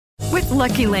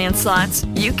Lucky Land Slots,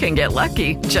 you can get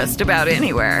lucky just about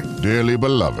anywhere. Dearly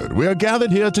beloved, we are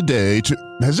gathered here today to...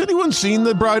 Has anyone seen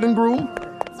the bride and groom?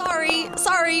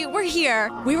 Sorry, we're here.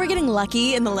 We were getting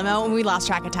lucky in the limo and we lost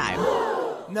track of time.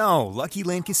 No, Lucky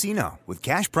Land Casino, with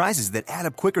cash prizes that add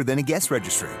up quicker than a guest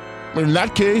registry. In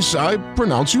that case, I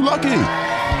pronounce you lucky.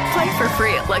 Play for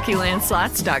free at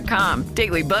LuckyLandSlots.com.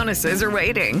 Daily bonuses are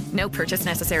waiting. No purchase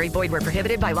necessary. Void where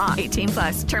prohibited by law.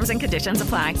 18+. Terms and conditions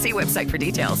apply. See website for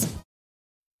details.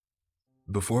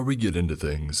 Before we get into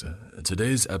things,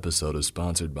 today's episode is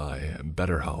sponsored by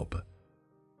BetterHelp.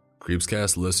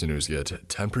 Creepscast listeners get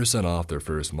 10% off their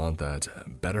first month at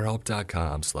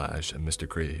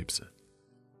BetterHelp.com/MrCreeps.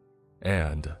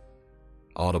 And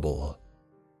Audible.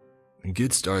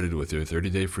 Get started with your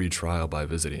 30-day free trial by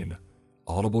visiting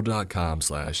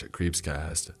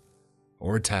audible.com/creepscast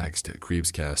or text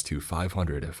creepscast to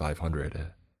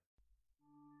 500-500.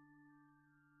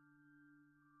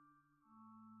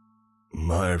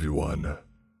 Hi everyone,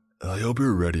 I hope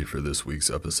you're ready for this week's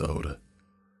episode.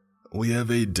 We have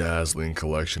a dazzling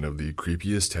collection of the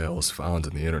creepiest tales found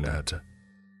on the internet.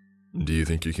 Do you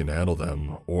think you can handle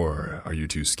them, or are you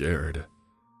too scared?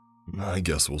 I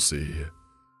guess we'll see.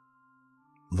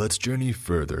 Let's journey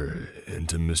further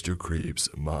into Mr. Creep's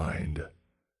mind.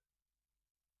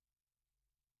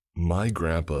 My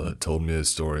grandpa told me a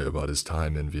story about his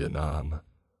time in Vietnam.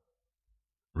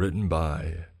 Written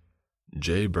by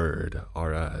J. Bird,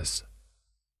 R.S.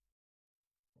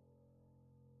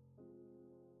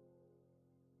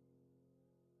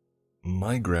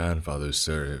 My grandfather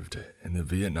served in the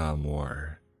Vietnam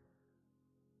War.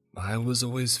 I was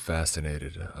always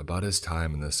fascinated about his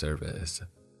time in the service,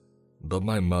 but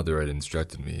my mother had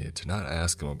instructed me to not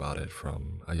ask him about it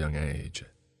from a young age.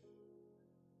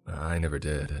 I never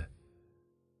did,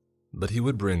 but he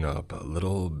would bring up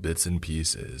little bits and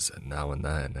pieces now and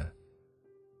then.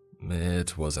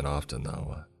 It wasn't often,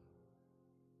 though.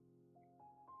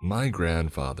 My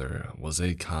grandfather was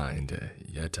a kind,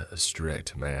 yet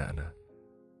strict man.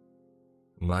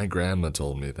 My grandma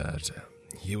told me that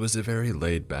he was a very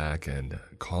laid-back and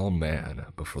calm man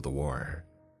before the war.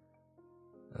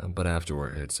 But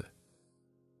afterwards,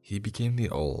 he became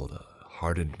the old,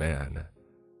 hardened man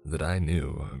that I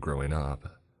knew growing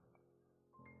up.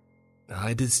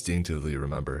 I distinctively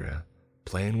remember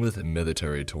playing with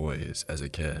military toys as a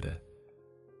kid,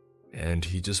 and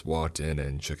he just walked in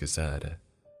and shook his head,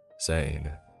 saying,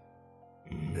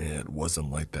 "It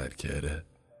wasn't like that, kid."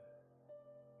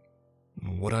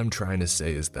 What I'm trying to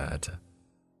say is that,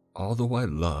 although I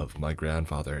love my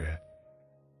grandfather,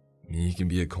 he can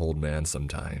be a cold man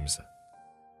sometimes.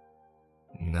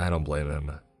 I don't blame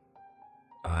him.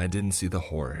 I didn't see the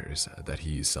horrors that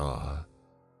he saw.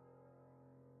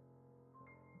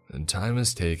 Time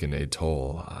has taken a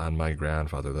toll on my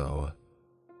grandfather, though,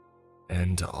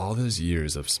 and all those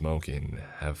years of smoking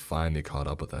have finally caught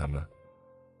up with him.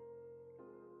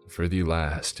 For the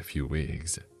last few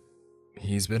weeks,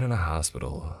 he's been in a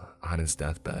hospital on his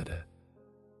deathbed.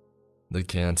 The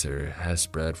cancer has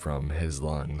spread from his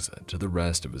lungs to the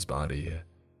rest of his body.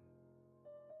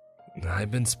 I've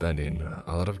been spending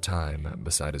a lot of time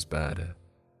beside his bed,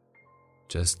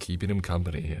 just keeping him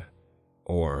company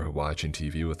or watching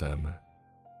TV with him.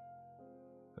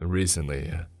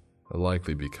 Recently,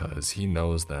 likely because he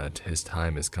knows that his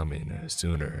time is coming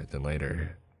sooner than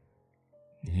later,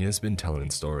 he has been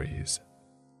telling stories.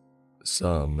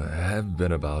 Some have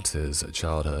been about his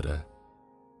childhood,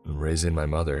 raising my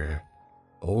mother,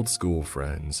 old school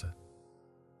friends,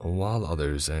 while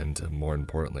others, and more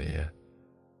importantly,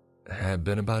 have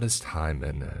been about his time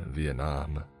in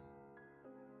Vietnam.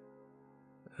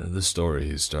 The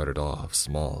story started off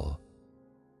small,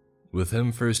 with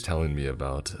him first telling me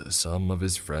about some of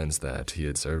his friends that he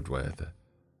had served with.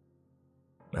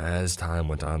 As time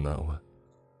went on, though,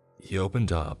 he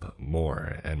opened up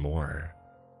more and more.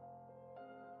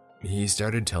 He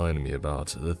started telling me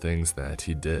about the things that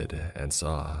he did and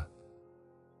saw.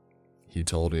 He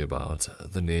told me about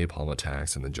the napalm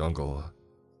attacks in the jungle,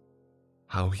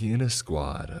 how he and his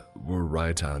squad were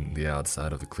right on the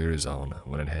outside of the clear zone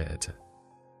when it hit.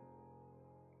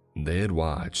 They had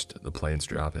watched the planes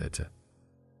drop it,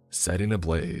 setting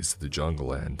ablaze the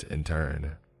jungle and, in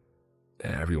turn,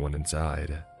 everyone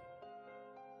inside.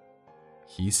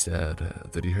 He said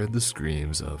that he heard the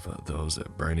screams of those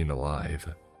burning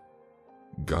alive,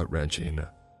 gut-wrenching,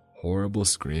 horrible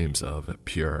screams of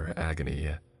pure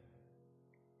agony.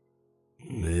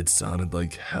 "It sounded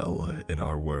like hell in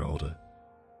our world,"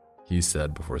 he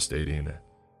said before stating,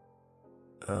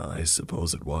 "I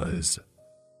suppose it was."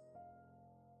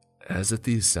 As if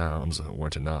these sounds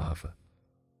weren't enough,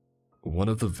 one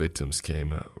of the victims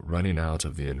came running out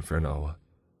of the inferno.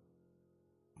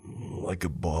 Like a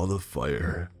ball of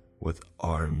fire with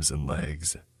arms and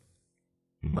legs,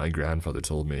 my grandfather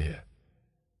told me.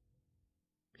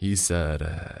 He said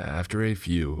after a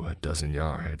few dozen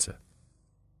yards,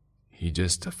 he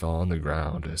just fell on the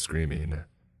ground screaming.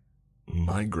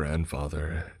 My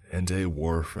grandfather and a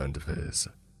war friend of his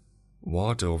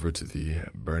walked over to the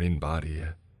burning body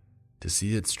to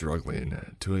see it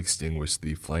struggling to extinguish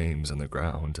the flames on the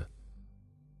ground.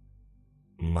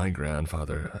 My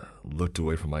grandfather looked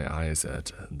away from my eyes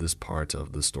at this part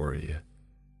of the story.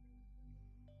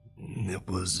 It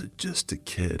was just a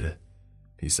kid,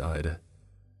 he sighed.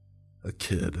 A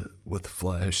kid with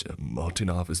flesh melting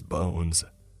off his bones.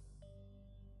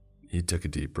 He took a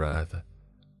deep breath.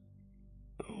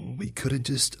 We couldn't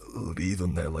just leave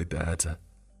him there like that.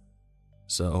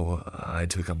 So I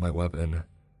took up my weapon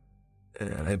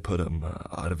and I put him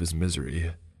out of his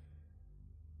misery.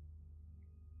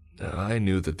 I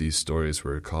knew that these stories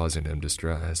were causing him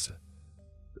distress,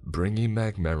 bringing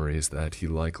back memories that he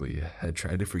likely had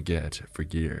tried to forget for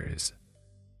years.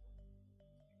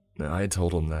 I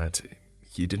told him that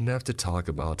he didn't have to talk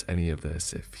about any of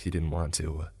this if he didn't want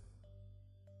to,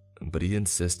 but he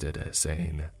insisted,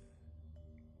 saying,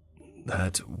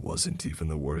 that wasn't even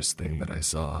the worst thing that I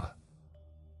saw.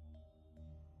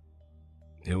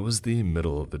 It was the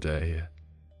middle of the day.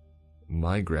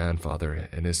 My grandfather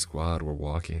and his squad were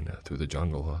walking through the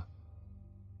jungle.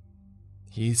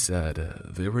 He said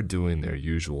they were doing their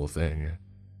usual thing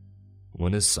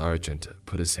when his sergeant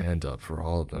put his hand up for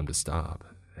all of them to stop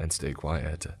and stay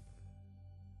quiet.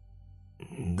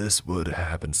 This would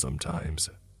happen sometimes,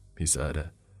 he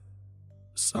said.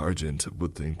 Sergeant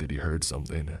would think that he heard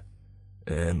something,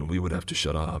 and we would have to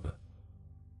shut up.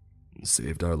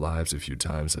 Saved our lives a few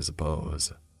times, I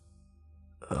suppose.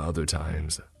 Other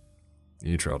times,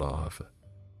 he trailed off.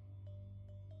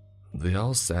 They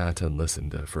all sat and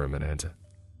listened for a minute,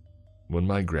 when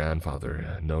my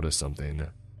grandfather noticed something.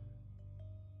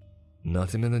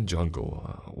 Nothing in the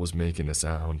jungle was making a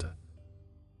sound.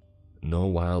 No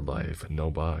wildlife,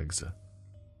 no bugs,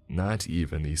 not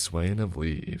even the swaying of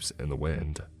leaves in the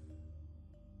wind.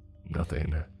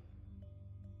 Nothing.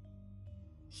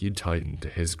 He tightened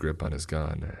his grip on his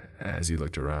gun as he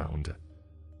looked around,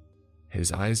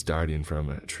 his eyes darting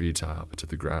from treetop to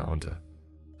the ground,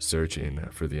 searching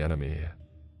for the enemy.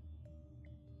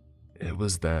 It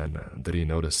was then that he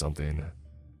noticed something.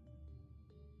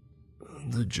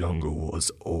 The jungle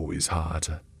was always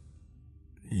hot.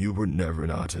 You were never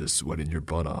not sweating your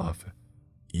butt off,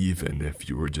 even if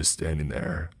you were just standing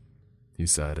there, he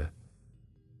said.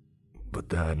 But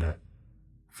then,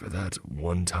 for that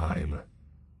one time,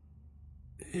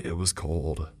 it was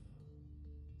cold.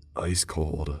 Ice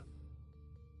cold.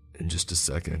 In just a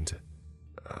second,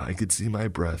 I could see my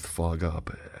breath fog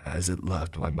up as it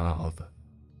left my mouth.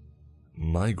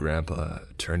 My grandpa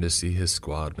turned to see his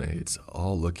squad mates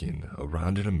all looking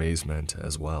around in amazement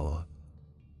as well,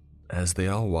 as they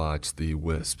all watched the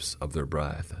wisps of their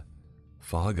breath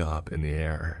fog up in the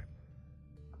air.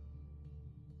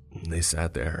 They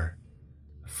sat there,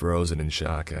 frozen in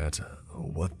shock at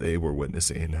what they were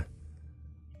witnessing,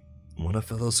 when a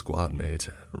fellow squad mate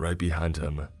right behind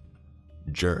him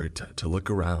jerked to look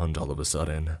around all of a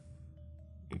sudden,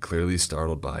 clearly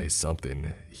startled by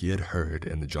something he had heard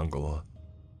in the jungle.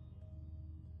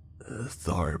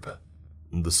 Tharp,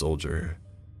 the soldier,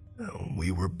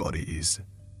 we were buddies.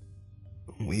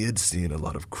 We had seen a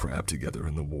lot of crap together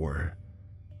in the war,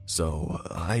 so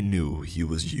I knew he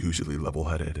was usually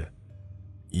level-headed,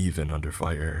 even under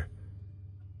fire.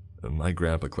 My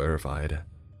grandpa clarified.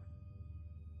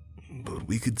 But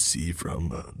we could see from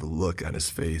the look on his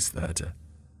face that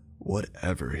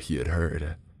whatever he had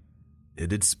heard,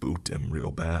 it had spooked him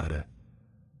real bad.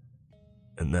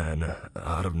 And then,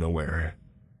 out of nowhere,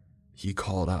 he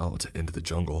called out into the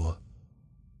jungle,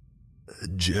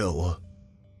 Jill.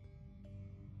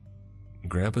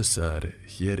 Grandpa said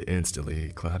he had instantly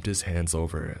clapped his hands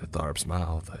over Tharp's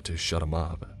mouth to shut him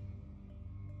up.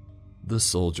 The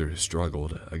soldier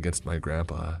struggled against my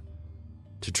grandpa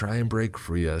to try and break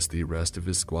free as the rest of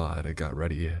his squad got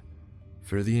ready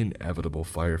for the inevitable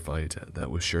firefight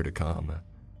that was sure to come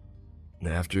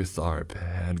after Tharp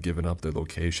had given up their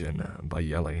location by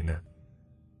yelling.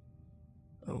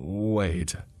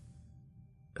 Wait,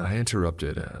 I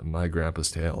interrupted my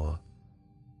grandpa's tale.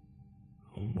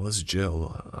 Was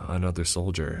Jill another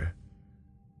soldier?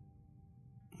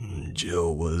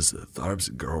 Jill was Tharp's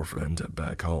girlfriend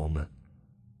back home,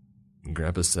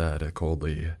 Grandpa said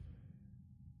coldly.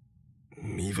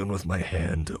 Even with my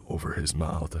hand over his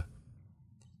mouth,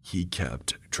 he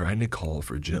kept trying to call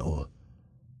for Jill,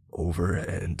 over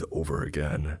and over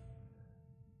again.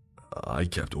 I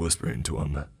kept whispering to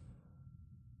him,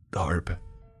 "Tharp,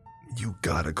 you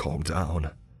gotta calm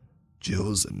down.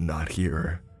 Jill's not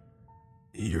here.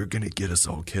 You're gonna get us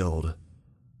all killed."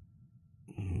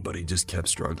 But he just kept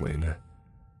struggling.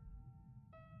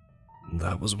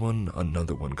 That was when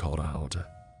another one called out,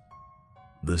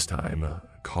 this time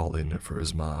calling for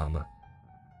his mom.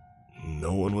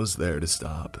 No one was there to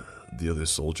stop the other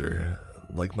soldier,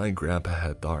 like my grandpa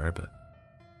had Tharp,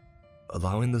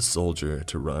 allowing the soldier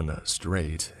to run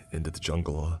straight into the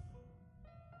jungle,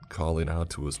 calling out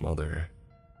to his mother.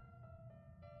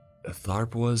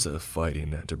 Tharp was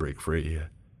fighting to break free,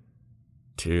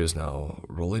 tears now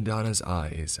rolling down his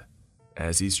eyes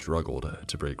as he struggled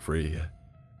to break free.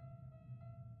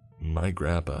 My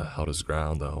grandpa held his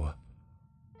ground though,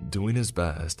 doing his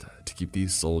best to keep the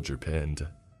soldier pinned.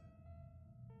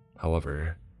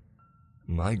 However,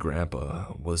 my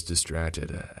grandpa was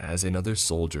distracted as another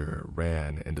soldier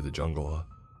ran into the jungle,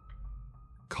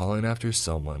 calling after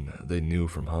someone they knew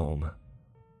from home.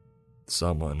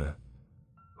 Someone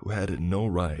who had no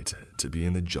right to be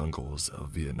in the jungles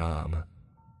of Vietnam.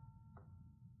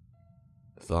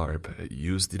 Tharp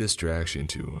used the distraction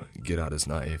to get out his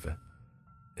knife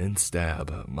and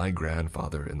stab my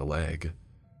grandfather in the leg.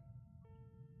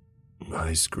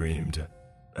 I screamed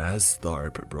as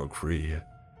Tharp broke free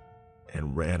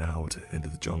and ran out into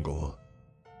the jungle,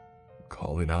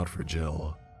 calling out for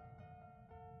Jill.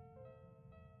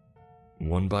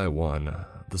 One by one,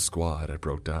 the squad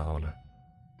broke down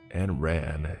and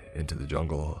ran into the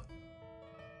jungle.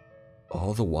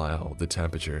 All the while, the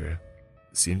temperature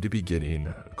seemed to be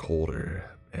getting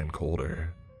colder and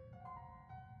colder.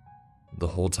 The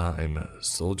whole time,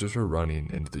 soldiers were running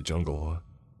into the jungle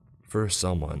for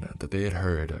someone that they had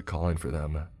heard calling for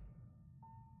them.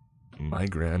 My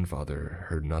grandfather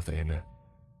heard nothing,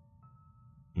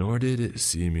 nor did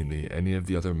seemingly any of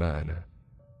the other men,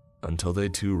 until they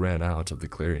too ran out of the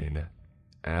clearing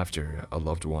after a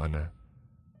loved one.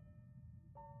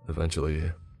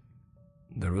 Eventually,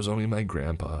 there was only my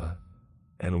grandpa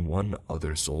and one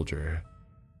other soldier,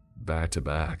 back to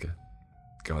back,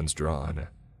 guns drawn,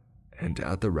 and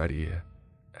at the ready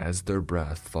as their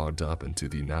breath fogged up into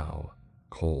the now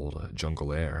cold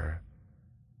jungle air.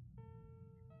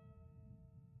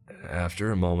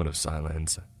 After a moment of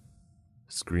silence,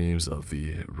 screams of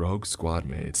the rogue squad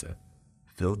mates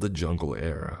filled the jungle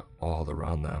air all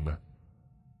around them.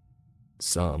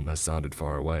 Some sounded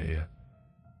far away,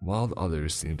 while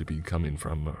others seemed to be coming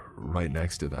from right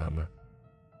next to them.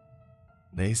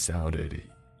 They sounded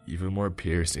even more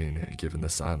piercing given the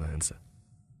silence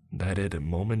that had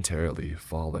momentarily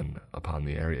fallen upon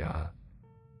the area.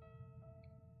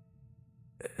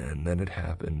 And then it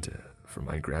happened for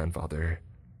my grandfather.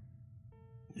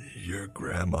 Your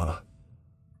grandma.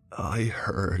 I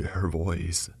heard her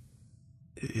voice.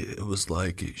 It was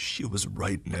like she was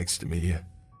right next to me,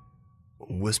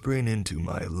 whispering into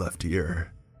my left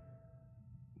ear.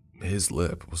 His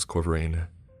lip was quivering.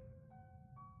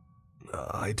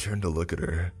 I turned to look at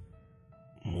her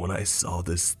when I saw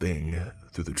this thing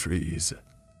through the trees.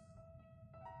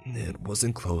 It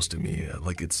wasn't close to me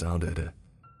like it sounded.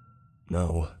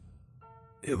 No,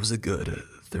 it was a good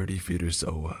 30 feet or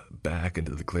so back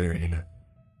into the clearing.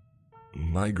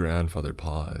 My grandfather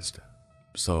paused,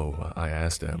 so I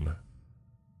asked him,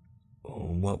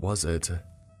 "What was it?"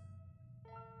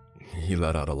 He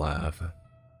let out a laugh.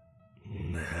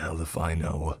 "Hell if I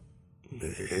know.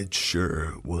 It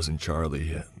sure wasn't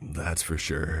Charlie, that's for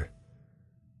sure.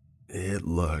 It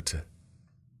looked..."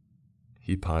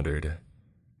 He pondered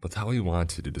with how he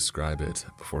wanted to describe it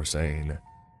before saying,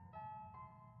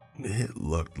 "It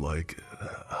looked like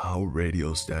how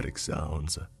radio static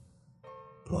sounds.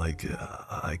 Like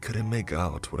I couldn't make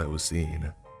out what I was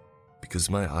seeing because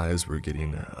my eyes were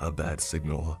getting a bad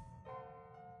signal.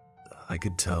 I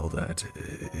could tell that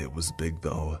it was big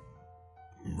though.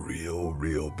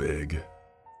 Real big.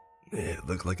 It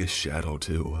looked like a shadow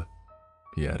too,"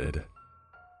 he added.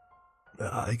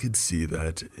 "I could see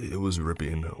that it was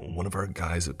ripping one of our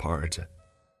guys apart,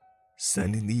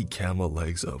 sending the camel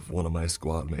legs of one of my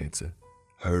squad mates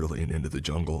hurtling into the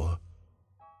jungle.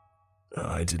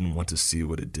 I didn't want to see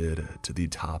what it did to the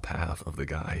top half of the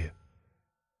guy.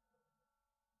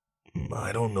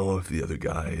 I don't know if the other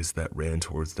guys that ran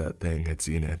towards that thing had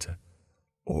seen it,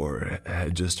 or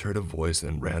had just heard a voice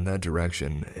and ran that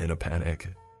direction in a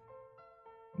panic.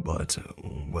 But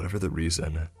whatever the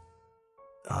reason,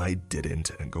 I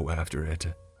didn't go after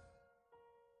it.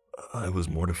 I was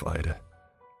mortified.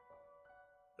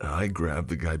 I grabbed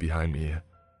the guy behind me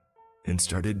and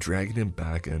started dragging him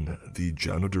back in the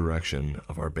general direction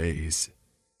of our base.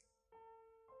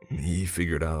 He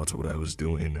figured out what I was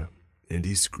doing, and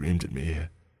he screamed at me,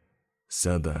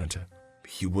 said that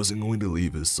he wasn't going to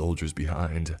leave his soldiers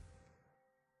behind.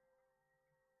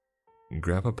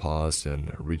 Grandpa paused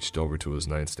and reached over to his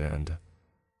nightstand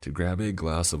to grab a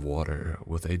glass of water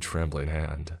with a trembling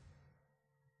hand.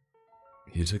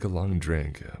 He took a long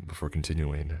drink before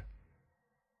continuing.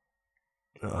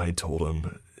 I told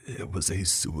him it was a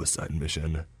suicide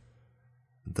mission,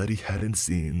 that he hadn't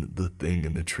seen the thing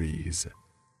in the trees,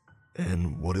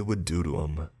 and what it would do to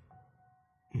him,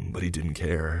 but he didn't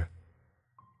care.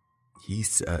 He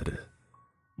said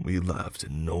we left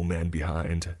no man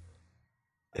behind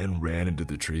and ran into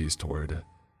the trees toward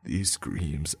the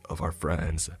screams of our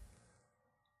friends.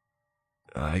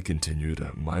 I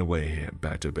continued my way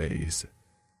back to base.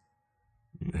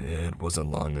 It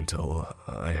wasn't long until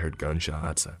I heard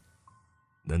gunshots,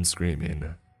 then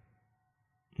screaming,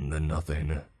 then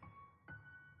nothing.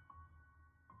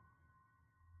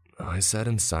 I sat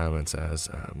in silence as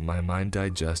my mind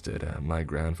digested my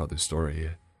grandfather's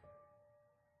story.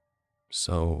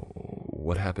 So,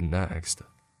 what happened next?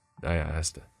 I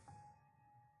asked.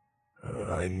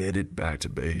 I made it back to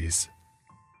base.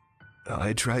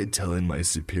 I tried telling my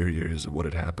superiors what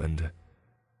had happened,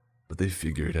 but they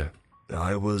figured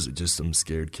I was just some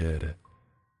scared kid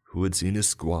who had seen his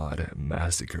squad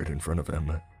massacred in front of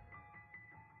him.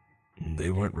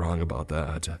 They weren't wrong about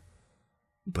that,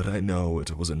 but I know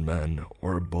it wasn't men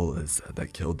or bullets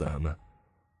that killed them.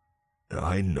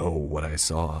 I know what I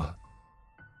saw.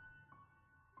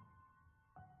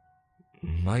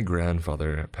 My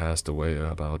grandfather passed away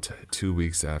about 2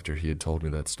 weeks after he had told me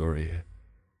that story.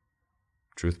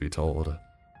 Truth be told,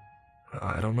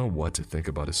 I don't know what to think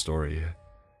about his story.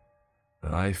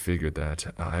 I figured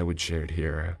that I would share it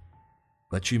here,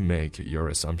 let you make your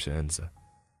assumptions.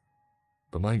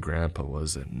 But my grandpa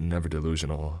was never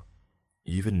delusional,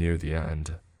 even near the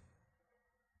end.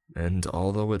 And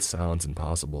although it sounds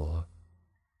impossible,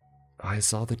 I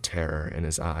saw the terror in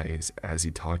his eyes as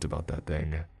he talked about that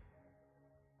thing.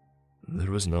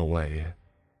 There was no way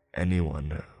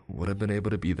anyone would have been able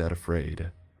to be that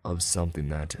afraid of something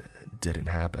that didn't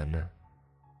happen.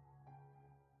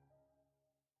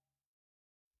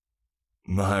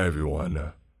 Hi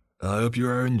everyone, I hope you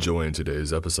are enjoying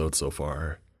today's episode so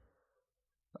far.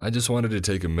 I just wanted to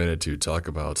take a minute to talk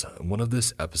about one of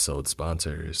this episode's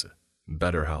sponsors,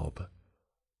 BetterHelp.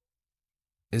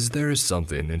 Is there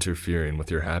something interfering with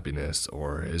your happiness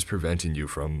or is preventing you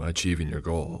from achieving your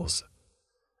goals?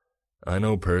 I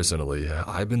know personally,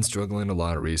 I've been struggling a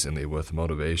lot recently with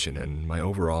motivation and my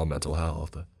overall mental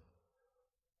health.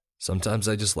 Sometimes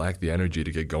I just lack the energy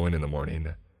to get going in the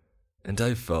morning, and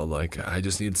I felt like I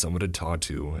just need someone to talk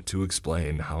to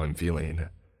explain how I'm feeling.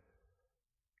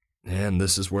 And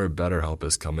this is where BetterHelp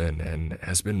has come in and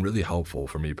has been really helpful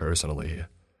for me personally.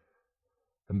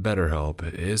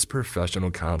 BetterHelp is professional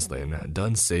counseling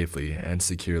done safely and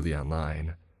securely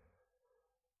online.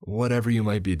 Whatever you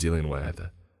might be dealing with,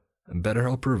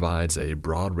 BetterHelp provides a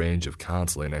broad range of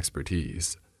counseling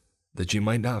expertise that you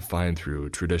might not find through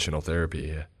traditional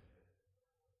therapy.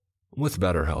 With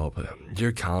BetterHelp,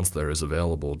 your counselor is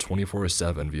available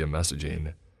 24/7 via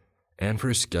messaging and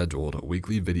for scheduled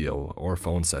weekly video or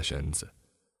phone sessions.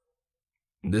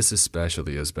 This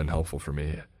especially has been helpful for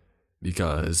me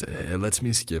because it lets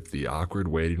me skip the awkward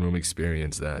waiting room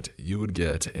experience that you would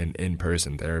get in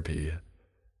in-person therapy.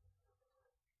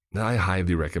 I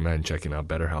highly recommend checking out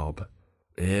BetterHelp.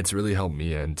 It's really helped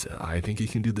me and I think it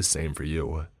can do the same for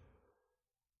you.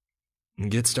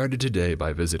 Get started today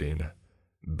by visiting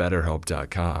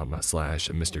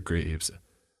betterhelp.com/Mr. Creeps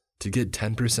to get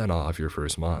 10% off your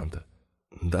first month.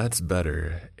 That's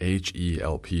better,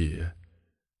 H-E-L-P.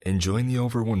 And join the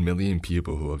over 1 million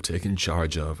people who have taken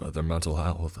charge of their mental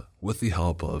health with the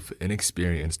help of an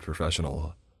experienced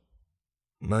professional.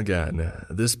 Again,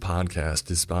 this podcast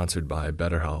is sponsored by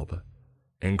BetterHelp,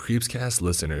 and Creepscast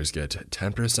listeners get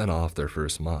 10% off their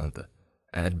first month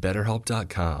at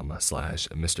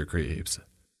betterhelp.com/Mr. Creeps.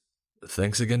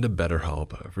 Thanks again to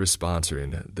BetterHelp for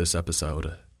sponsoring this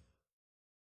episode.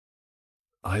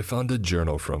 I found a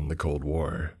journal from the Cold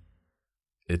War.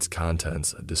 Its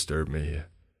contents disturb me.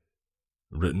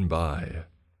 Written by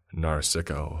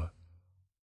Narsicko.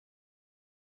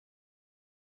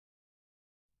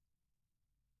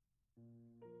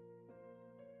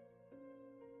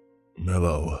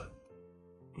 Hello.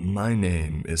 My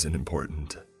name isn't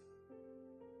important.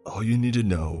 All you need to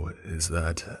know is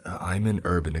that I'm an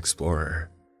urban explorer.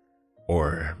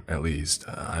 Or, at least,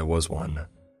 I was one.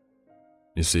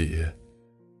 You see,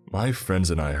 my friends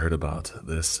and I heard about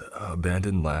this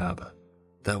abandoned lab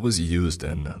that was used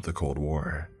in the Cold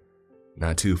War,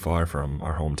 not too far from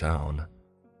our hometown.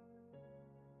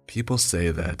 People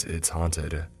say that it's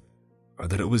haunted, or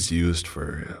that it was used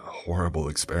for horrible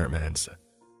experiments.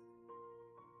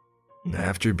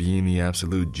 After being the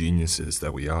absolute geniuses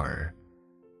that we are,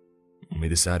 we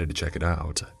decided to check it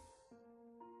out.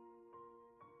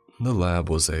 The lab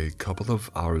was a couple of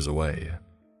hours away,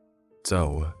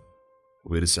 so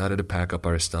we decided to pack up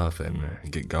our stuff and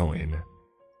get going.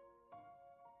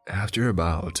 After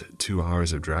about 2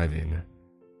 hours of driving,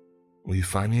 we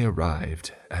finally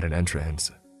arrived at an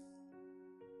entrance.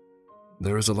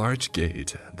 There was a large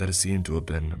gate that seemed to have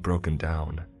been broken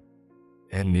down,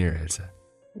 and near it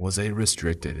was a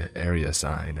restricted area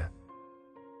sign.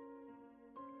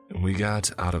 We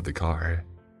got out of the car,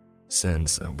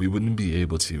 since we wouldn't be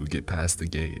able to get past the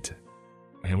gate,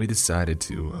 and we decided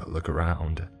to look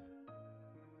around.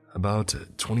 About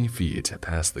 20 feet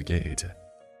past the gate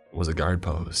was a guard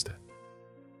post.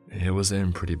 It was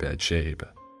in pretty bad shape.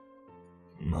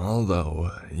 Although,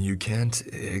 you can't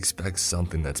expect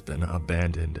something that's been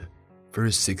abandoned for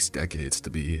 6 decades to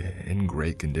be in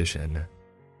great condition.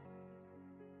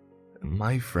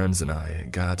 My friends and I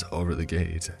got over the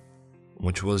gate,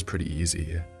 which was pretty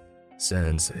easy,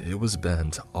 since it was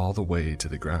bent all the way to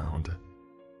the ground.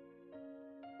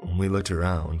 We looked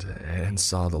around and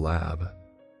saw the lab.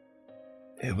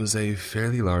 It was a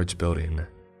fairly large building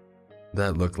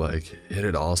that looked like it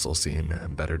had also seen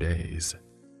better days.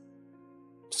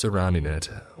 Surrounding it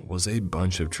was a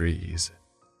bunch of trees.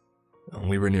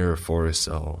 We were near a forest,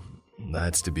 so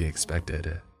that's to be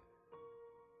expected.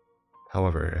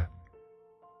 However,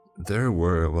 there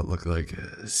were what looked like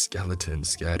skeletons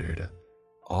scattered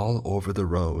all over the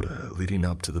road leading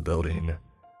up to the building.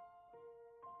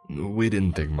 We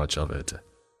didn't think much of it,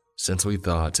 since we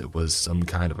thought it was some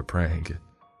kind of a prank.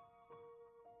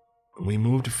 We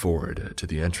moved forward to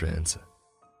the entrance,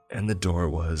 and the door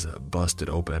was busted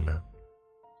open,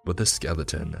 with a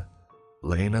skeleton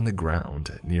laying on the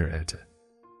ground near it.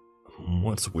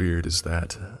 What's weird is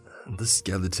that the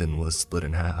skeleton was split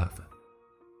in half,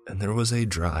 and there was a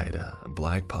dried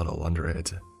black puddle under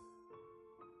it.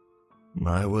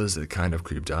 I was kind of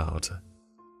creeped out,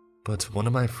 but one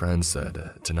of my friends said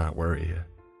to not worry.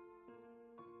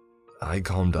 I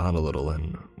calmed down a little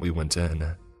and we went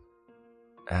in.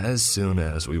 As soon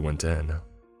as we went in,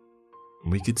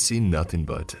 we could see nothing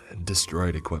but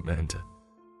destroyed equipment,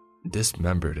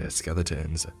 dismembered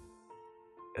skeletons,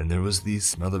 and there was the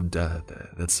smell of death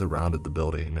that surrounded the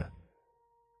building.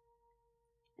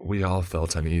 We all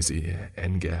felt uneasy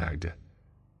and gagged.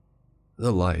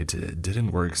 The light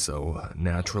didn't work, so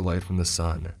natural light from the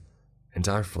sun and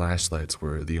our flashlights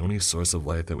were the only source of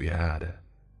light that we had.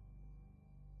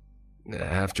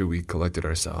 After we collected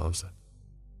ourselves,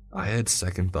 I had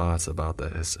second thoughts about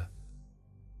this.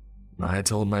 I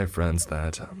told my friends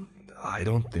that I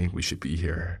don't think we should be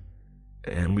here,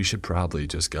 and we should probably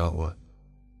just go.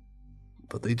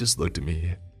 But they just looked at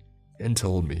me and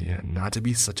told me not to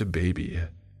be such a baby,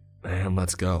 and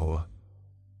let's go.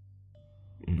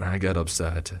 I got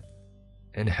upset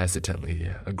and hesitantly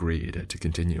agreed to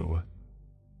continue.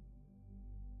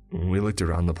 We looked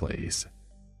around the place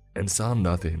and saw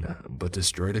nothing but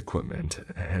destroyed equipment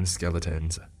and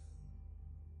skeletons.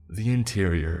 The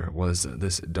interior was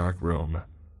this dark room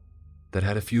that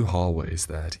had a few hallways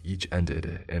that each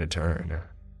ended in a turn.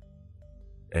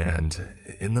 And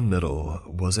in the middle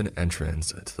was an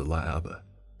entrance to the lab.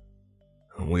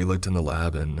 We looked in the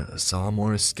lab and saw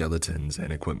more skeletons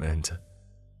and equipment.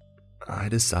 I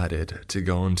decided to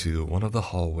go into one of the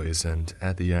hallways, and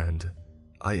at the end,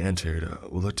 I entered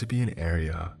what looked to be an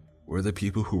area where the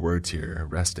people who worked here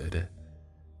rested.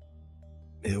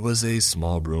 It was a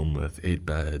small room with 8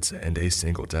 beds and a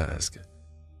single desk.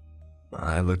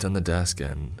 I looked on the desk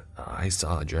and I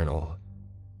saw a journal.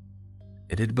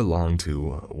 It had belonged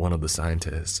to one of the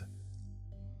scientists.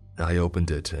 I opened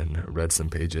it and read some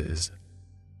pages.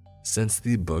 Since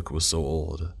the book was so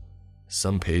old,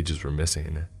 some pages were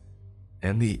missing,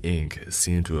 and the ink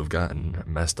seemed to have gotten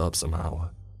messed up somehow.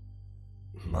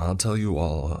 I'll tell you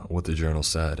all what the journal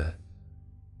said.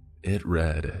 It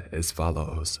read as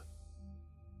follows.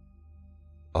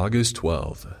 August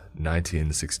 12th,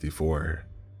 1964.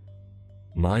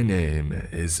 My name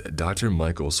is Dr.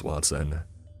 Michael Swatson,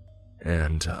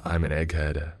 and I'm an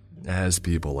egghead, as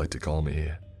people like to call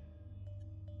me.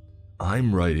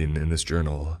 I'm writing in this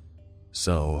journal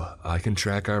so I can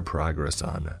track our progress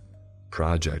on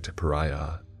Project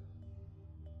Pariah.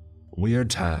 We are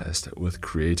tasked with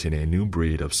creating a new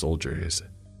breed of soldiers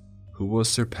who will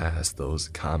surpass those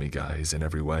commie guys in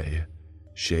every way,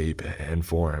 shape, and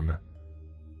form.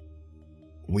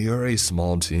 We are a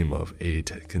small team of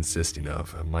 8 consisting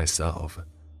of myself,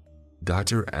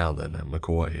 Dr. Alan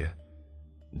McCoy,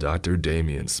 Dr.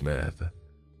 Damian Smith,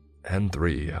 and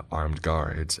 3 armed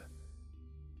guards.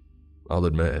 I'll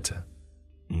admit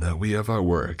that we have our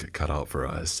work cut out for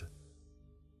us.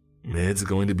 It's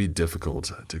going to be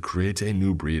difficult to create a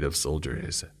new breed of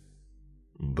soldiers,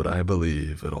 but I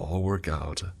believe it'll all work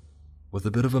out with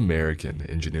a bit of American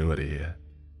ingenuity.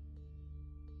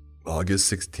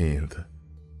 August 16th,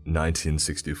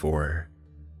 1964.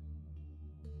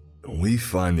 We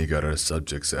finally got our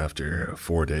subjects after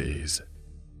 4 days.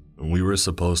 We were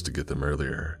supposed to get them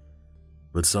earlier,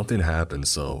 but something happened,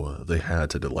 so they had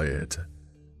to delay it.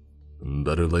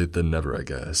 Better late than never, I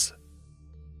guess.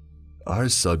 Our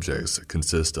subjects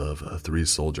consist of 3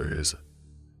 soldiers.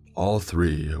 All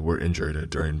 3 were injured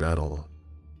during battle.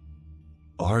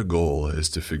 Our goal is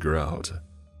to figure out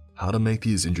how to make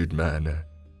these injured men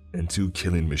into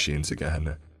killing machines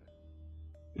again.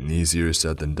 Easier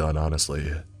said than done,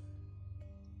 honestly.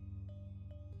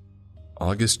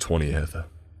 August 20th,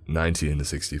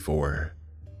 1964.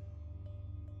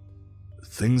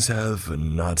 Things have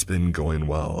not been going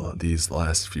well these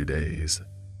last few days.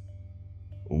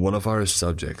 One of our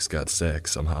subjects got sick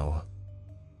somehow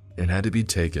and had to be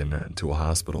taken to a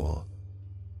hospital.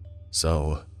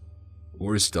 So,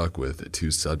 we're stuck with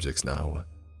 2 subjects now,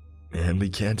 and we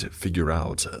can't figure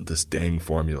out this dang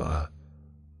formula.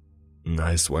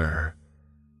 I swear,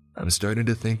 I'm starting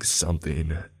to think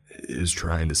something is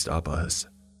trying to stop us.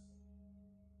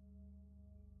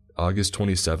 August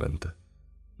 27th,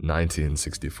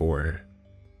 1964.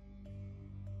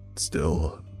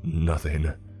 Still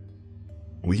nothing.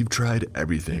 We've tried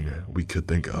everything we could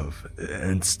think of,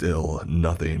 and still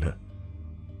nothing.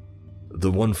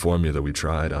 The one formula we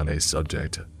tried on a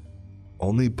subject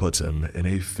only put him in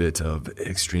a fit of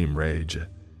extreme rage,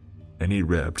 and he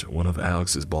ripped one of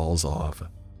Alex's balls off.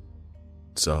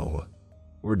 So,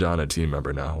 we're down a team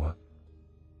member now.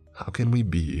 How can we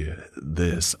be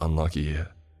this unlucky?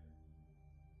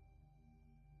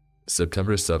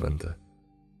 September 7th,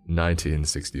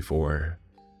 1964.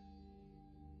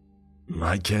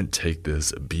 I can't take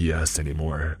this BS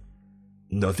anymore.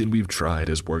 Nothing we've tried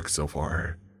has worked so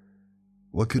far.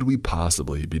 What could we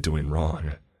possibly be doing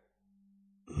wrong?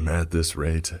 At this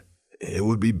rate, it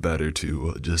would be better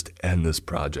to just end this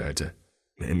project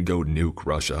and go nuke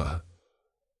Russia.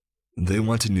 They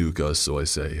want to nuke us, so I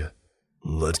say,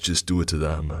 let's just do it to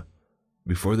them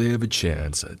before they have a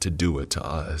chance to do it to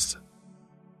us.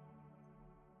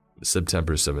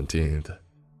 September 17th,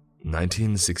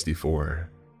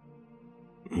 1964.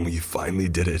 We finally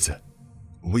did it.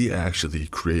 We actually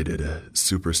created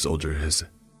super soldiers.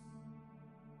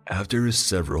 After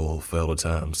several failed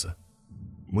attempts,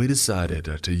 we decided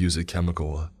to use a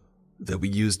chemical that we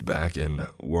used back in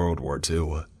World War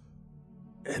II.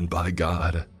 And by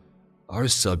God, our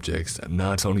subjects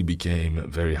not only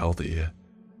became very healthy,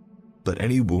 but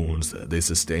any wounds they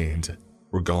sustained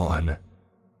were gone.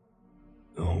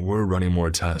 We're running more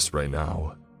tests right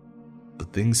now,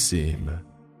 but things seem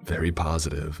very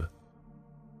positive.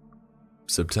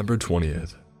 September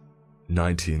 20th,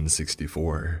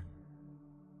 1964.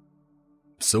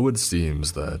 So it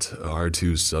seems that our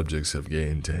 2 subjects have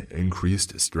gained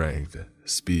increased strength,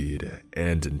 speed,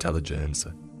 and intelligence.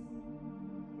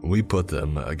 We put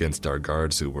them against our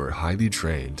guards who were highly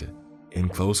trained in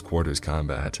close quarters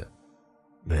combat,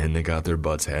 and they got their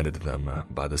butts handed to them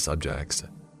by the subjects.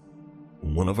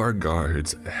 One of our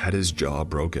guards had his jaw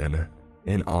broken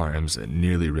and arms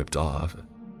nearly ripped off,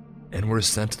 and were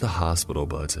sent to the hospital,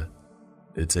 but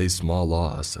it's a small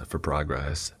loss for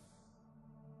progress.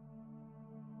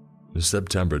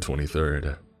 September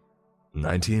 23rd,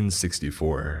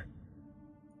 1964.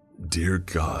 Dear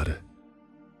God,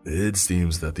 it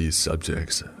seems that these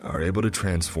subjects are able to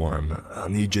transform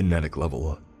on the genetic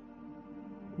level.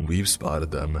 We've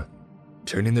spotted them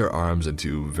turning their arms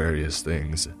into various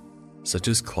things, such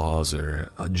as claws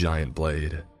or a giant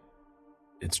blade.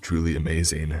 It's truly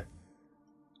amazing.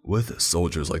 With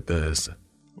soldiers like this,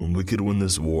 we could win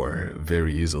this war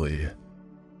very easily.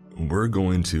 We're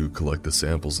going to collect the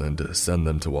samples and send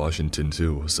them to Washington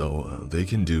too, so they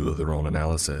can do their own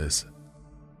analysis.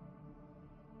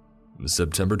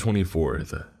 September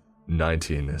 24th,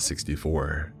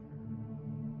 1964.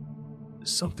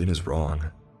 Something is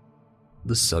wrong.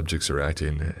 The subjects are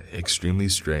acting extremely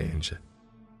strange.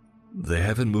 They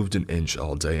haven't moved an inch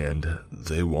all day and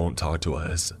they won't talk to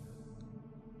us.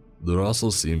 There also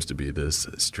seems to be this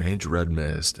strange red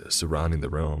mist surrounding the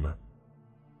room.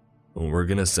 We're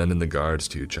gonna send in the guards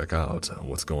to check out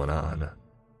what's going on.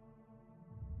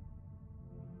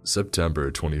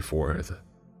 September 24th,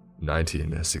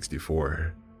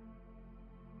 1964.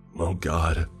 Oh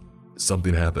God,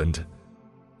 something happened.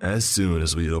 As soon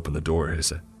as we had opened the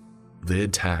doors, They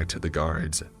attacked the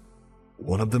guards.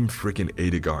 One of them freaking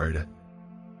ate a guard.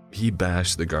 He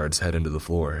bashed the guard's head into the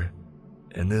floor,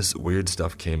 and this weird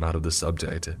stuff came out of the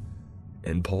subject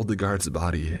and pulled the guard's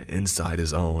body inside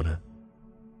his own.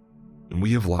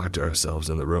 We have locked ourselves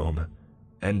in the room,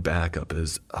 and backup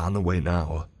is on the way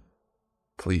now.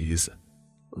 Please,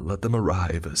 let them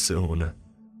arrive soon.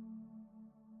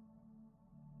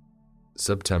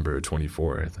 September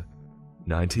 24th,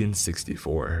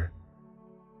 1964.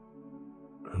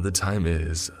 The time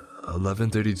is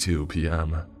 11:32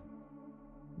 p.m.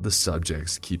 The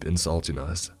subjects keep insulting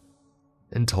us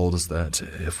and told us that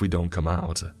if we don't come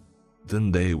out,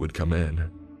 then they would come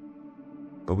in.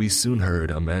 But we soon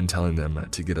heard a man telling them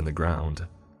to get on the ground.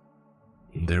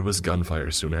 There was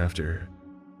gunfire soon after,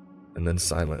 and then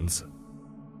silence.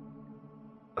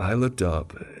 I looked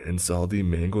up and saw the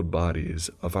mangled bodies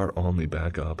of our only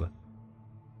backup.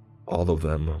 All of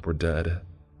them were dead,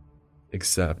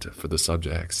 except for the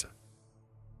subjects.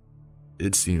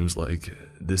 It seems like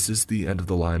this is the end of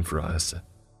the line for us.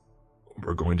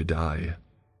 We're going to die.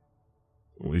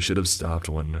 We should have stopped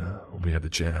when we had the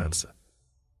chance.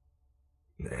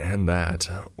 And that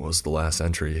was the last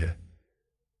entry.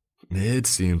 It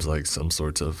seems like some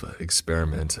sort of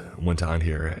experiment went on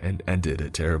here and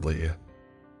ended terribly.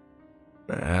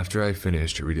 After I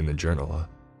finished reading the journal,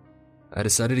 I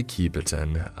decided to keep it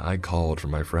and I called for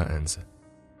my friends.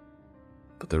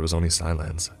 But there was only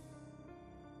silence.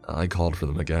 I called for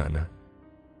them again.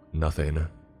 Nothing.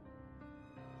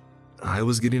 I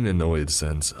was getting annoyed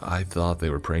since I thought they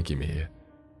were pranking me,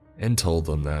 and told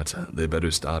them that they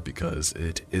better stop because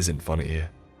it isn't funny.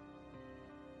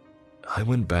 I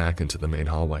went back into the main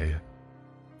hallway.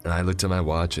 I looked at my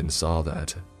watch and saw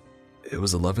that it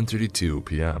was 11:32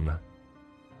 p.m.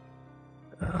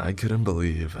 I couldn't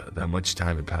believe that much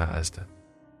time had passed,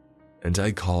 and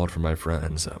I called for my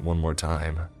friends one more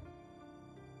time.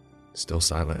 Still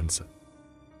silence.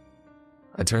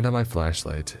 I turned on my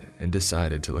flashlight and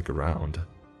decided to look around.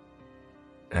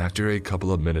 After a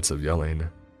couple of minutes of yelling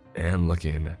and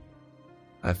looking,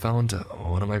 I found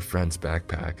one of my friend's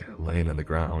backpack laying on the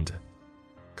ground,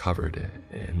 covered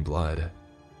in blood.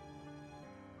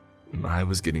 I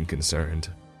was getting concerned,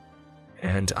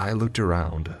 and I looked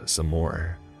around some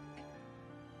more.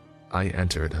 I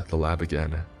entered the lab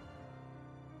again,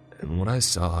 and what I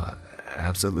saw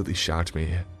absolutely shocked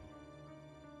me.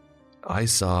 I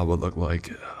saw what looked like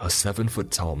a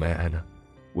 7-foot-tall man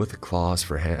with claws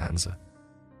for hands,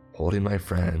 holding my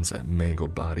friend's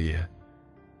mangled body.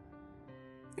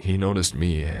 He noticed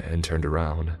me and turned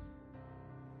around.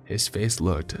 His face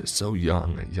looked so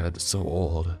young yet so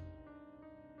old.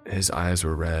 His eyes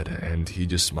were red and he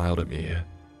just smiled at me.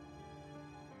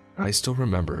 I still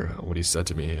remember what he said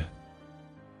to me.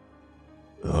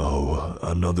 "Oh,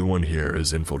 another one here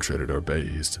has infiltrated our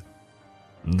base.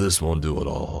 This won't do it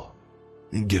all.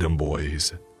 Get him,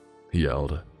 boys," he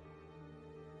yelled.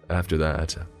 After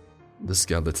that, the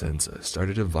skeletons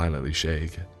started to violently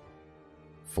shake.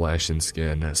 Flesh and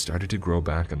skin started to grow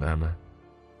back on them,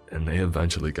 and they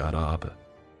eventually got up.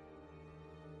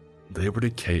 They were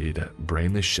decayed,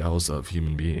 brainless shells of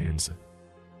human beings,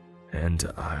 and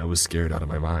I was scared out of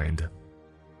my mind.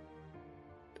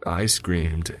 I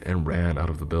screamed and ran out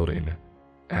of the building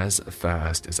as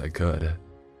fast as I could.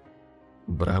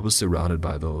 But I was surrounded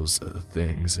by those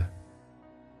things.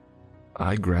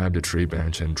 I grabbed a tree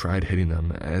branch and tried hitting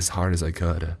them as hard as I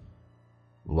could.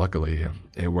 Luckily,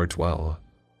 it worked well.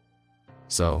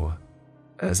 So,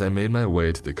 as I made my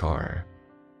way to the car,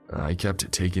 I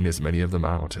kept taking as many of them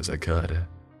out as I could.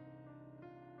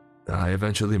 I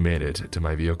eventually made it to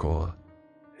my vehicle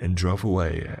and drove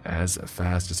away as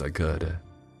fast as I could.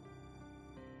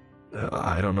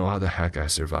 I don't know how the heck I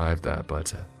survived that,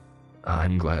 but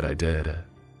I'm glad I did.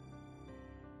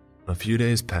 A few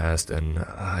days passed and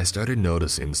I started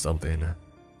noticing something.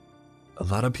 A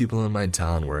lot of people in my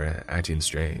town were acting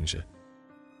strange,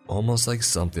 almost like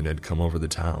something had come over the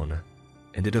town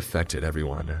and it affected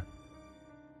everyone.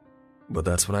 But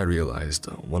that's when I realized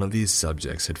one of these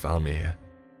subjects had found me.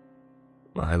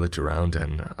 I looked around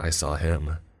and I saw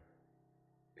him.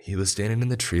 He was standing in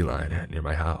the tree line near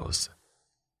my house.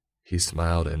 He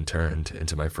smiled and turned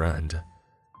into my friend.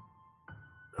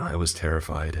 I was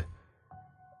terrified.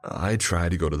 I tried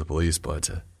to go to the police, but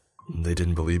they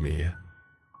didn't believe me.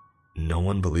 No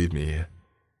one believed me,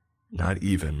 not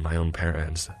even my own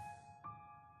parents.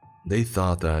 They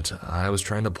thought that I was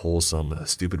trying to pull some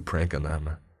stupid prank on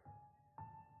them.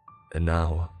 And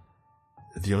now,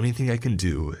 the only thing I can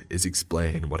do is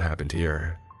explain what happened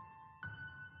here.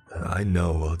 I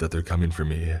know that they're coming for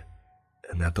me,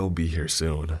 and that they'll be here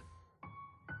soon.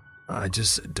 I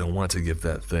just don't want to give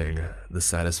that thing the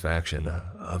satisfaction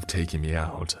of taking me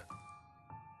out.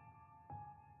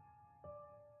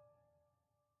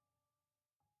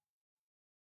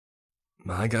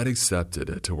 I got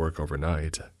accepted to work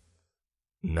overnight.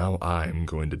 Now I'm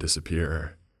going to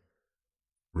disappear.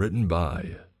 Written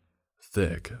by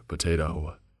Thick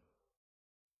Potato.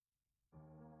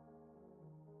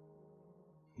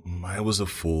 I was a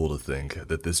fool to think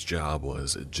that this job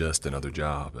was just another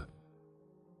job.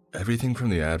 Everything from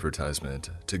the advertisement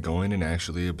to going and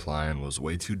actually applying was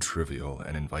way too trivial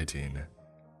and inviting.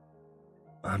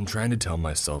 I'm trying to tell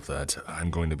myself that I'm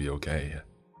going to be okay,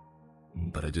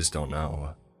 but I just don't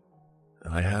know.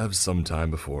 I have some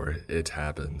time before it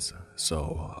happens,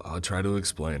 so I'll try to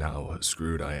explain how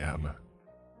screwed I am.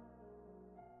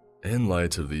 In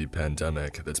light of the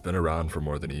pandemic that's been around for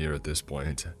more than a year at this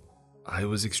point, I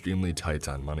was extremely tight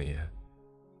on money.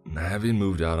 Having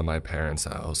moved out of my parents'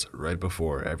 house right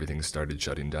before everything started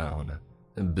shutting down,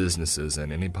 businesses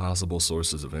and any possible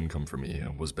sources of income for me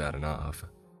was bad enough.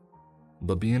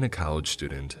 But being a college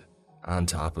student, on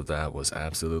top of that, was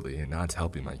absolutely not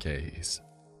helping my case.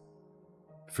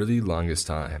 For the longest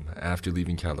time, after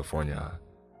leaving California,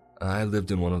 I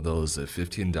lived in one of those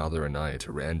 $15 a night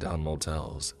ran-down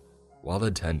motels while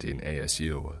attending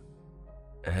ASU,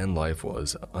 and life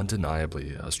was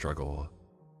undeniably a struggle.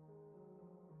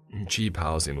 Cheap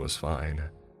housing was fine.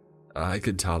 I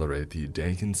could tolerate the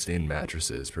dank and stained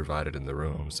mattresses provided in the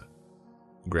rooms.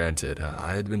 Granted,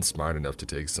 I had been smart enough to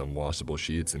take some washable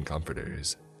sheets and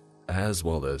comforters, as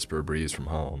well as Febreze from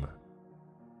home.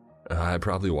 I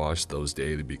probably washed those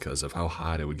daily because of how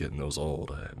hot it would get in those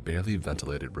old, barely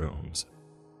ventilated rooms.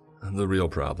 The real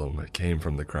problem came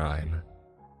from the crime.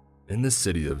 In the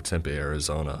city of Tempe,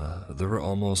 Arizona, there were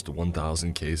almost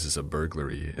 1,000 cases of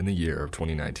burglary in the year of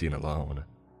 2019 alone.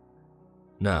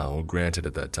 Now, granted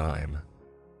at that time,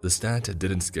 the stat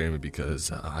didn't scare me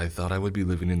because I thought I would be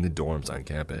living in the dorms on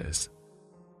campus.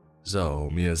 So,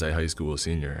 me as a high school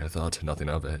senior thought nothing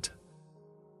of it.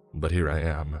 But here I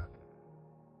am.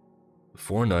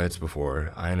 4 nights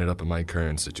before I ended up in my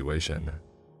current situation,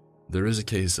 there is a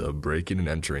case of breaking and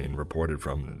entering reported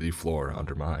from the floor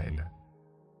under mine.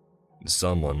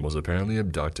 Someone was apparently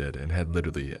abducted and had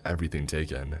literally everything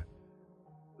taken.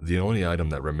 The only item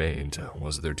that remained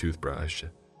was their toothbrush,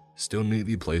 still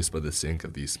neatly placed by the sink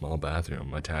of the small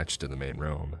bathroom attached to the main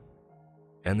room,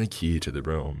 and the key to the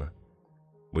room,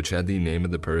 which had the name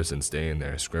of the person staying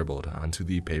there scribbled onto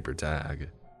the paper tag.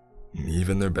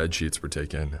 Even their bedsheets were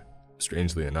taken,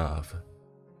 strangely enough.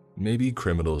 Maybe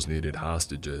criminals needed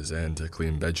hostages and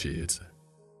clean bedsheets.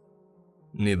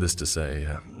 Needless to say,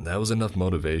 that was enough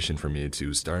motivation for me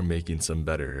to start making some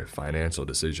better financial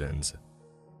decisions.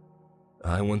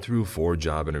 I went through 4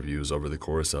 job interviews over the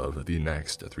course of the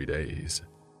next 3 days.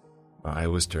 I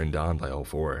was turned down by all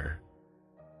 4.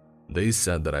 They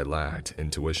said that I lacked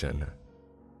intuition.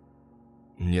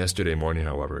 Yesterday morning,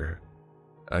 however,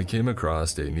 I came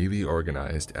across a neatly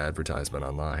organized advertisement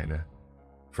online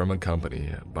from a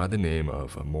company by the name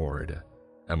of Mord,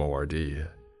 M-O-R-D.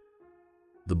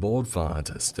 The bold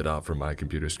font stood out from my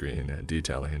computer screen,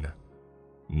 detailing,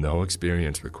 "No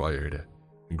experience required,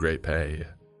 great pay,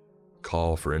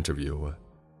 call for interview."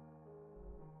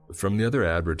 From the other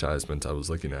advertisement I was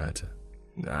looking at,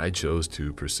 I chose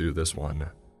to pursue this one.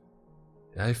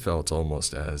 I felt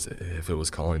almost as if it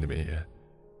was calling to me,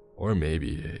 or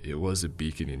maybe it was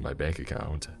beaconing my bank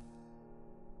account.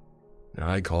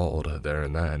 I called there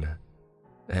and then,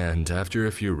 and after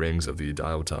a few rings of the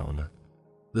dial tone,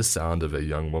 the sound of a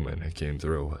young woman came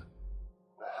through.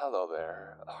 "Hello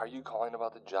there, are you calling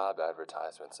about the job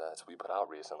advertisements that we put out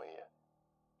recently?"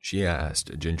 she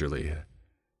asked gingerly.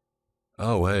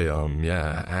 "Oh, hey,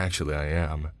 yeah, actually I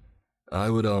am. I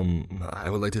would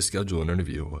like to schedule an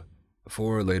interview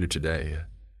for later today."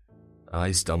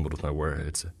 I stumbled with my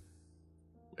words.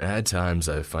 At times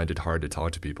I find it hard to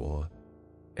talk to people,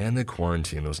 and the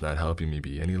quarantine was not helping me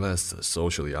be any less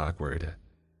socially awkward.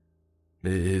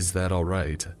 "Is that all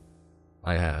right?"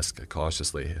 I asked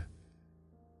cautiously.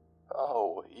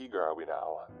 "Oh, eager are we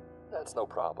now? That's no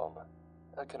problem.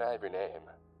 Can I have your name?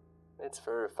 It's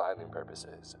for filing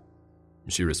purposes,"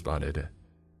 she responded,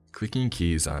 clicking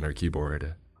keys on her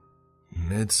keyboard.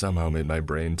 It somehow made my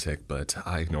brain tick, but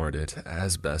I ignored it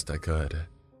as best I could.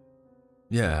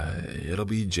 "Yeah, it'll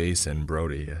be Jason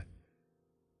Brody."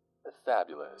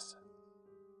 "Fabulous."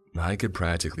 I could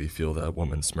practically feel that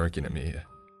woman smirking at me.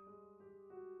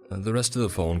 The rest of the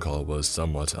phone call was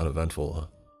somewhat uneventful.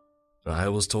 I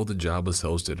was told the job was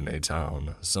hosted in a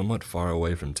town somewhat far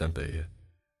away from Tempe.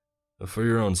 For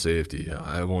your own safety,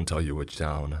 I won't tell you which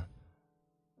town.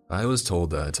 I was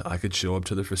told that I could show up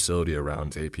to the facility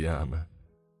around 8 p.m.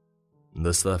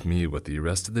 This left me with the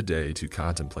rest of the day to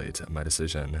contemplate my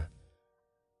decision.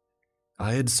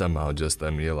 I had somehow just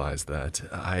then realized that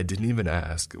I didn't even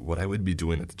ask what I would be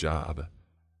doing at the job.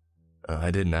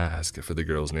 I didn't ask for the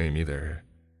girl's name either.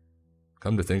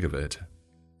 Come to think of it,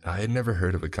 I had never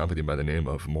heard of a company by the name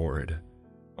of Mord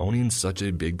owning such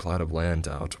a big plot of land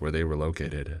out where they were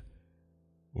located.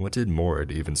 What did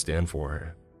Mord even stand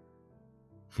for?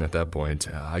 At that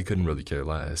point, I couldn't really care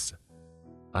less.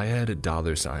 I had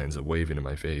dollar signs waving in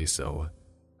my face, so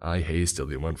I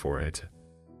hastily went for it.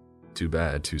 Too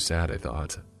bad, too sad, I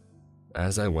thought,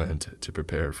 as I went to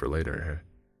prepare for later.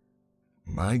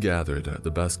 I gathered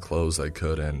the best clothes I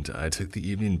could and I took the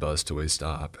evening bus to a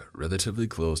stop relatively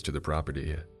close to the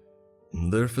property.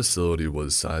 Their facility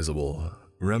was sizable,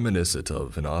 reminiscent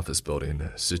of an office building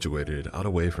situated out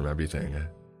away from everything.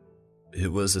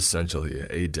 It was essentially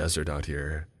a desert out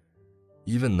here,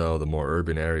 even though the more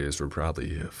urban areas were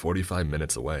probably 45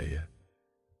 minutes away.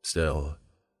 Still,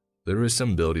 there were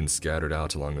some buildings scattered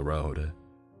out along the road.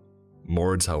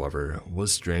 Mord's, however,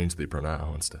 was strangely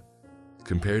pronounced.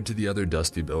 Compared to the other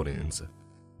dusty buildings,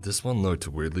 this one looked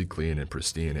weirdly clean and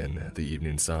pristine in the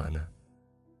evening sun.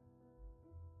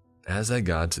 As I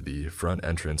got to the front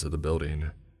entrance of the building,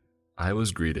 I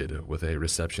was greeted with a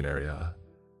reception area.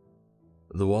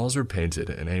 The walls were painted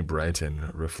in a bright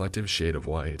and reflective shade of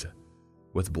white,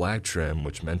 with black trim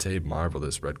which meant a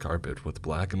marvelous red carpet with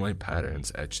black and white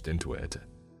patterns etched into it.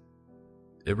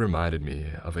 It reminded me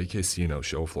of a casino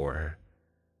show floor.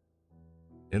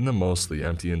 In the mostly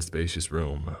empty and spacious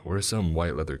room were some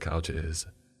white leather couches,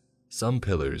 some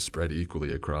pillars spread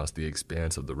equally across the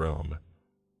expanse of the room,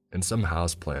 and some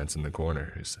houseplants in the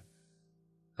corners.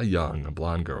 A young,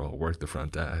 blonde girl worked the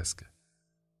front desk.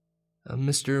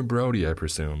 "Mr. Brody, I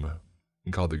presume,"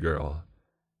 called the girl.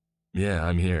 "Yeah,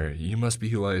 I'm here. You must be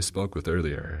who I spoke with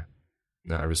earlier,"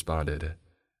 I responded,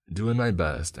 doing my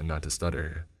best not to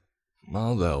stutter.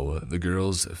 Although the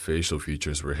girl's facial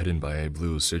features were hidden by a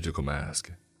blue surgical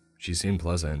mask, she seemed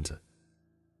pleasant.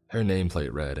 Her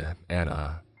nameplate read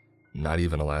Anna, not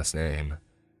even a last name.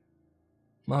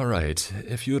 "All right,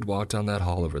 if you would walk down that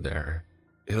hall over there,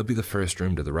 it'll be the first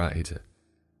room to the right."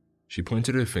 She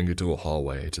pointed her finger to a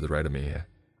hallway to the right of me.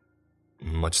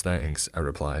 "Much thanks," I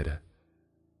replied.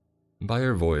 By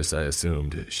her voice, I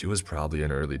assumed she was probably in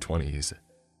her early 20s,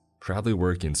 probably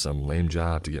working some lame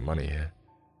job to get money,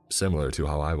 similar to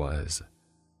how I was.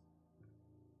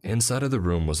 Inside of the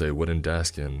room was a wooden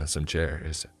desk and some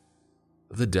chairs.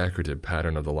 The decorative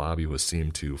pattern of the lobby was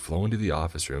seemed to flow into the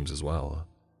office rooms as well.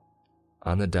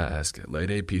 On the desk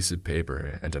laid a piece of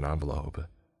paper and an envelope.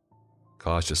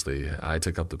 Cautiously, I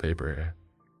took up the paper.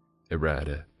 It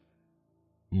read,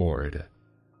 "Mord,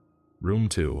 Room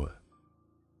 2.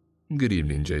 Good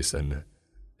evening, Jason.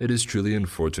 It is truly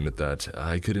unfortunate that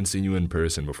I couldn't see you in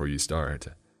person before you start.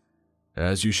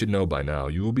 As you should know by now,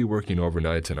 you will be working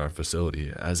overnight in our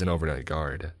facility as an overnight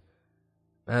guard.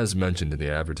 As mentioned in the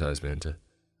advertisement,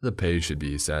 the pay should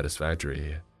be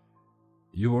satisfactory.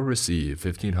 You will receive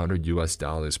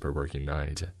 $1,500 per working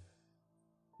night.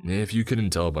 If you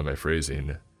couldn't tell by my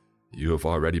phrasing, you have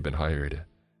already been hired.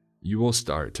 You will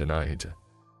start tonight.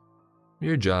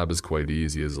 Your job is quite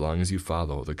easy as long as you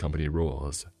follow the company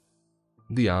rules.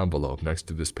 The envelope next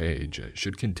to this page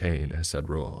should contain said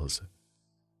rules.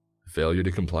 Failure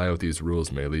to comply with these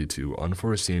rules may lead to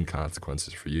unforeseen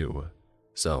consequences for you,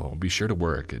 so be sure to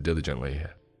work diligently.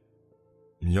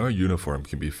 Your uniform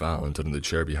can be found under the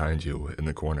chair behind you in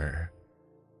the corner.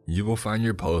 You will find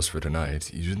your post for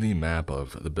tonight using the map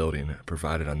of the building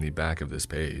provided on the back of this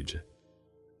page.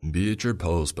 Be at your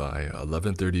post by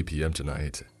 11:30 p.m.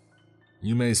 tonight.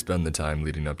 You may spend the time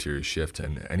leading up to your shift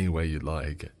in any way you'd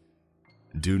like.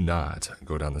 Do not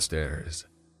go down the stairs.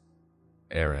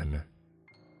 Aaron."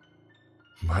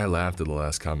 I laughed at the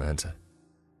last comment.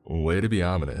 Way to be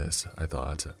ominous, I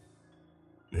thought.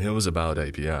 It was about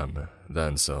 8 p.m.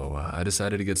 then, so I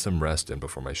decided to get some rest in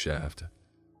before my shift.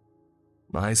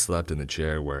 I slept in the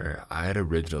chair where I had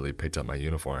originally picked up my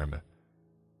uniform.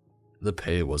 The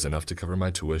pay was enough to cover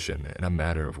my tuition in a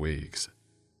matter of weeks.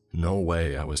 No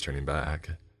way I was turning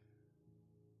back.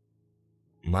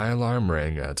 My alarm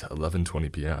rang at 11:20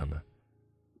 p.m.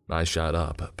 I shot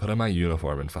up, put on my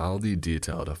uniform, and followed the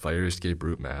detailed fire escape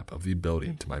route map of the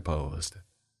building to my post.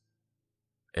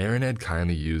 Aaron had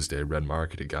kindly used a red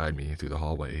marker to guide me through the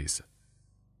hallways.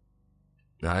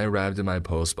 I arrived at my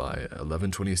post by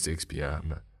 11:26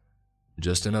 p.m.,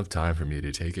 just enough time for me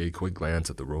to take a quick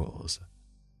glance at the rules.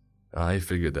 I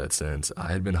figured that since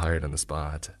I had been hired on the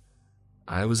spot,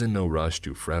 I was in no rush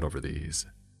to fret over these.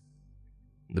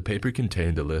 The paper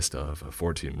contained a list of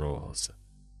 14 rules.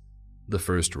 The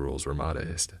first rules were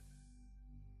modest.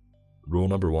 Rule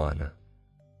number 1.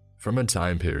 From a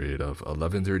time period of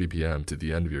 11:30 p.m. to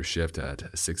the end of your shift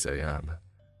at 6 a.m.,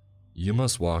 you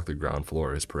must walk the ground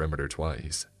floor's perimeter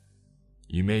twice.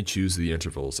 You may choose the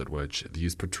intervals at which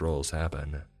these patrols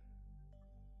happen.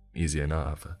 Easy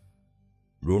enough.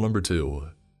 Rule number 2.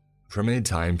 From a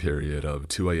time period of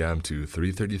 2 a.m. to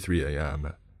 3:33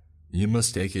 a.m., you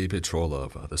must take a patrol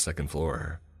of the second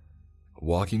floor.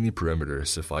 Walking the perimeter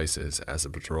suffices as a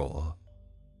patrol.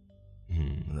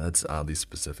 That's oddly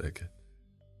specific.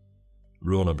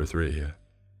 Rule number 3.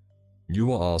 You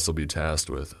will also be tasked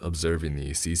with observing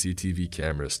the CCTV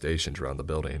cameras stationed around the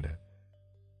building.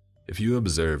 If you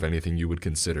observe anything you would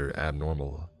consider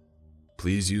abnormal,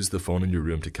 please use the phone in your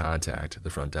room to contact the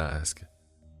front desk.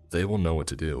 They will know what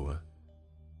to do.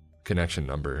 Connection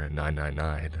number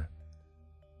 999.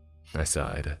 I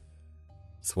sighed.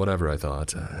 It's whatever, I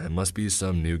thought. It must be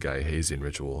some new guy hazing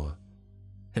ritual.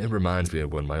 It reminds me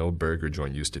of when my old burger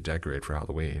joint used to decorate for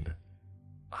Halloween.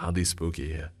 Oddly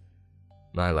spooky.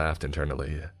 I laughed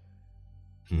internally.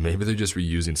 Maybe they're just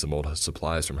reusing some old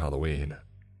supplies from Halloween.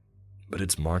 But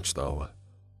it's March, though.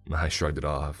 I shrugged it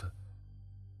off.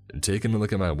 Taking a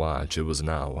look at my watch, it was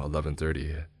now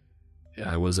 11:30.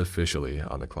 I was officially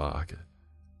on the clock.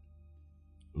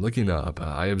 Looking up,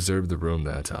 I observed the room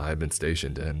that I had been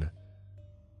stationed in.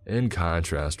 In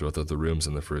contrast with the rooms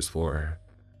on the first floor,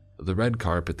 the red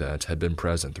carpet that had been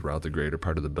present throughout the greater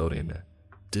part of the building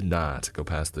did not go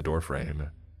past the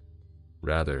doorframe.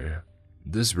 Rather,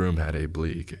 this room had a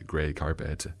bleak gray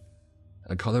carpet,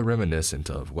 a color reminiscent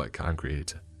of wet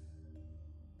concrete.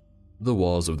 The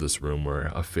walls of this room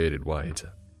were a faded white.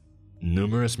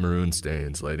 Numerous maroon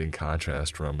stains laid in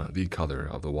contrast from the color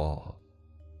of the wall.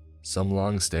 Some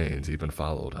long stains even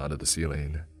followed onto the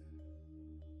ceiling.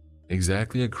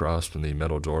 Exactly across from the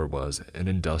metal door was an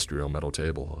industrial metal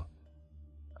table.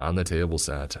 On the table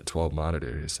sat 12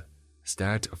 monitors,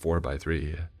 stacked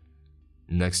 4x3.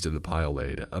 Next to the pile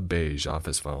laid a beige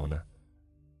office phone.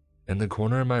 In the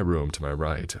corner of my room to my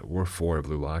right were 4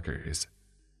 blue lockers.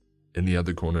 In the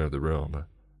other corner of the room,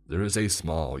 there is a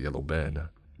small yellow bin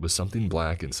with something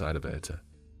black inside of it.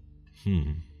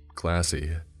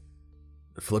 Classy.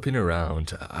 Flipping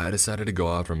around, I decided to go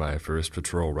out for my first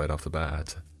patrol right off the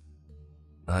bat.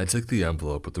 I took the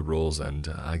envelope with the rules and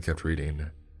I kept reading.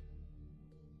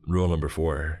 Rule number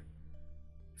 4.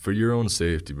 For your own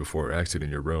safety before exiting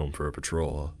your room for a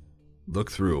patrol, look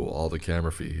through all the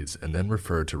camera feeds and then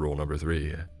refer to rule number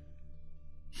 3.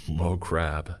 Oh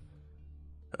crap.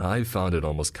 I found it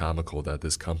almost comical that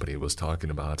this company was talking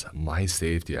about my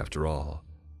safety after all.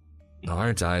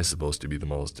 Aren't I supposed to be the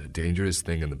most dangerous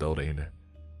thing in the building?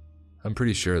 I'm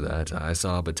pretty sure that I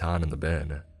saw a baton in the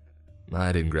bin.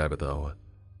 I didn't grab it though.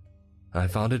 I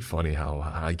found it funny how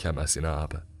I kept messing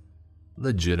up.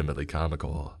 Legitimately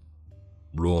comical.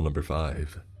 Rule number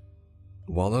 5.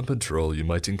 While on patrol, you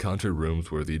might encounter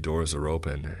rooms where the doors are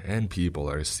open and people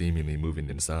are seemingly moving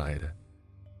inside,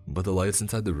 but the lights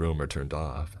inside the room are turned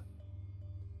off.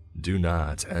 Do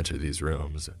not enter these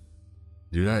rooms.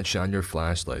 Do not shine your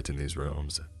flashlight in these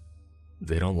rooms.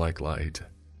 They don't like light.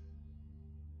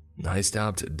 I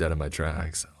stopped dead in my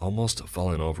tracks, almost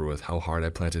falling over with how hard I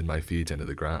planted my feet into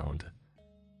the ground.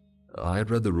 I had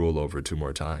read the rule over 2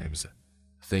 more times,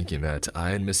 thinking that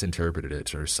I had misinterpreted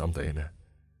it or something.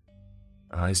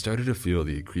 I started to feel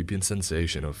the creeping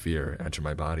sensation of fear enter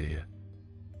my body.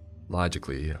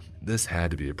 Logically, this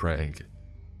had to be a prank.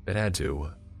 It had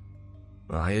to.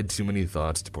 I had too many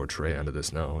thoughts to portray onto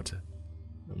this note,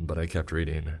 but I kept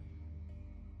reading.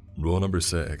 Rule number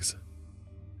 6.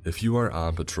 If you are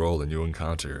on patrol and you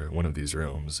encounter one of these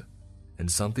rooms,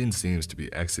 and something seems to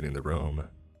be exiting the room,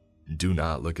 do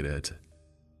not look at it.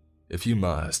 If you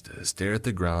must, stare at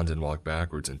the ground and walk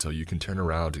backwards until you can turn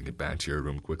around and get back to your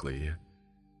room quickly.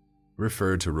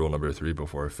 Refer to rule number 3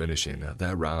 before finishing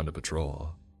that round of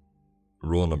patrol.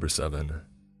 Rule number 7.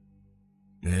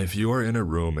 If you are in a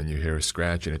room and you hear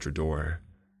scratching at your door,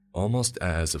 almost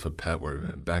as if a pet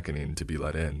were beckoning to be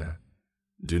let in,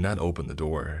 do not open the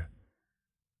door.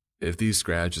 If these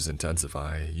scratches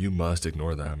intensify, you must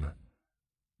ignore them.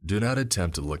 Do not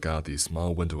attempt to look out the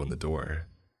small window in the door.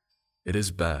 It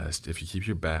is best if you keep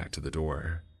your back to the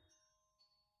door.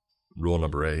 Rule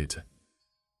number 8.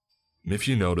 If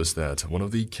you notice that one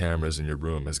of the cameras in your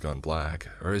room has gone black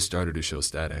or has started to show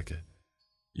static,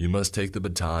 you must take the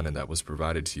baton that was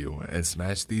provided to you and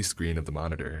smash the screen of the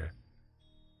monitor.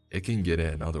 It can get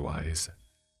in otherwise.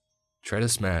 Try to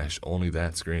smash only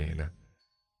that screen.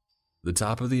 The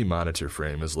top of the monitor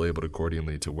frame is labeled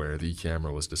accordingly to where the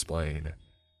camera was displaying.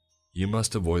 You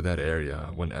must avoid that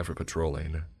area whenever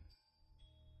patrolling.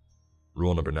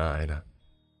 Rule number 9.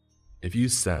 If you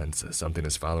sense something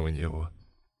is following you,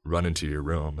 run into your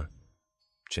room.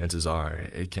 Chances are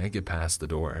it can't get past the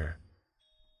door.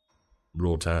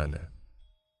 Rule 10.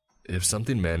 If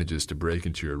something manages to break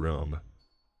into your room,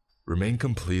 remain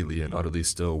completely and utterly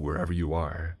still wherever you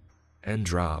are, and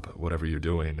drop whatever you're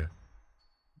doing.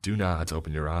 Do not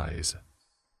open your eyes.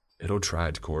 It'll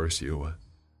try to coerce you.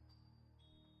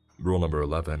 Rule number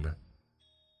 11.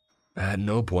 At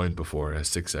no point before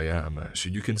 6 a.m.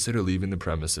 should you consider leaving the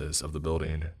premises of the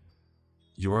building.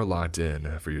 You are locked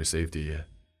in for your safety.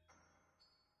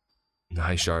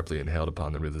 I sharply inhaled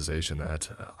upon the realization that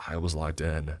I was locked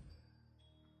in.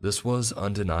 This was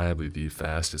undeniably the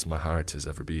fastest my heart has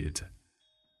ever beat.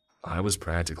 I was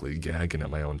practically gagging at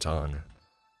my own tongue.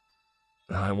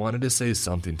 I wanted to say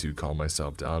something to calm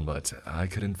myself down, but I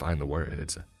couldn't find the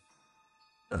words.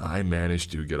 I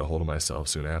managed to get a hold of myself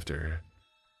soon after,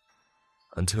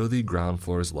 until the ground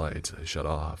floor's light shut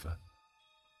off.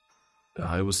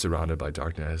 I was surrounded by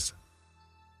darkness.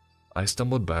 I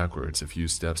stumbled backwards a few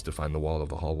steps to find the wall of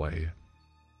the hallway.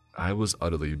 I was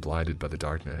utterly blinded by the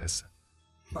darkness.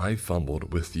 I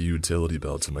fumbled with the utility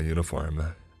belt in my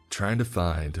uniform, trying to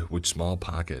find which small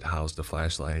pocket housed the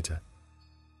flashlight.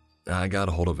 I got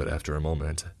a hold of it after a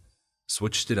moment,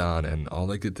 switched it on, and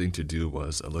all I could think to do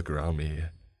was look around me.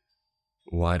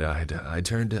 Wide-eyed, I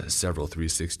turned several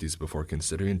 360s before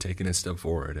considering taking a step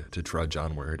forward to trudge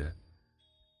onward.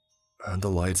 The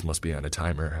lights must be on a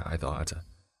timer, I thought.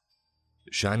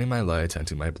 Shining my light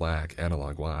onto my black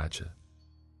analog watch,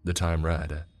 the time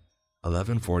read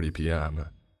 11:40 p.m.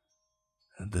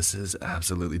 This is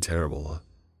absolutely terrible.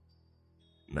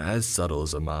 As subtle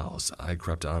as a mouse, I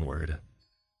crept onward.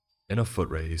 In a foot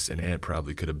race, an ant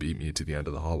probably could have beat me to the end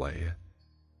of the hallway.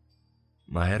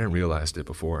 I hadn't realized it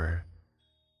before,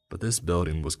 but this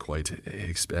building was quite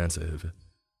expansive.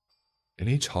 In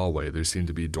each hallway, there seemed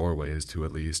to be doorways to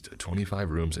at least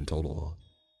 25 rooms in total,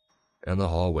 and the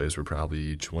hallways were probably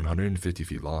each 150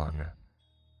 feet long.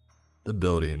 The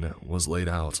building was laid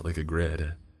out like a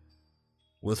grid,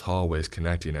 with hallways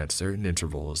connecting at certain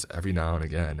intervals every now and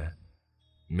again,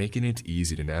 making it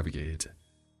easy to navigate,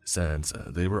 since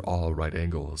they were all right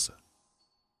angles.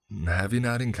 Having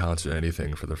not encountered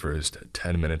anything for the first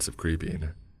 10 minutes of creeping,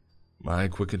 I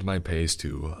quickened my pace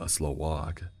to a slow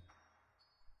walk.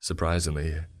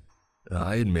 Surprisingly,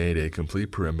 I had made a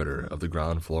complete perimeter of the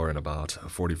ground floor in about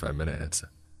 45 minutes,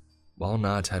 while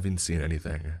not having seen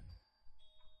anything.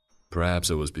 Perhaps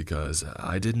it was because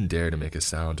I didn't dare to make a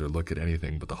sound or look at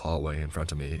anything but the hallway in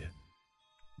front of me,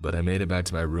 but I made it back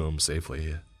to my room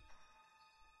safely.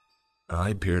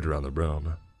 I peered around the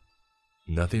room.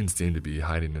 Nothing seemed to be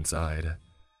hiding inside.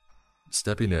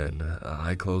 Stepping in,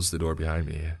 I closed the door behind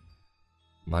me.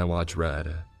 My watch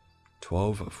read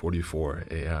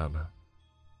 12:44 a.m.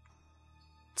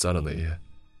 Suddenly,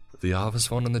 the office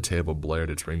phone on the table blared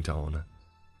its ringtone.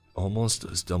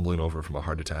 Almost stumbling over from a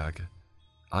heart attack,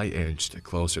 I inched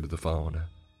closer to the phone.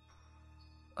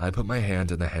 I put my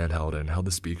hand in the handheld and held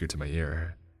the speaker to my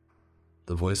ear.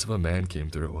 The voice of a man came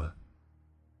through.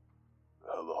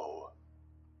 Hello,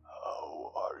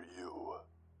 how are you?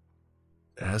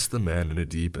 Asked the man in a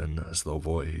deep and slow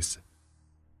voice.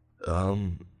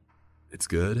 It's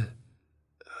good.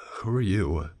 Who are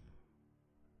you?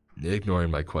 Ignoring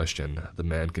my question, the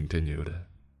man continued.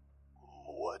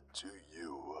 What do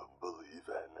you believe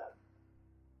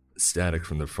in? Static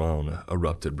from the phone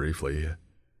erupted briefly.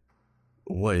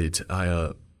 Wait,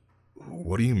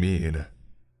 what do you mean?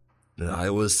 I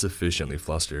was sufficiently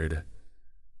flustered.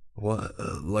 What,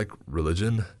 like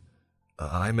religion?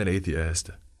 I'm an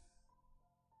atheist.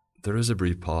 There was a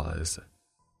brief pause.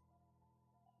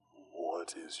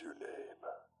 What is your name?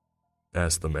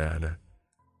 Asked the man.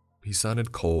 He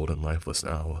sounded cold and lifeless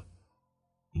now.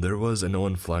 There was no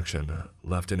inflection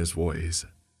left in his voice.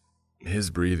 His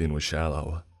breathing was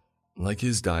shallow, like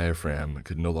his diaphragm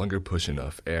could no longer push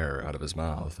enough air out of his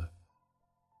mouth.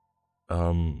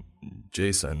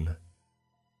 Jason.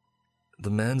 The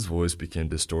man's voice became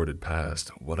distorted past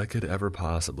what I could ever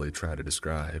possibly try to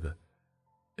describe.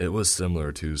 It was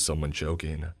similar to someone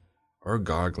choking or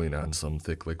gargling on some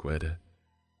thick liquid.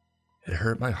 It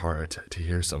hurt my heart to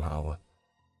hear somehow,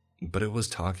 but it was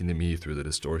talking to me through the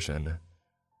distortion.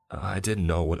 I didn't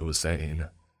know what it was saying.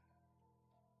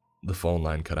 The phone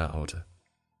line cut out.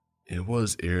 It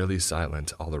was eerily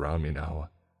silent all around me now,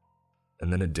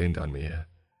 and then it dinged on me.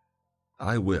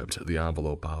 I whipped the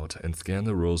envelope out and scanned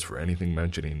the rules for anything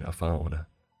mentioning a phone.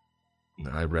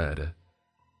 I read,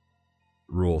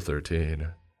 Rule 13.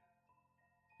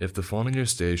 If the phone in your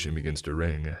station begins to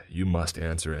ring, you must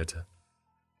answer it.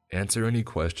 answer any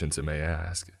questions it may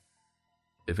ask.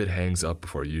 If it hangs up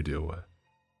before you do,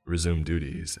 resume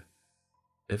duties.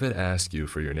 If it asks you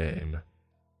for your name,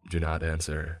 do not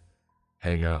answer,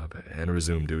 hang up, and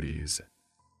resume duties.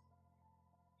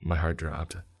 My heart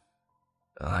dropped.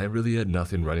 I really had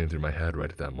nothing running through my head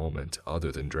right at that moment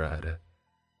other than dread.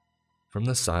 From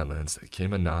the silence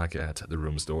came a knock at the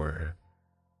room's door.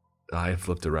 I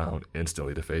flipped around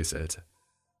instantly to face it.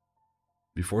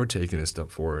 Before taking a step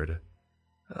forward,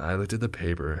 I looked at the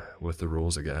paper with the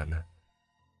rules again.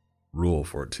 Rule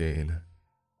 14.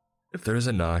 If there is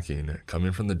a knocking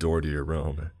coming from the door to your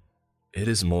room, it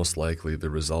is most likely the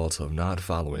result of not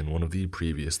following one of the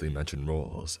previously mentioned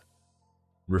rules.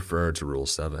 Refer to Rule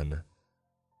 7.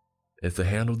 If the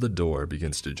handle of the door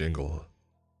begins to jingle,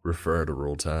 refer to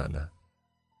Rule 10.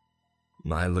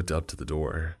 I looked up to the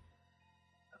door.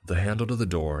 The handle to the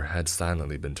door had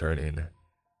silently been turning,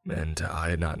 and I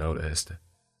had not noticed.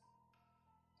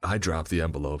 I dropped the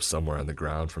envelope somewhere on the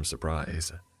ground from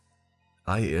surprise.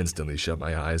 I instantly shut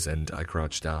my eyes and I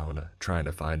crouched down, trying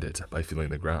to find it by feeling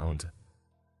the ground.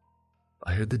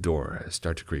 I heard the door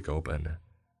start to creak open,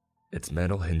 its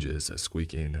metal hinges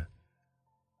squeaking.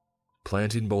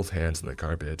 Planting both hands on the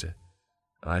carpet,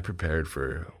 I prepared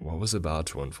for what was about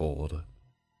to unfold.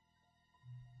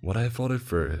 What I felt at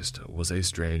first was a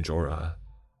strange aura.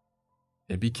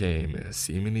 It became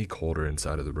seemingly colder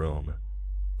inside of the room,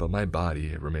 but my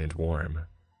body remained warm.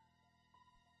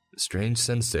 Strange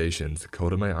sensations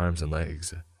coated my arms and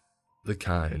legs, the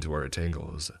kind where it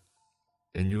tingles,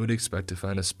 and you would expect to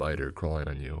find a spider crawling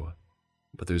on you,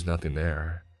 but there's nothing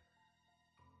there.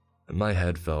 My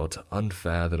head felt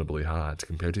unfathomably hot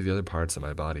compared to the other parts of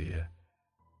my body.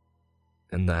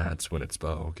 And that's when it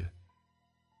spoke.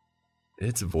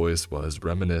 Its voice was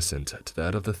reminiscent to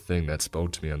that of the thing that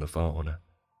spoke to me on the phone.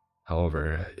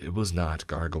 However, it was not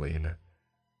gargling.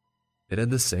 It had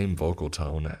the same vocal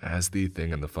tone as the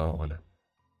thing on the phone,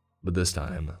 but this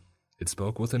time, it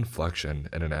spoke with inflection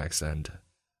and an accent.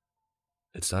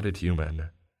 It sounded human.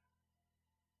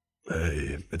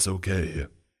 "Hey, it's okay.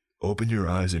 Open your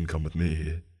eyes and come with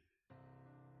me."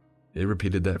 It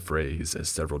repeated that phrase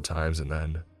several times and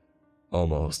then,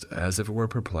 almost as if it were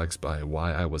perplexed by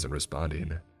why I wasn't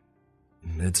responding,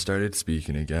 it started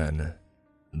speaking again,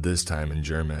 this time in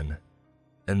German,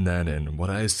 and then in what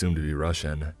I assumed to be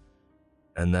Russian,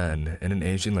 and then in an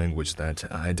Asian language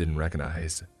that I didn't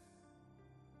recognize.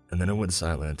 And then it went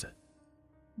silent,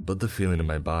 but the feeling in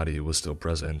my body was still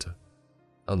present,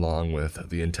 along with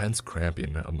the intense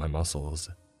cramping of my muscles.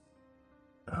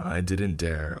 I didn't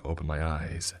dare open my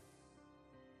eyes.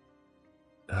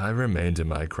 I remained in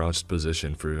my crouched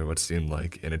position for what seemed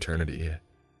like an eternity.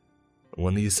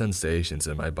 When these sensations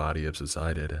in my body had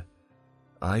subsided,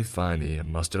 I finally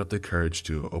mustered up the courage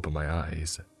to open my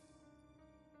eyes.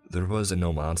 There was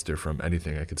no monster from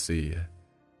anything I could see.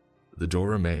 The door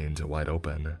remained wide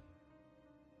open.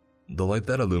 The light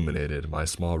that illuminated my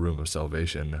small room of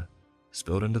salvation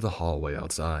spilled into the hallway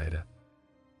outside.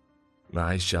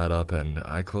 I shot up and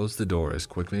I closed the door as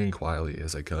quickly and quietly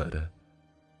as I could,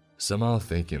 somehow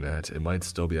thinking that it might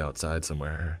still be outside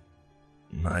somewhere.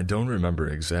 I don't remember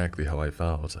exactly how I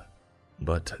felt,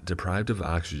 but deprived of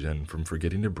oxygen from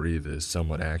forgetting to breathe is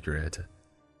somewhat accurate.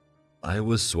 I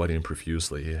was sweating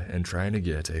profusely and trying to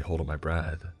get a hold of my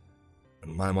breath.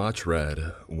 My watch read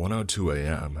 1:02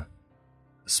 a.m.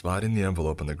 Spotting the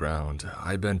envelope on the ground,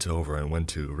 I bent over and went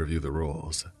to review the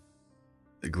rules.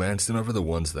 Glancing over the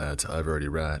ones that I've already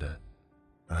read,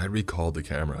 I recalled the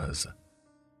cameras.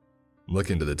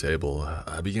 Looking to the table,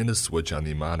 I began to switch on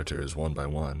the monitors one by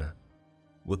one,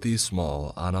 with the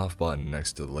small on-off button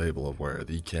next to the label of where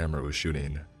the camera was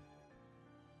shooting.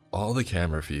 All the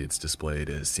camera feeds displayed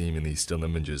as seemingly still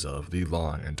images of the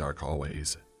long and dark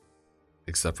hallways,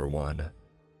 except for one,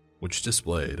 which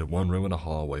displayed one room in a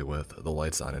hallway with the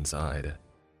lights on inside.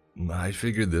 I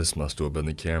figured this must have been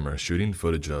the camera shooting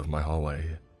footage of my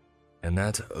hallway, and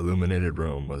that illuminated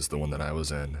room was the one that I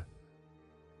was in.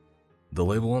 The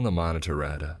label on the monitor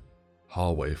read,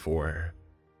 Hallway 4.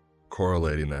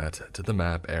 Correlating that to the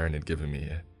map Aaron had given me,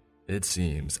 it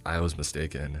seems I was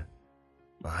mistaken.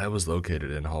 I was located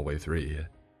in Hallway 3.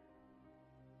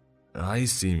 I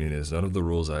seeming as none of the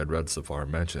rules I had read so far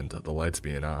mentioned the lights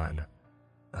being on,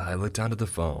 I looked down at the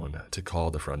phone to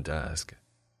call the front desk.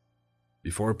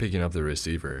 Before picking up the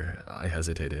receiver, I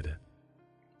hesitated,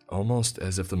 almost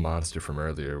as if the monster from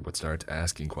earlier would start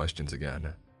asking questions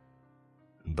again.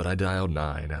 But I dialed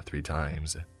 9 3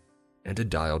 times, and a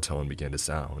dial tone began to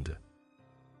sound.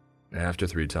 After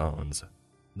 3 tones,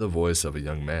 the voice of a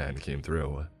young man came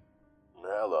through.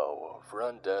 "Hello,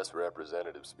 front desk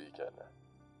representative speaking."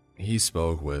 He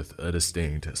spoke with a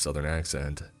distinct southern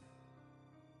accent,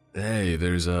 Hey,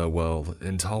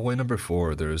 in hallway number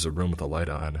 4, there's a room with a light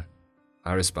on.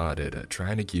 I responded,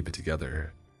 trying to keep it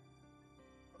together.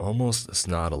 Almost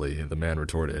snottily, the man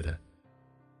retorted,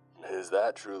 Is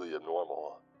that truly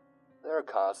abnormal? There are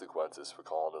consequences for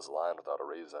calling this line without a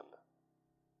reason.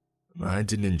 I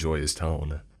didn't enjoy his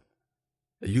tone.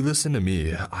 You listen to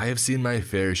me. I have seen my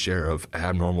fair share of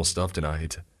abnormal stuff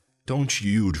tonight. Don't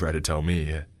you try to tell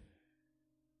me.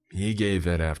 He gave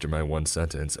in after my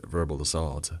one-sentence verbal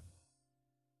assault.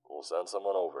 We'll send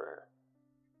someone over.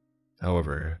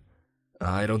 However,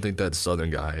 I don't think that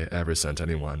southern guy ever sent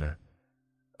anyone.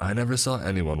 I never saw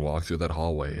anyone walk through that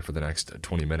hallway for the next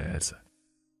 20 minutes.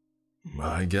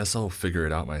 I guess I'll figure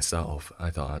it out myself, I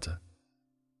thought.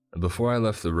 Before I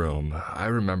left the room, I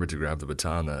remembered to grab the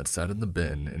baton that sat in the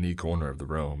bin in the corner of the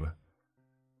room.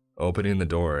 Opening the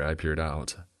door, I peered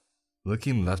out,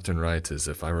 looking left and right as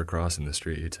if I were crossing the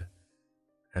street,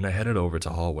 and I headed over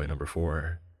to hallway number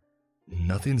 4.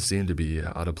 Nothing seemed to be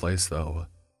out of place though.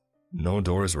 No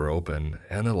doors were open,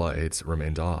 and the lights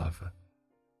remained off.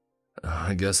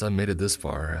 I guess I made it this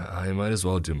far. I might as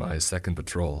well do my second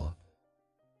patrol.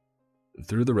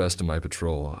 Through the rest of my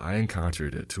patrol, I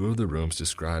encountered 2 of the rooms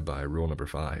described by rule number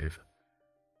 5.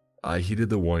 I heeded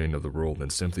the warning of the rule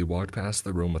and simply walked past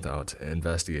the room without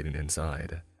investigating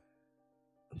inside.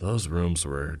 Those rooms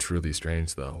were truly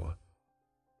strange though.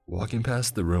 Walking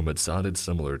past the room, it sounded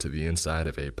similar to the inside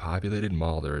of a populated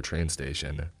mall or a train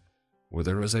station, where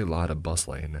there was a lot of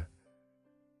bustling.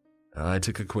 I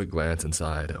took a quick glance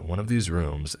inside one of these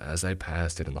rooms as I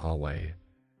passed it in the hallway.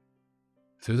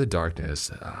 Through the darkness,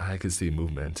 I could see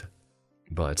movement,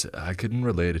 but I couldn't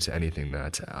relate it to anything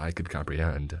that I could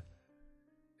comprehend.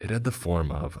 It had the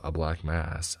form of a black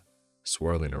mass,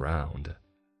 swirling around.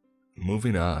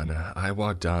 Moving on, I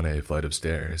walked down a flight of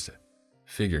stairs,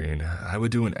 figuring I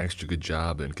would do an extra good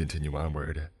job and continue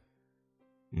onward.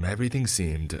 Everything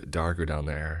seemed darker down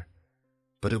there,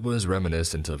 but it was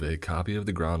reminiscent of a copy of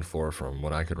the ground floor from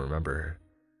what I could remember.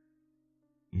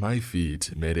 My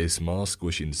feet made a small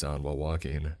squishing sound while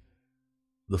walking.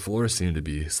 The floor seemed to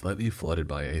be slightly flooded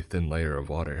by a thin layer of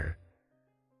water.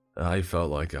 I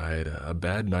felt like I had a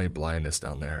bad night blindness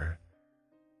down there.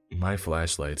 My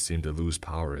flashlight seemed to lose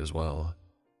power as well,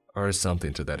 or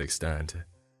something to that extent,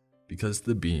 because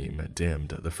the beam dimmed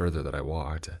the further that I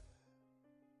walked.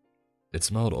 It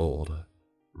smelled old,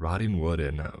 rotting wood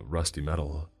and rusty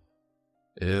metal.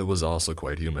 It was also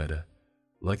quite humid,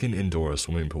 like an indoor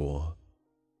swimming pool.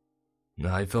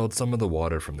 I felt some of the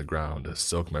water from the ground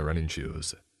soak my running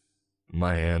shoes.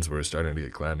 My hands were starting to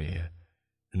get clammy,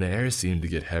 and the air seemed to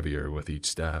get heavier with each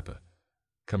step,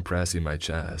 compressing my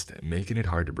chest, making it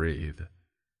hard to breathe.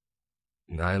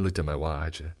 I looked at my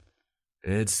watch.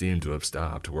 It seemed to have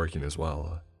stopped working as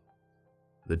well.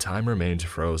 The time remained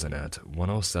frozen at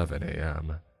 1:07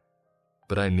 a.m.,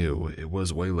 but I knew it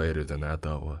was way later than that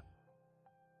though.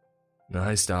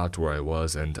 I stopped where I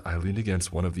was and I leaned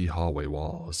against one of the hallway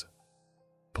walls.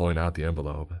 Pulling out the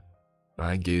envelope,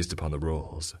 I gazed upon the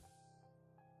rules.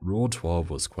 Rule 12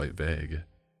 was quite vague.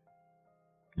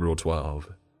 Rule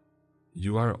 12.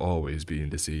 You are always being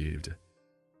deceived.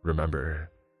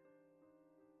 Remember.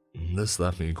 This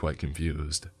left me quite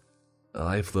confused.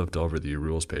 I flipped over the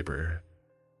rules paper.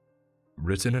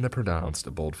 Written in a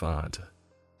pronounced bold font,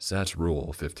 sat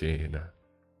Rule 15.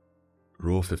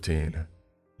 Rule 15.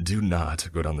 Do not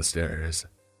go down the stairs.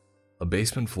 A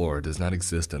basement floor does not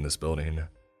exist in this building.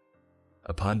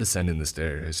 Upon descending the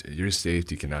stairs, your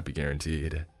safety cannot be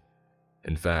guaranteed.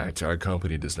 In fact, our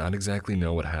company does not exactly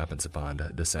know what happens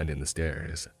upon descending the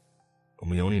stairs.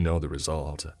 We only know the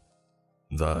result.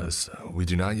 Thus, we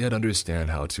do not yet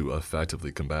understand how to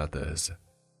effectively combat this.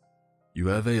 You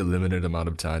have a limited amount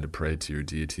of time to pray to your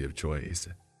deity of choice,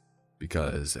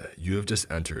 because you have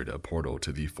just entered a portal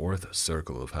to the 4th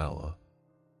circle of hell.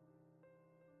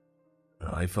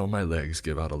 I felt my legs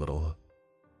give out a little.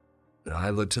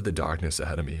 I looked to the darkness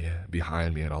ahead of me,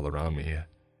 behind me, and all around me.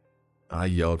 I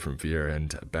yelled from fear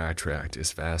and backtracked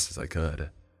as fast as I could.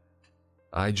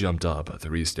 I jumped up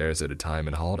 3 stairs at a time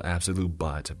and hauled absolute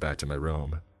butt back to my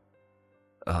room.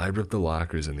 I ripped the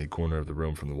lockers in the corner of the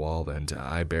room from the wall and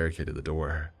I barricaded the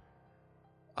door.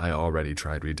 I already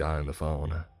tried redialing the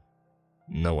phone.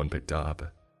 No one picked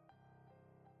up.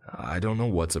 I don't know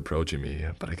what's approaching me,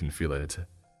 but I can feel it.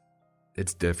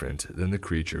 It's different than the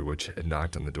creature which had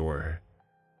knocked on the door.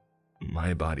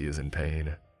 My body is in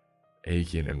pain,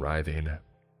 aching and writhing,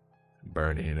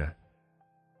 burning.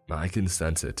 I can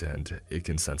sense it and it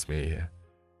can sense me.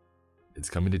 It's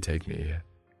coming to take me.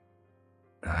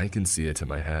 I can see it in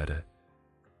my head.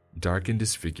 Dark and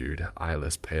disfigured,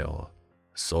 eyeless, pale,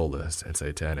 soulless, and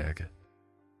satanic.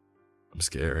 I'm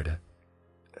scared.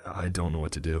 I don't know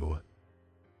what to do.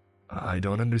 I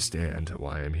don't understand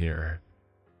why I'm here.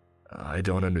 I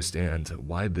don't understand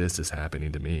why this is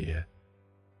happening to me.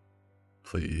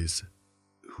 Please,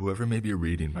 whoever may be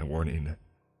reading my warning,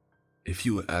 if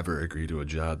you ever agree to a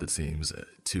job that seems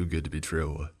too good to be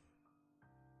true,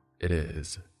 it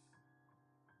is.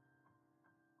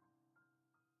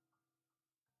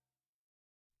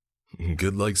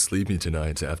 Good luck sleeping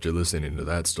tonight after listening to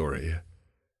that story.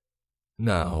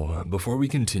 Now, before we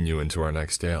continue into our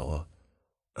next tale,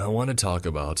 I want to talk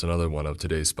about another one of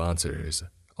today's sponsors,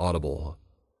 Audible.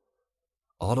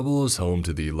 Audible is home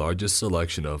to the largest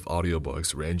selection of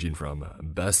audiobooks ranging from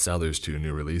bestsellers to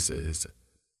new releases.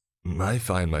 I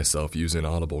find myself using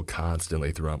Audible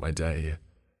constantly throughout my day,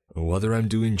 whether I'm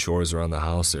doing chores around the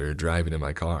house or driving in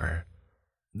my car.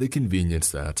 The convenience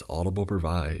that Audible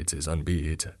provides is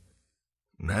unbeat.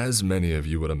 As many of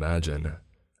you would imagine,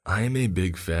 I am a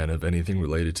big fan of anything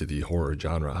related to the horror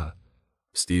genre,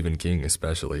 Stephen King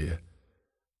especially.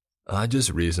 I just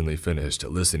recently finished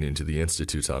listening to The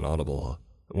Institute on Audible,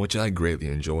 which I greatly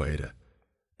enjoyed,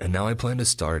 and now I plan to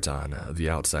start on The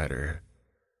Outsider.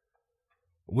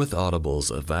 With Audible's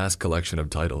vast collection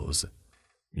of titles,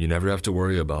 you never have to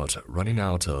worry about running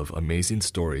out of amazing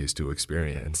stories to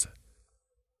experience.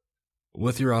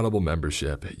 With your Audible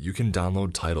membership, you can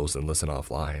download titles and listen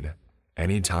offline,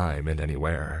 anytime and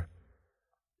anywhere.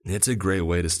 It's a great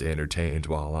way to stay entertained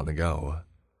while on the go.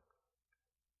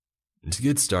 To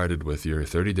get started with your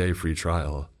 30-day free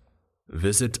trial,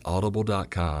 visit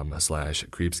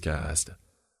audible.com/creepscast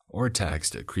or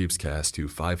text creepscast to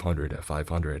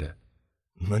 500-500.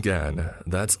 Again,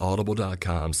 that's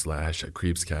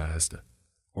audible.com/creepscast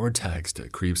or text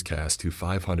creepscast to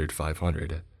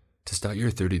 500-500 to start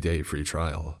your 30-day free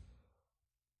trial.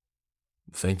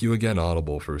 Thank you again,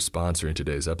 Audible, for sponsoring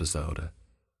today's episode.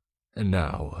 And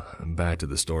now, back to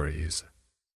the stories.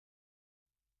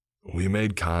 We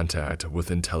made contact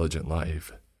with intelligent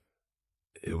life.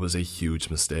 It was a huge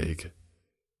mistake.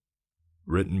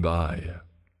 Written by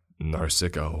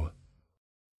Narcico.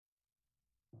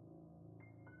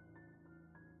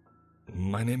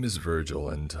 My name is Virgil,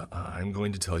 and I'm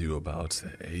going to tell you about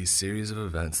a series of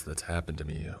events that's happened to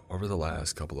me over the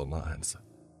last couple of months.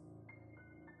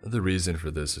 The reason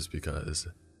for this is because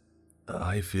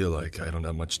I feel like I don't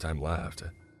have much time left,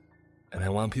 and I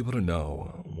want people to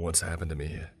know what's happened to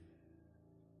me.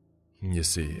 You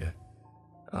see,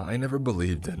 I never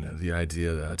believed in the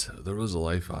idea that there was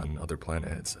life on other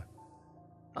planets.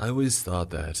 I always thought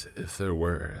that if there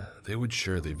were, they would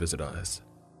surely visit us,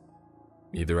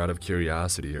 either out of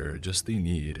curiosity or just the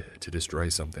need to destroy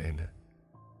something.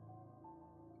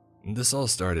 This all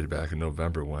started back in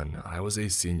November when I was a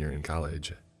senior in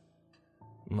college.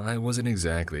 I wasn't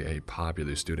exactly a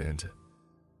popular student.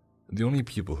 The only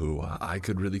people who I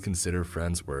could really consider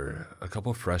friends were a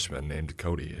couple freshmen named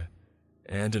Cody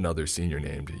and another senior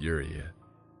named Yuri.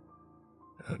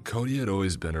 Cody had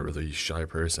always been a really shy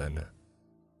person.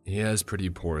 He has pretty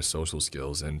poor social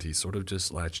skills and he sort of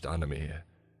just latched onto me.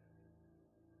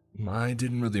 I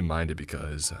didn't really mind it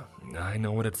because I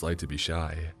know what it's like to be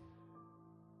shy.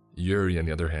 Yuri, on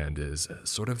the other hand, is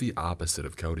sort of the opposite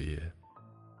of Cody.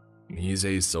 He's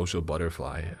a social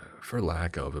butterfly, for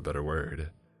lack of a better word.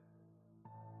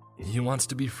 He wants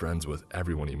to be friends with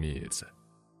everyone he meets,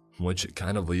 which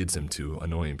kind of leads him to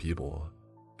annoying people,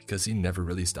 because he never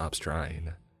really stops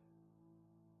trying.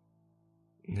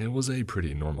 It was a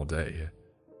pretty normal day.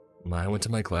 I went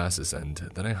to my classes and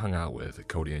then I hung out with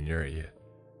Cody and Yuri.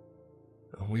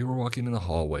 We were walking in the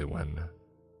hallway when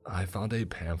I found a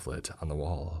pamphlet on the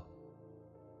wall.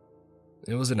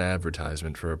 It was an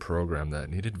advertisement for a program that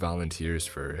needed volunteers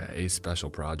for a special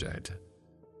project.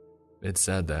 It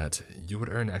said that you would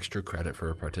earn extra credit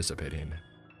for participating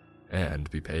and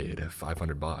be paid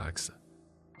 $500.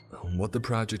 What the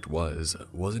project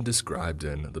wasn't described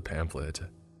in the pamphlet,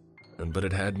 but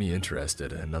it had me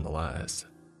interested nonetheless.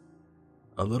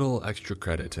 A little extra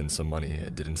credit and some money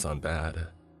didn't sound bad.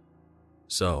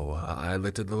 So I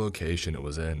looked at the location it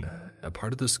was in, a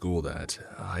part of the school that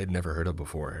I had never heard of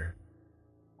before.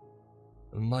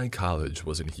 My college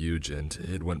wasn't huge and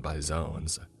it went by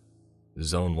zones.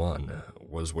 Zone 1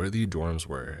 was where the dorms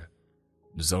were,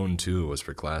 Zone 2 was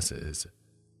for classes,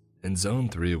 and Zone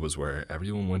 3 was where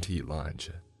everyone went to eat lunch.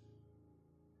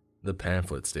 The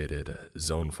pamphlet stated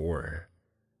Zone 4,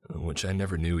 which I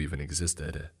never knew even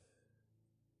existed.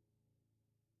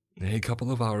 A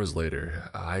couple of hours later,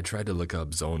 I tried to look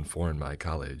up Zone 4 in my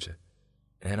college,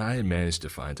 and I had managed to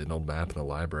find an old map in the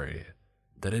library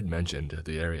that had mentioned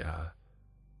the area.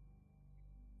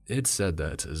 It said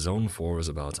that Zone 4 was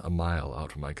about a mile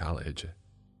out from my college,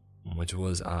 which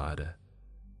was odd.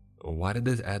 Why did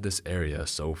they add this area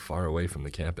so far away from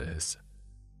the campus?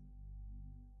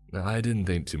 I didn't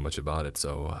think too much about it,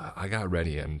 so I got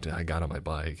ready and I got on my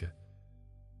bike.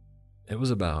 It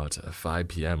was about 5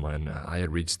 p.m. when I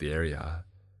had reached the area.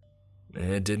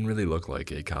 It didn't really look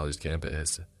like a college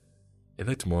campus. It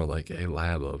looked more like a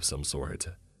lab of some sort.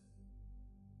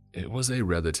 It was a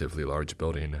relatively large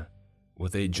building,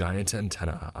 with a giant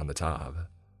antenna on the top.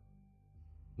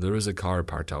 There was a car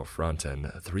parked out front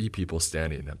and 3 people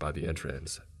standing by the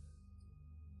entrance.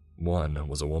 One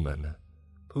was a woman,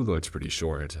 who looked pretty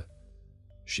short.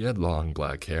 She had long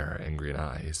black hair and green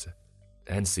eyes,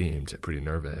 and seemed pretty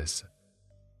nervous.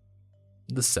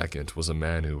 The second was a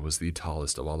man who was the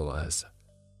tallest of all of us.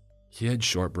 He had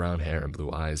short brown hair and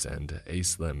blue eyes and a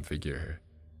slim figure.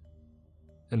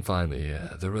 And finally,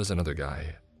 there was another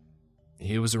guy.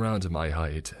 He was around my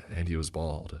height, and he was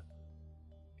bald.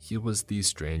 He was the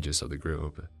strangest of the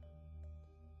group.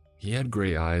 He had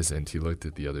gray eyes, and he looked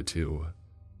at the other 2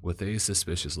 with a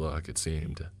suspicious look, it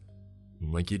seemed,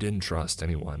 like he didn't trust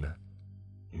anyone.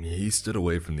 He stood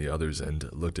away from the others and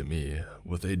looked at me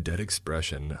with a dead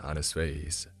expression on his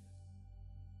face.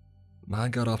 I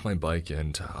got off my bike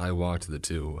and I walked to the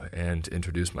 2 and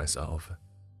introduced myself.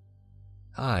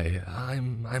 "Hi,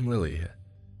 I'm Lily,"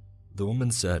 the woman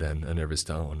said in a nervous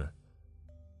tone.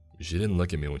 She didn't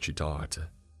look at me when she talked.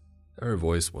 Her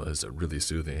voice was really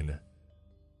soothing.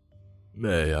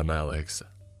 "Hey, I'm Alex,"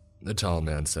 the tall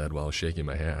man said while shaking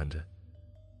my hand.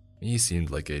 He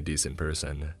seemed like a decent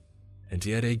person, and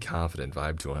he had a confident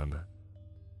vibe to him.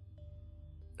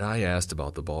 I asked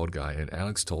about the bald guy, and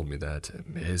Alex told me that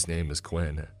his name is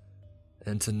Quinn,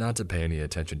 and not to pay any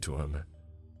attention to him.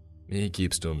 He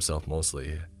keeps to himself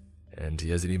mostly, and he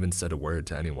hasn't even said a word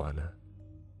to anyone.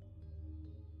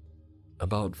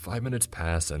 About 5 minutes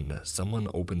pass, and someone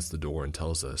opens the door and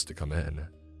tells us to come in.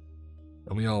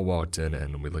 And we all walked in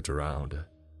and we looked around.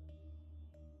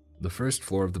 The first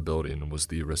floor of the building was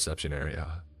the reception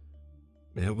area.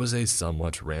 It was a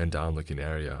somewhat ran-down looking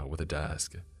area with a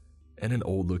desk and an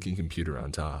old-looking computer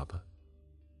on top.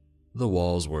 The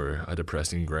walls were a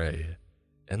depressing gray,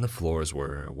 and the floors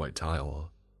were white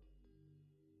tile.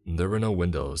 There were no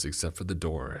windows except for the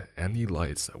door, and the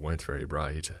lights weren't very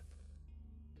bright.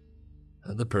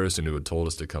 The person who had told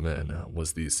us to come in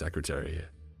was the secretary.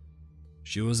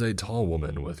 She was a tall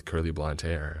woman with curly blonde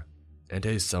hair and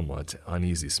a somewhat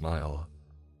uneasy smile.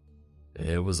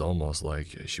 It was almost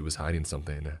like she was hiding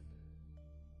something.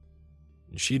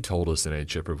 She told us in a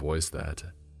chipper voice that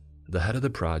the head of the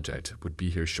project would be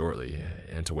here shortly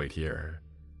and to wait here.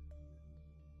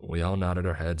 We all nodded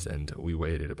our heads and we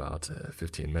waited about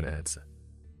 15 minutes.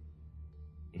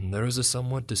 There was a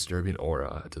somewhat disturbing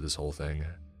aura to this whole thing.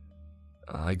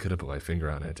 I couldn't put my finger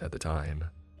on it at the time.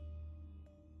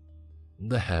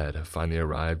 The head finally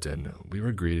arrived and we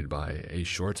were greeted by a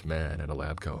short man in a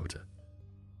lab coat.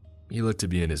 He looked to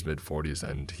be in his mid-40s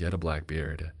and he had a black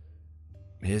beard.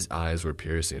 His eyes were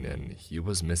piercing and he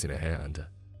was missing a hand.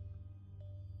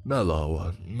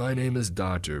 "Hello, my name is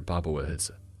Dr. Popowitz,"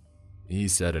 he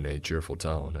said in a cheerful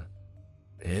tone.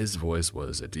 His voice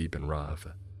was deep and rough.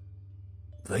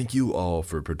 "Thank you all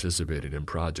for participating in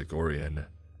Project Orion.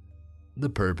 The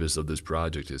purpose of this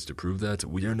project is to prove that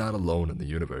we are not alone in the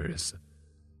universe,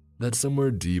 that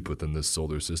somewhere deep within this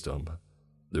solar system,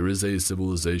 there is a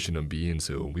civilization of beings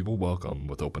who we will welcome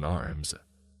with open arms."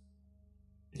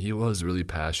 He was really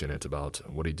passionate about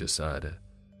what he just said.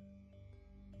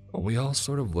 We all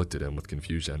sort of looked at him with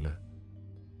confusion.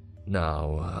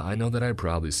 Now, I know that I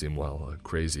probably seem, well,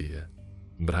 crazy,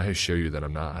 but I assure you that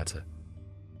I'm not.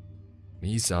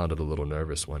 He sounded a little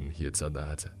nervous when he had said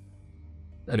that.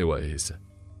 "Anyways,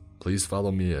 please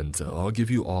follow me and I'll give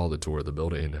you all the tour of the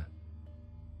building."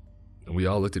 We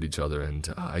all looked at each other and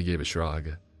I gave a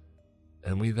shrug,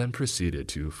 and we then proceeded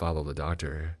to follow the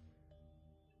doctor.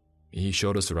 He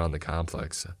showed us around the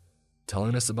complex,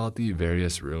 telling us about the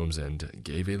various rooms and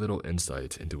gave a little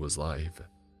insight into his life.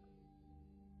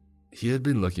 He had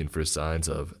been looking for signs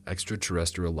of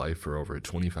extraterrestrial life for over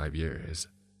 25 years,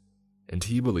 and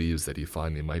he believes that he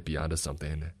finally might be onto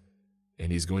something,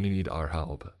 and he's going to need our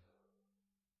help.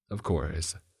 Of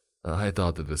course, I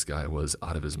thought that this guy was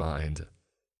out of his mind,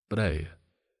 but hey,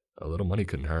 a little money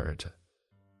couldn't hurt.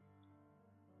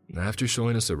 After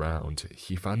showing us around,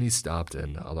 he finally stopped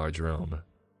in a large room.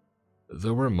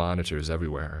 There were monitors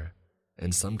everywhere,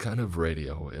 and some kind of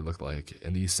radio, it looked like,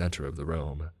 in the center of the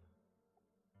room.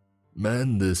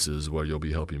 "Man, this is where you'll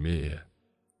be helping me.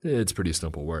 It's pretty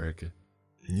simple work.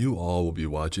 You all will be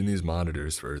watching these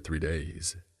monitors for 3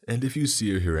 days, and if you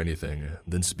see or hear anything,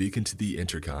 then speak into the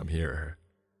intercom here."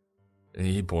 And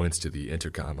he points to the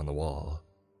intercom on the wall.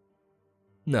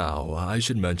 Now, I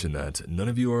should mention that none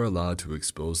of you are allowed to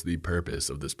expose the purpose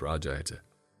of this project.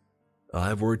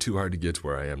 I've worked too hard to get to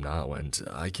where I am now, and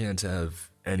I can't have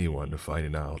anyone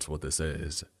finding out what this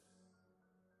is.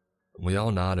 We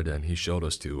all nodded and he showed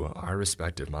us to our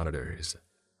respective monitors.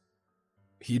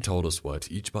 He told us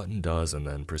what each button does and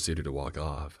then proceeded to walk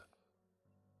off.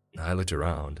 I looked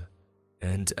around,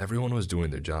 and everyone was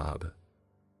doing their job.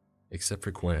 Except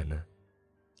for Quinn.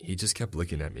 He just kept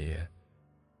looking at me.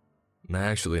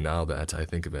 Actually, now that I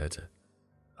think of it,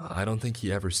 I don't think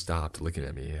he ever stopped looking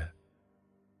at me.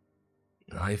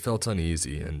 I felt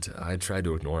uneasy and I tried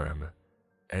to ignore him,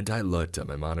 and I looked at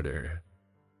my monitor.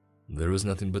 There was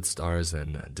nothing but stars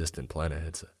and distant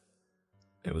planets.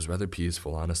 It was rather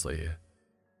peaceful, honestly.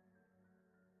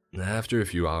 After a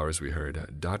few hours, we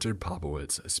heard Dr.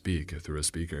 Popowitz speak through a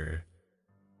speaker.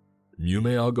 "You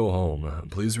may all go home.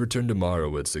 Please return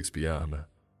tomorrow at 6 p.m.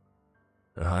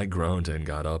 I groaned and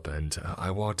got up, and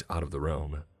I walked out of the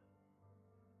room.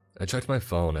 I checked my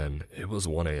phone, and it was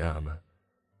 1 a.m.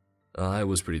 I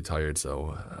was pretty tired,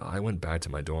 so I went back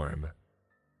to my dorm.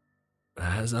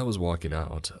 As I was walking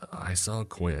out, I saw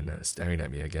Quinn staring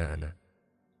at me again.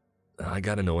 I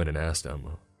got annoyed and asked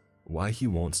him why he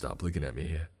won't stop looking at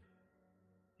me.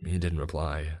 He didn't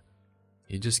reply.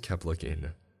 He just kept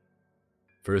looking.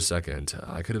 For a second,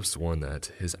 I could have sworn that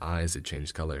his eyes had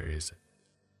changed colors.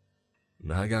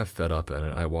 I got fed up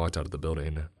and I walked out of the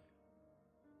building.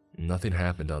 Nothing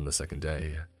happened on the second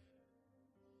day.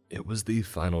 It was the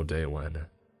final day when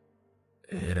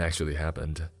it actually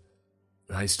happened.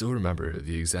 I still remember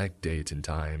the exact date and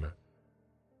time.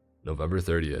 November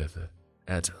 30th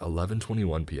at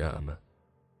 11:21 p.m.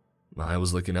 I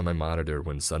was looking at my monitor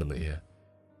when suddenly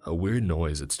a weird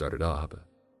noise had started up.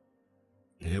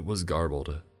 It was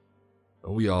garbled.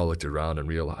 We all looked around and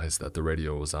realized that the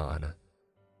radio was on.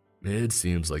 It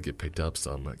seems like it picked up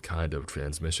some kind of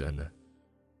transmission.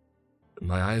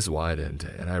 My eyes widened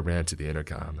and I ran to the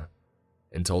intercom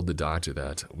and told the doctor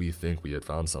that we think we had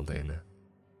found something.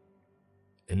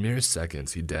 In mere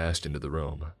seconds, he dashed into the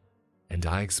room, and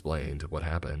I explained what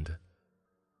happened.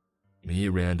 He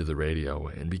ran to the radio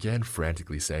and began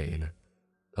frantically saying,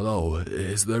 "Hello,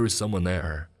 is there someone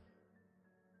there?"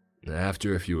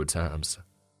 After a few attempts,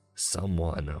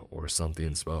 someone or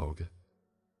something spoke.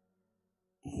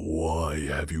 "Why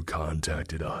have you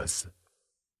contacted us?"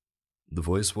 The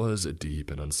voice was deep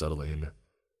and unsettling.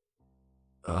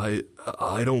 I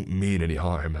don't mean any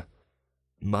harm.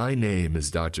 My name is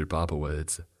Dr.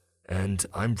 Popowitz, and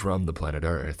I'm from the planet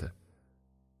Earth.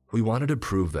 We wanted to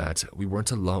prove that we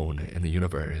weren't alone in the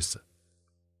universe."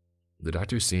 The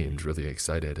doctor seemed really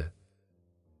excited.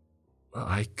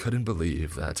 I couldn't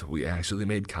believe that we actually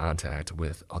made contact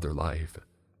with other life.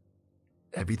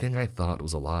 Everything I thought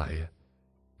was a lie.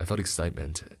 I felt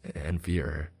excitement and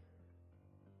fear.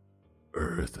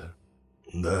 "Earth,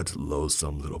 that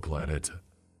loathsome little planet,"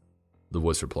 the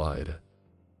voice replied.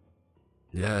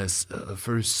 "Yes,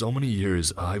 for so many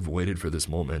years I've waited for this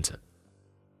moment.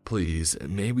 Please,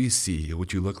 may we see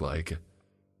what you look like?"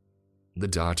 The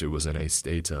doctor was in a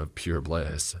state of pure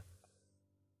bliss.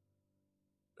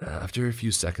 After a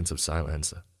few seconds of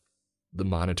silence, the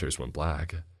monitors went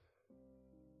black.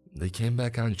 They came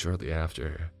back on shortly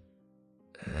after,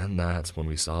 and that's when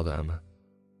we saw them.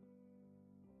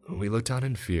 We looked down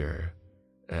in fear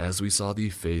as we saw the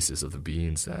faces of the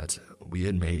beings that we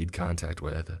had made contact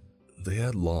with. They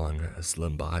had long,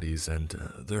 slim bodies, and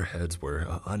their heads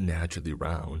were unnaturally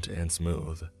round and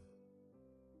smooth.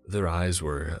 Their eyes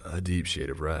were a deep shade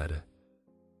of red.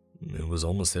 It was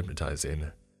almost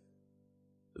hypnotizing.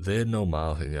 They had no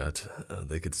mouth, and yet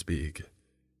they could speak.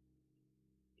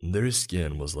 Their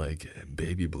skin was like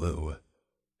baby blue,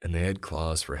 and they had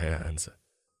claws for hands.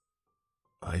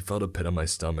 I felt a pit on my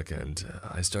stomach, and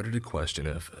I started to question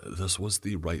if this was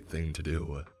the right thing to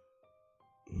do.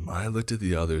 I looked at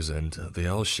the others, and they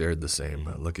all shared the same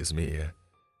look as me,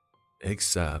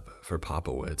 except for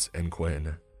Popowitz and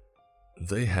Quinn.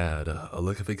 They had a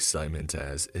look of excitement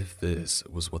as if this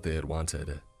was what they had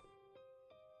wanted.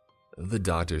 The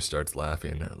doctor starts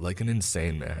laughing like an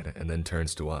insane man and then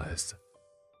turns to us.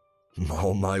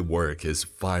 "All my work has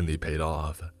finally paid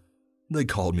off. They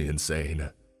called me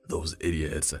insane, those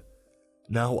idiots.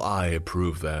 Now I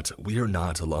prove that we are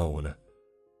not alone."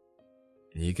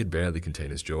 He could barely contain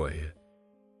his joy.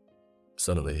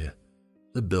 Suddenly,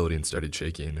 the building started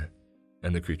shaking,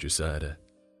 and the creature said,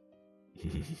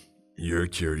 "Your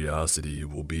curiosity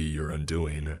will be your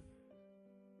undoing."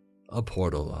 A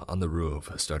portal on the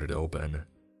roof started to open,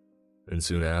 and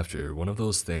soon after, one of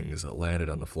those things landed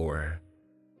on the floor.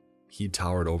 He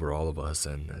towered over all of us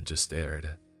and just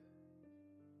stared.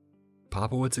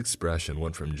 Popowitz's expression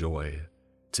went from joy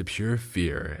to pure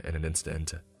fear in an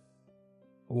instant.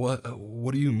 What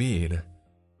do you mean?"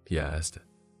 he asked.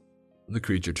 The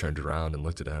creature turned around and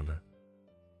looked at him,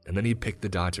 and then he picked the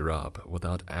doctor up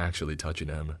without actually touching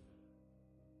him.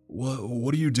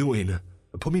 What are you doing?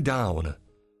 Put me down,"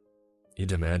 he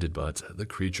demanded, but the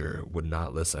creature would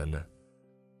not listen.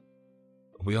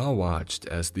 We all watched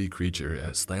as the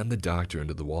creature slammed the doctor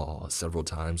into the wall several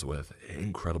times with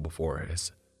incredible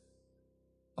force.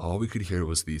 All we could hear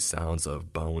was the sounds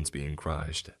of bones being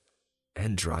crushed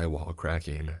and drywall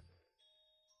cracking.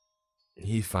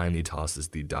 He finally tosses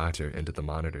the doctor into the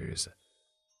monitors.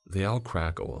 They all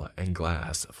crackle and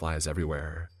glass flies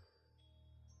everywhere.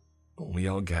 We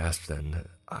all gasped and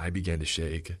I began to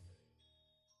shake.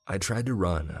 I tried to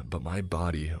run, but my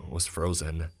body was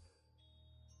frozen.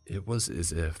 It was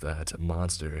as if that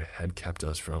monster had kept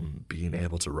us from being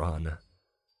able to run.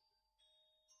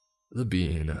 The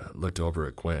being looked over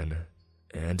at Quinn,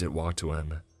 and it walked to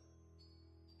him.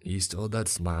 He still had that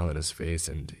smile on his face,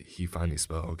 and he finally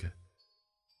spoke.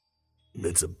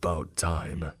 "It's about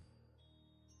time."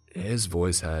 His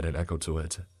voice had an echo to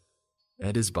it,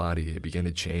 and his body began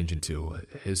to change into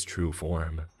his true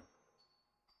form.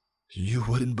 "You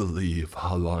wouldn't believe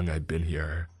how long I've been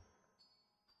here,"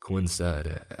 Quinn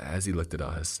said as he looked at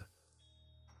us.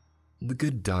 "The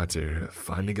good doctor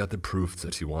finally got the proof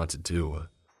that he wanted to.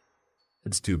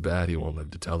 It's too bad he won't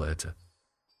live to tell it,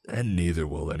 and neither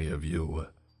will any of you.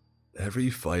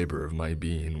 Every fiber of my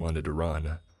being wanted to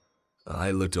run. I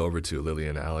looked over to Lily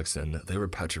and Alex and they were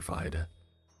petrified.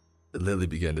 Lily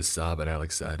began to sob and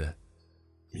Alex said,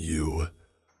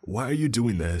 Why are you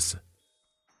doing this?"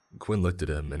 Quinn looked at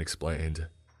him and explained,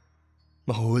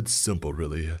 "Oh, it's simple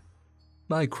really.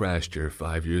 I crashed here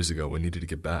 5 years ago and needed to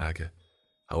get back.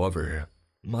 However,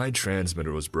 my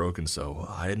transmitter was broken, so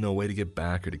I had no way to get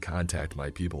back or to contact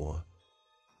my people.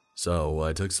 So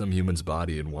I took some human's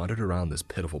body and wandered around this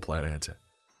pitiful planet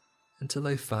until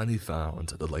I finally found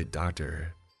the late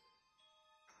doctor.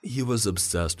 He was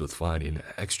obsessed with finding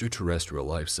extraterrestrial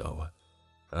life, so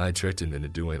I tricked him into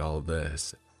doing all of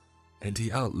this, and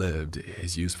he outlived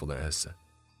his usefulness.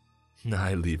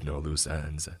 I leave no loose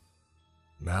ends."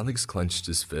 Alex clenched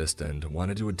his fist and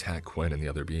wanted to attack Quinn and the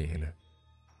other being.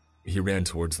 He ran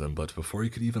towards them, but before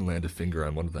he could even land a finger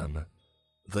on one of them,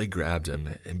 they grabbed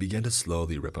him and began to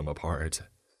slowly rip him apart.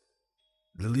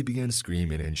 Lily began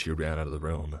screaming and she ran out of the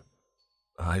room.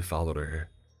 I followed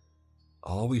her.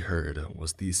 All we heard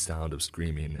was the sound of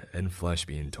screaming and flesh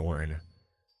being torn.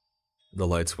 The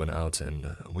lights went out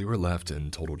and we were left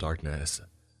in total darkness.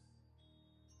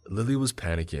 Lily was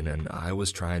panicking and I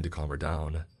was trying to calm her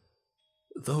down.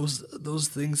 Those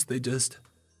things,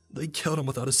 they killed him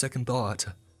without a second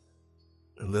thought."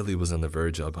 Lily was on the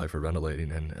verge of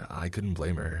hyperventilating and I couldn't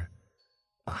blame her.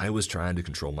 I was trying to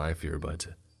control my fear,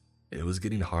 but it was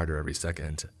getting harder every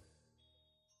second.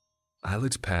 I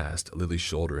looked past Lily's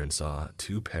shoulder and saw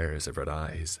 2 pairs of red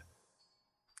eyes.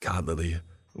 "God, Lily,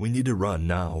 we need to run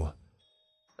now,"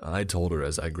 I told her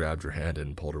as I grabbed her hand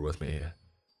and pulled her with me.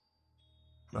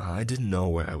 I didn't know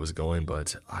where I was going,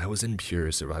 but I was in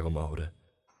pure survival mode.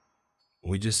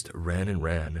 We just ran and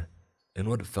ran in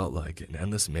what felt like an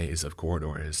endless maze of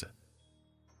corridors.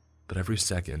 But every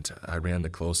second I ran, the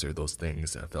closer those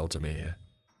things felt to me.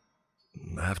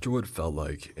 After what felt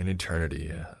like an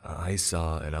eternity, I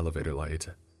saw an elevator light.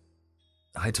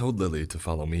 I told Lily to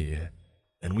follow me,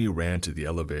 and we ran to the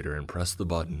elevator and pressed the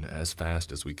button as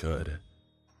fast as we could.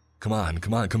 Come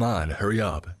on, hurry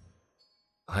up."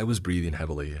 I was breathing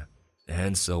heavily,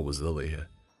 and so was Lily.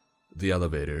 The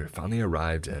elevator finally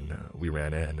arrived and we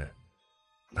ran in.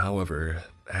 However,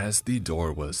 as the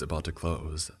door was about to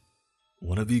close,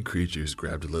 one of the creatures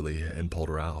grabbed Lily and pulled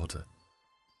her out.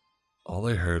 All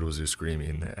I heard was her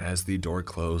screaming as the door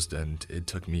closed and it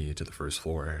took me to the first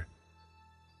floor.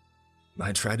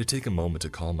 I tried to take a moment to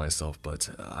calm myself, but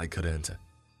I couldn't.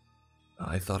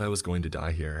 I thought I was going to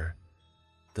die here,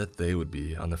 that they would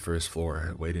be on the first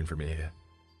floor waiting for me.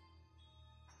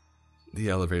 The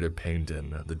elevator pinged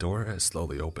and the door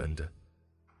slowly opened.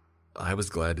 I was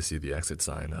glad to see the exit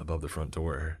sign above the front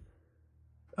door.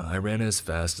 I ran as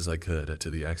fast as I could to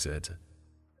the exit,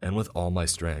 and with all my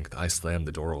strength I slammed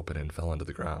the door open and fell onto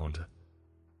the ground.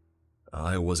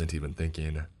 I wasn't even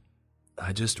thinking.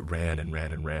 I just ran and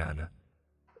ran and ran.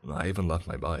 I even left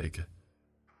my bike.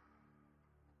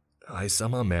 I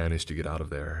somehow managed to get out of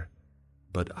there,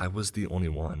 but I was the only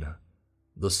one,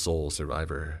 the sole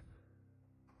survivor.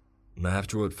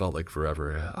 After what felt like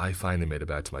forever, I finally made it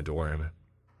back to my dorm.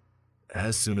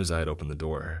 As soon as I had opened the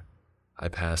door, I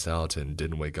passed out and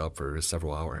didn't wake up for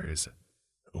several hours.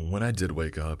 When I did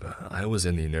wake up, I was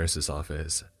in the nurse's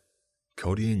office.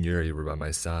 Cody and Yuri were by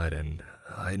my side, and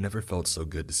I never felt so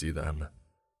good to see them.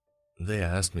 They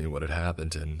asked me what had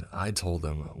happened, and I told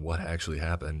them what actually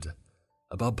happened.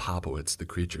 About Popowitz, the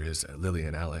creatures, Lily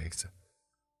and Alex.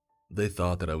 They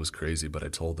thought that I was crazy, but I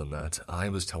told them that I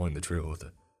was telling the truth,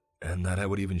 and that I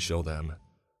would even show them.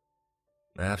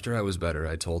 After I was better,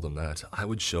 I told them that I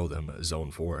would show them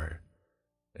Zone 4,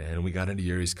 and we got into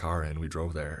Yuri's car and we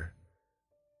drove there.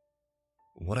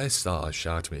 What I saw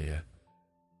shocked me.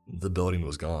 The building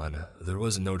was gone. There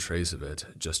was no trace of it,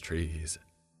 just trees.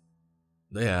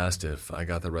 They asked if I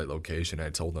got the right location. I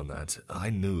told them that I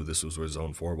knew this was where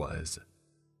Zone 4 was,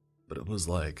 but it was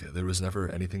like there was never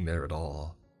anything there at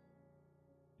all.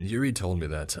 Yuri told me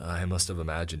that I must have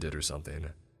imagined it or something,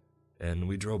 and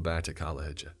we drove back to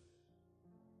college.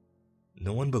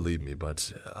 No one believed me,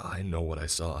 but I know what I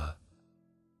saw.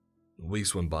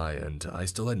 Weeks went by and I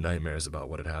still had nightmares about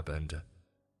what had happened.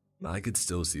 I could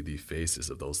still see the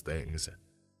faces of those things.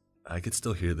 I could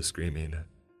still hear the screaming.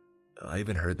 I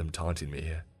even heard them taunting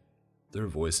me. Their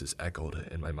voices echoed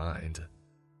in my mind.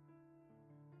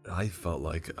 I felt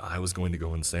like I was going to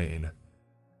go insane.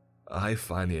 I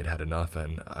finally had had enough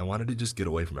and I wanted to just get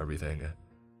away from everything.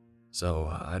 So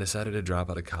I decided to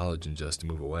drop out of college and just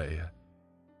move away.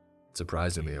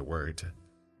 Surprisingly, it worked.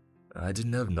 I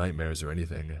didn't have nightmares or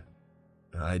anything.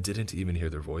 I didn't even hear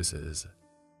their voices.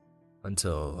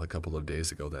 Until a couple of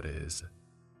days ago, that is.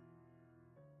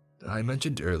 I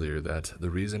mentioned earlier that the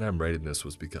reason I'm writing this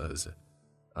was because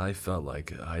I felt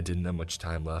like I didn't have much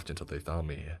time left until they found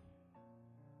me.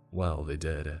 Well, they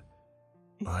did.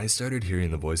 I started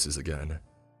hearing the voices again,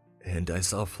 and I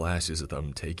saw flashes of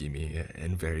them taking me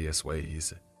in various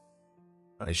ways.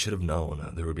 I should have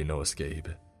known there would be no escape.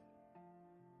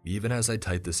 Even as I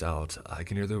type this out, I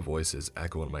can hear their voices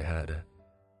echo in my head.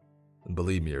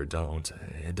 Believe me or don't,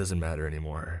 it doesn't matter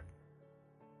anymore.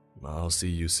 I'll see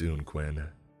you soon, Quinn.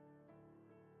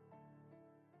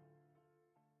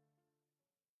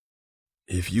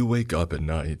 If you wake up at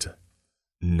night,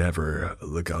 never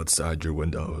look outside your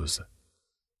windows.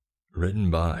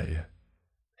 Written by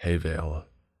Hayvale.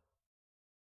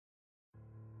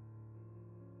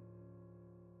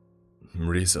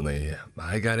 Recently,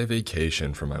 I got a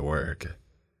vacation from my work.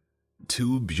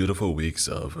 2 beautiful weeks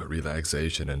of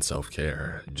relaxation and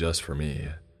self-care just for me.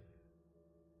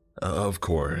 Of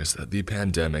course, the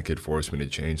pandemic had forced me to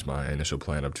change my initial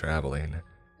plan of traveling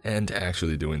and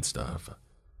actually doing stuff.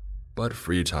 But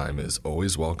free time is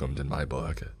always welcomed in my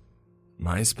book.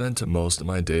 I spent most of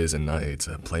my days and nights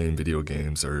playing video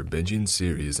games or binging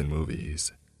series and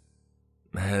movies.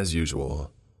 As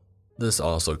usual, this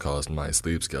also caused my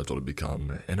sleep schedule to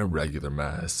become an irregular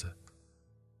mess.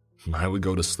 I would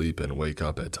go to sleep and wake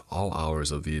up at all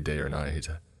hours of the day or night,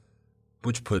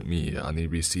 which put me on the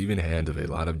receiving end of a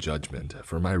lot of judgment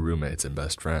from my roommates and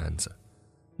best friends,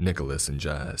 Nicholas and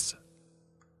Jess.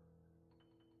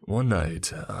 One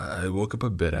night, I woke up a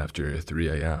bit after 3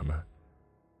 a.m.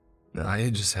 I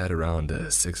had just had around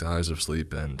 6 hours of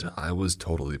sleep and I was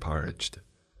totally parched.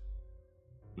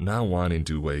 Not wanting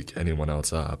to wake anyone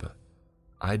else up,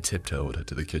 I tiptoed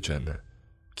to the kitchen,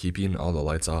 keeping all the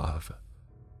lights off.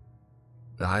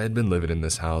 I had been living in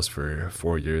this house for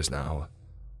 4 years now.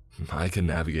 I could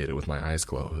navigate it with my eyes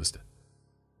closed.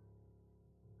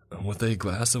 With a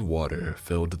glass of water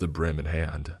filled to the brim in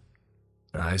hand,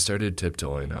 I started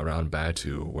tiptoeing around back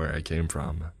to where I came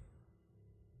from.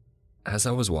 As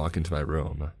I was walking to my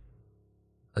room,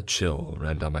 a chill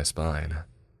ran down my spine.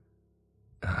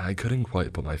 I couldn't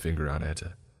quite put my finger on it,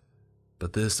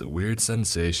 but this weird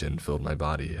sensation filled my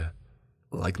body,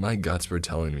 like my guts were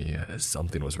telling me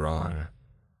something was wrong.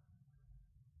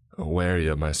 Wary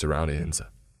of my surroundings,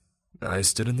 I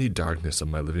stood in the darkness of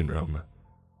my living room,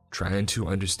 trying to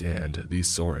understand the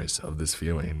source of this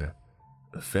feeling.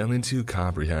 Failing to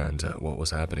comprehend what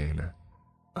was happening,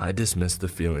 I dismissed the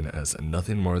feeling as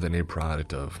nothing more than a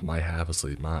product of my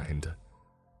half-asleep mind.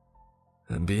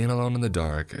 Being alone in the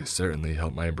dark certainly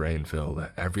helped my brain fill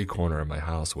every corner of my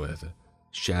house with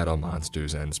shadow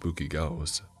monsters and spooky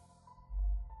ghosts.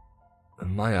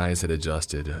 My eyes had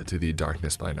adjusted to the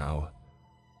darkness by now,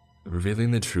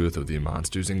 revealing the truth of the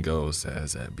monsters and ghosts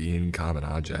as being common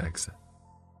objects.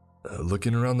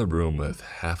 Looking around the room with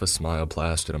half a smile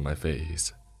plastered on my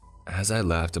face, as I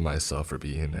laughed at myself for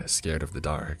being scared of the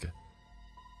dark,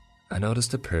 I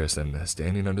noticed a person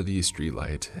standing under the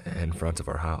streetlight in front of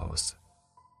our house.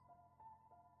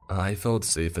 I felt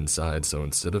safe inside, so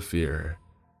instead of fear,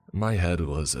 my head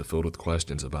was filled with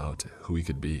questions about who he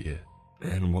could be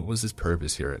and what was his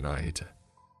purpose here at night.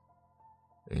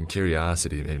 And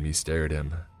curiosity made me stare at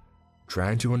him,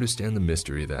 trying to understand the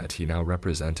mystery that he now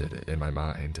represented in my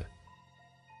mind.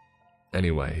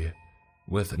 Anyway,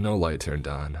 with no light turned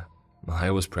on,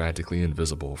 I was practically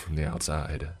invisible from the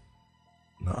outside.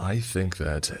 I think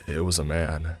that it was a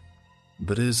man,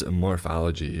 but his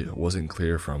morphology wasn't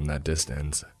clear from that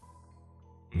distance.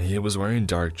 He was wearing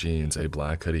dark jeans, a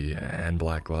black hoodie, and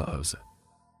black gloves.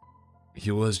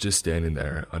 He was just standing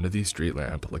there under the street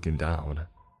lamp looking down.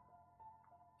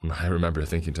 I remember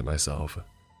thinking to myself,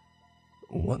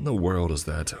 what in the world is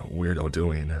that weirdo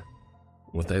doing?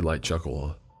 With a light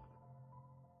chuckle.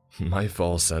 My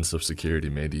false sense of security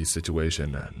made the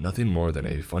situation nothing more than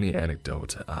a funny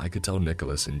anecdote I could tell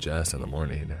Nicholas and Jess in the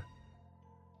morning.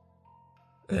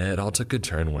 It all took a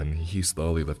turn when he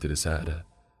slowly lifted his head,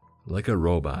 like a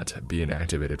robot being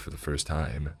activated for the first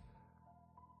time.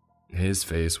 His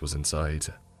face was in sight,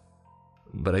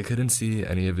 but I couldn't see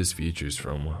any of his features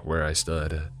from where I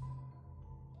stood.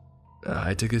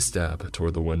 I took a step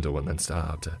toward the window and then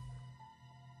stopped.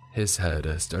 His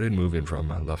head started moving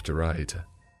from left to right,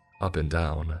 up and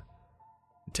down,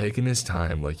 taking his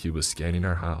time like he was scanning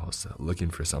our house, looking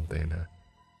for something.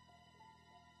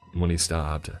 When he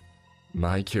stopped,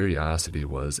 my curiosity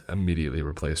was immediately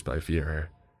replaced by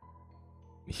fear.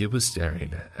 He was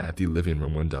staring at the living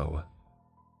room window.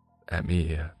 At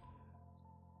me.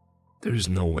 There's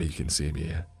no way you can see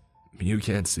me. You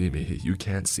can't see me. You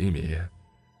can't see me.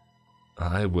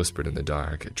 I whispered in the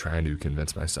dark, trying to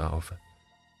convince myself.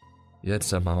 Yet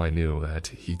somehow I knew that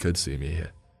he could see me.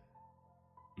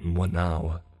 What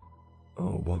now?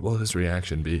 What will his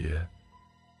reaction be?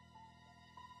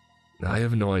 I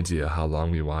have no idea how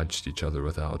long we watched each other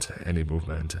without any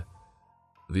movement.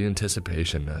 The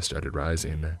anticipation started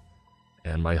rising,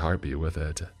 and my heartbeat with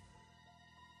it.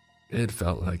 It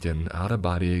felt like an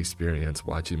out-of-body experience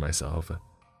watching myself,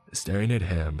 staring at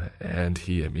him and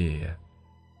he at me.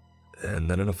 And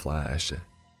then in a flash,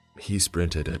 he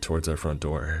sprinted towards our front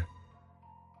door.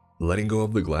 Letting go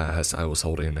of the glass I was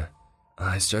holding,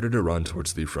 I started to run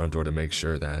towards the front door to make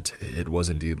sure that it was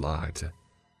indeed locked.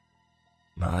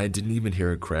 I didn't even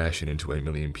hear it crashing into a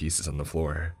million pieces on the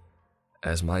floor,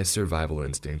 as my survival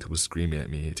instinct was screaming at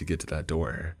me to get to that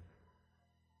door.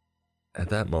 At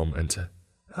that moment,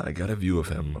 I got a view of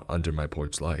him under my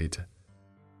porch light.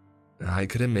 I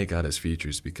couldn't make out his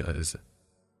features because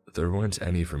there weren't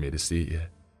any for me to see.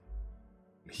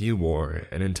 He wore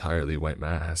an entirely white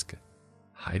mask,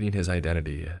 hiding his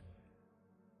identity.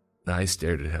 I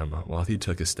stared at him while he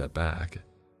took a step back,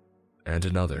 and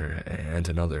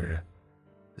another,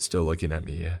 still looking at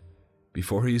me,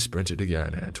 before he sprinted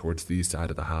again towards the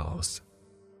side of the house.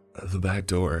 The back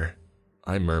door,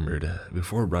 I murmured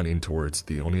before running towards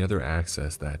the only other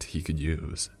access that he could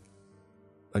use.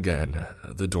 Again,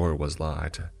 the door was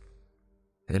locked.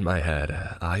 In my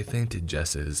head, I thanked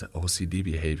Jess's OCD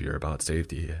behavior about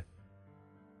safety.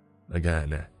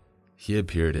 Again, he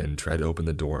appeared and tried to open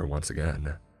the door once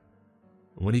again.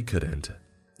 When he couldn't,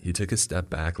 he took a step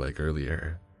back like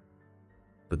earlier.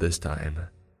 But this time,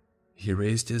 he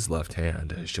raised his left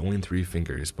hand, showing 3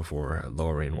 fingers before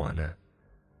lowering one.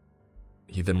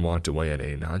 He then walked away in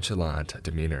a nonchalant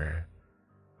demeanor.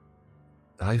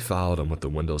 I followed him with the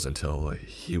windows until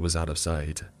he was out of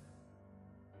sight.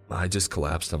 I just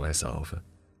collapsed on myself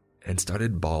and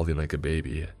started bawling like a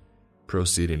baby,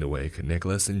 proceeding to wake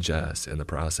Nicholas and Jess in the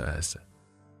process.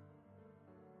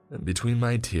 Between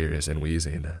my tears and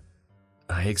wheezing,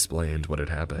 I explained what had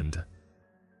happened.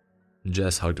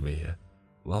 Jess hugged me,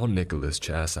 while Nicholas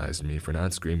chastised me for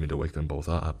not screaming to wake them both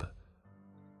up.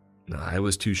 I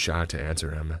was too shocked to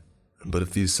answer him, but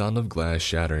if the sound of glass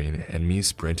shattering and me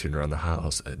sprinting around the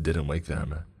house didn't wake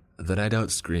them, then I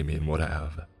doubt screaming would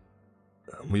have.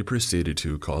 We proceeded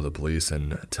to call the police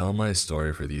and tell my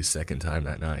story for the second time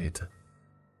that night.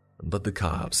 But the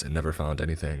cops never found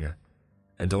anything,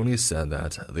 and only said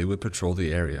that they would patrol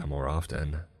the area more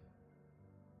often.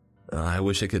 I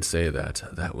wish I could say that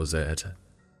that was it,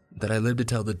 that I lived to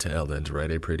tell the tale and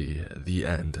write a pretty the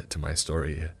end to my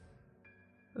story.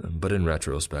 But in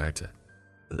retrospect,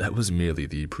 that was merely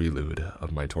the prelude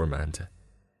of my torment.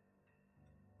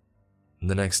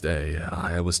 The next day,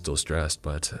 I was still stressed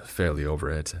but fairly over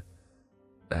it.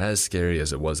 As scary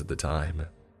as it was at the time,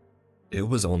 it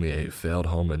was only a failed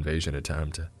home invasion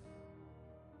attempt.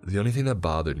 The only thing that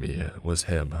bothered me was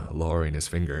him lowering his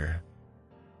finger.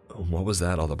 What was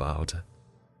that all about?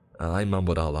 I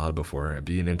mumbled out loud before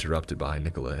being interrupted by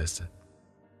Nicholas.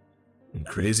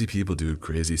 Crazy people do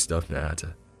crazy stuff, Nat.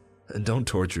 Don't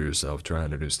torture yourself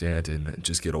trying to understand and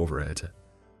just get over it.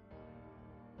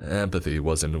 Empathy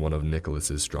wasn't one of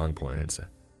Nicholas's strong points,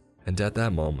 and at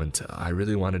that moment I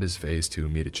really wanted his face to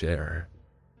meet a chair.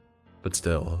 But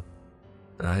still,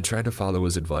 I tried to follow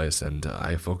his advice and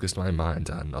I focused my mind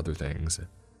on other things.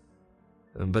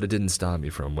 But it didn't stop me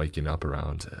from waking up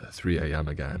around 3 a.m.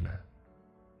 again.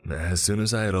 As soon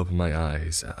as I had opened my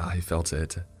eyes, I felt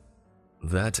it.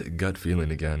 That gut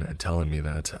feeling again, telling me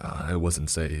that I wasn't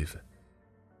safe.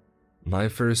 My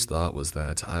first thought was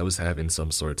that I was having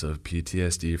some sort of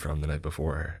PTSD from the night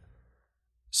before.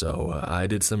 So I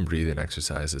did some breathing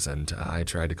exercises and I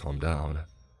tried to calm down.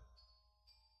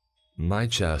 My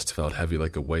chest felt heavy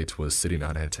like a weight was sitting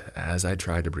on it as I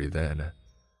tried to breathe in.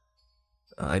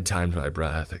 I timed my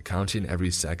breath, counting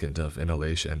every second of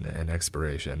inhalation and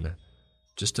expiration,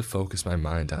 just to focus my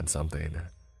mind on something.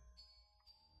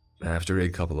 After a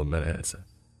couple of minutes,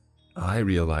 I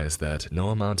realized that no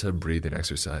amount of breathing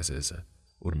exercises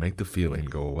would make the feeling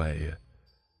go away.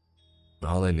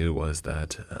 All I knew was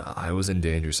that I was in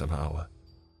danger somehow.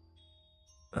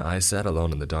 I sat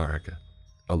alone in the dark,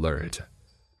 alert,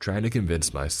 trying to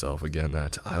convince myself again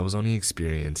that I was only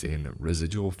experiencing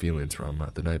residual feelings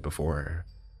from the night before.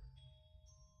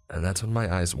 And that's when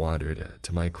my eyes wandered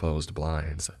to my closed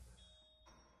blinds.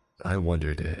 I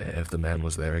wondered if the man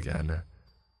was there again.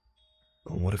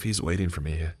 What if he's waiting for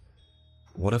me?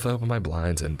 What if I open my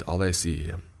blinds and all I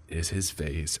see is his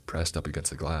face pressed up against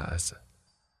the glass?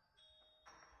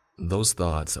 Those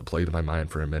thoughts plagued my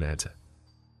mind for a minute,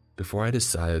 before I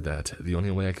decided that the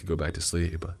only way I could go back to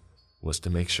sleep was to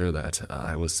make sure that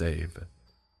I was safe,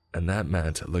 and that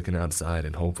meant looking outside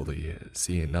and hopefully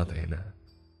seeing nothing.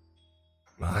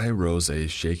 I rose a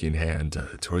shaking hand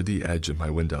toward the edge of my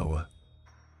window.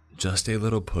 Just a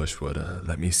little push would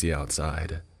let me see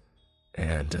outside,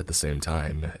 and at the same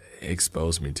time,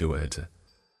 expose me to it.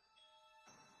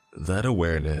 That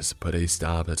awareness put a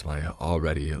stop at my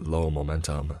already low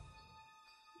momentum.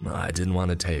 I didn't want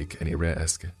to take any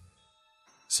risk.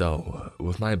 So,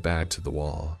 with my back to the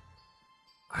wall,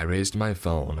 I raised my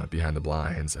phone behind the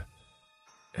blinds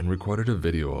and recorded a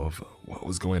video of what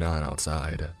was going on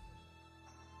outside.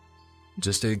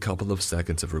 Just a couple of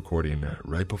seconds of recording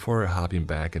right before hopping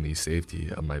back in the safety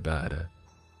of my bed.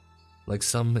 Like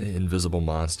some invisible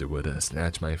monster would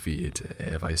snatch my feet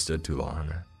if I stood too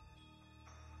long.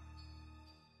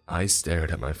 I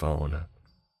stared at my phone,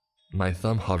 my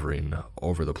thumb hovering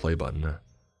over the play button.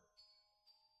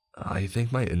 I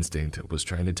think my instinct was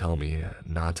trying to tell me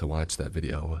not to watch that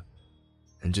video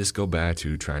and just go back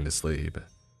to trying to sleep.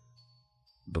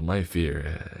 But my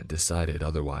fear decided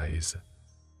otherwise.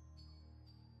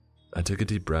 I took a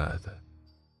deep breath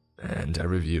and I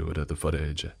reviewed the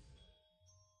footage.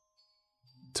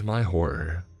 To my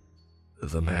horror,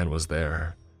 the man was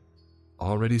there,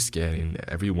 already scanning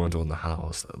every window in the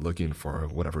house looking for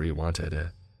whatever he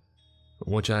wanted,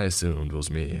 which I assumed was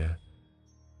me.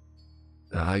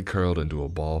 I curled into a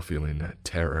ball feeling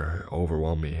terror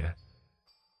overwhelm me.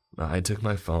 I took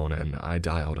my phone and I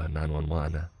dialed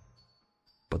 911,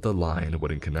 but the line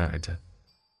wouldn't connect.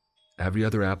 Every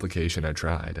other application I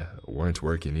tried weren't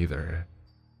working either.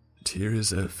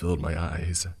 Tears filled my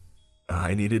eyes.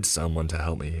 I needed someone to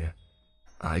help me.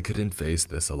 I couldn't face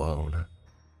this alone.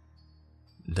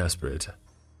 Desperate,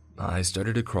 I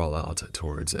started to crawl out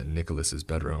towards Nicholas's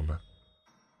bedroom.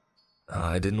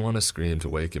 I didn't want to scream to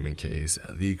wake him in case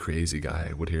the crazy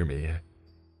guy would hear me.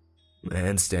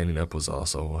 And standing up was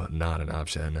also not an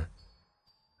option.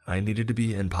 I needed to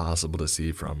be impossible to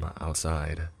see from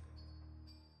outside.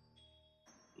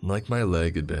 Like my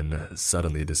leg had been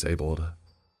suddenly disabled,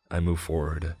 I moved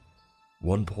forward,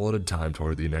 one pull at a time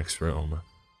toward the next room,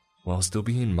 while still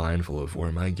being mindful of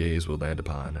where my gaze would land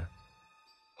upon,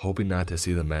 hoping not to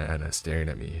see the man staring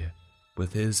at me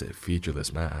with his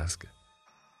featureless mask.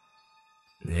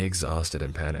 Exhausted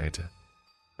and panicked,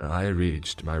 I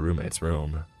reached my roommate's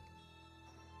room.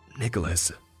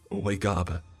 "Nicholas, wake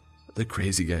up. The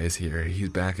crazy guy is here. He's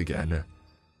back again,"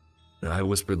 I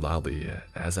whispered loudly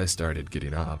as I started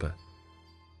getting up.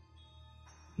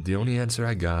 The only answer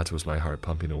I got was my heart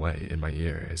pumping away in my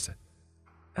ears,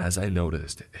 as I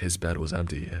noticed his bed was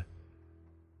empty.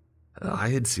 I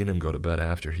had seen him go to bed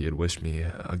after he had wished me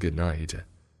a good night.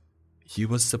 He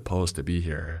was supposed to be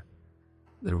here.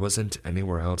 There wasn't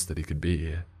anywhere else that he could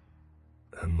be.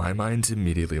 My mind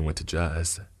immediately went to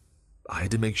Jess. I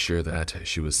had to make sure that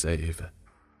she was safe.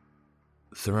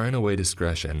 Throwing away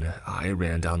discretion, I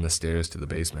ran down the stairs to the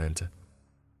basement.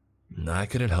 I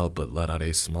couldn't help but let out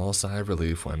a small sigh of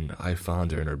relief when I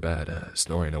found her in her bed,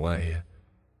 snoring away.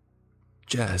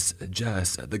 Jess,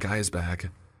 the guy's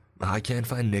back. I can't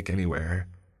find Nick anywhere.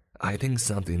 I think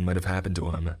something might have happened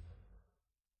to him."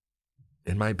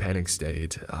 In my panic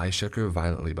state, I shook her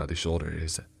violently by the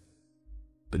shoulders,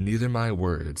 but neither my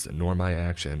words nor my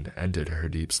action ended her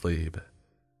deep sleep.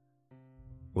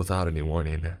 Without any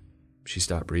warning, she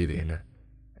stopped breathing,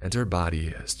 and her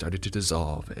body started to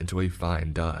dissolve into a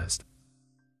fine dust.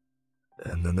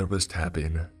 And then there was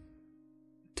tapping.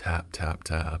 Tap, tap,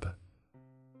 tap.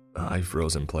 I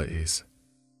froze in place.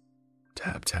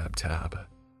 Tap, tap, tap.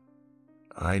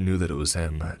 I knew that it was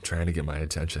him trying to get my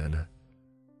attention.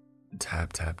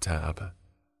 Tap, tap, tap.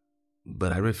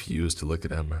 But I refused to look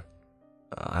at him.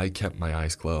 I kept my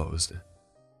eyes closed.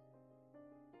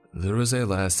 There was a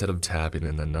last set of tapping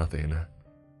and then nothing.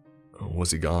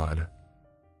 Was he gone?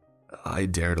 I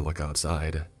dared to look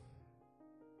outside.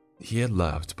 He had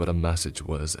left, but a message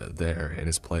was there in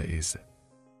his place.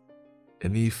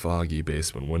 In the foggy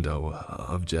basement window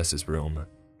of Jess's room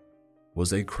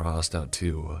was a crossed out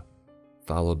 2,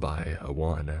 followed by a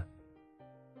 1.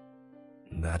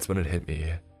 That's when it hit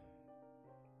me.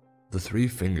 The 3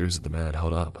 fingers the man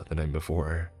held up the night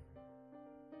before.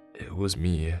 It was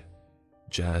me,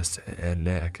 Jess, and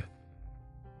Nick.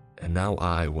 And now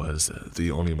I was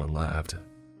the only one left.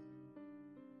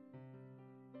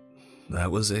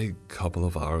 That was a couple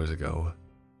of hours ago.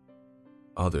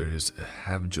 Others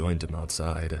have joined him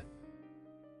outside.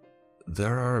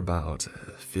 There are about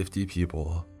 50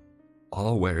 people,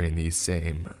 all wearing the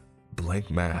same blank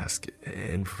mask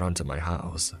in front of my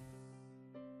house.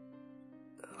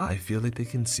 I feel like they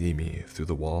can see me through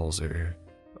the walls or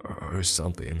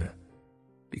something,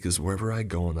 because wherever I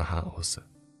go in the house,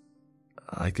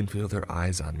 I can feel their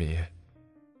eyes on me.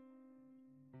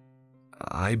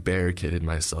 I barricaded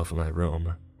myself in my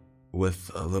room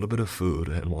with a little bit of food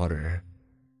and water,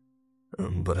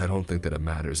 but I don't think that it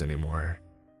matters anymore.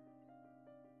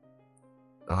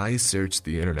 I searched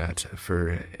the internet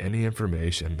for any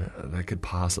information that could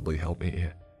possibly help me.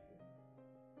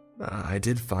 I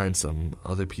did find some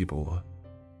other people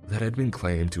that had been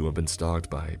claimed to have been stalked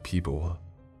by people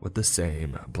with the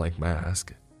same blank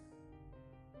mask.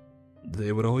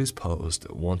 They would always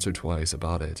post once or twice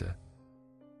about it,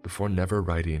 before never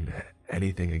writing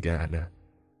anything again.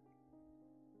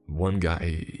 One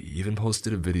guy even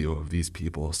posted a video of these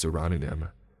people surrounding him,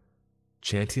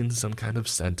 chanting some kind of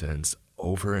sentence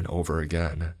over and over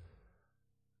again.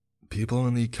 People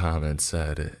in the comments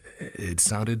said it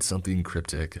sounded something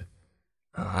cryptic.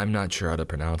 I'm not sure how to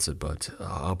pronounce it, but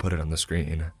I'll put it on the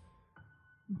screen.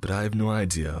 But I have no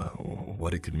idea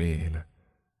what it could mean.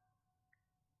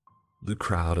 The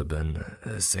crowd had been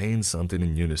saying something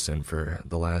in unison for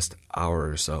the last hour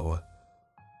or so.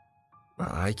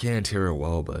 I can't hear it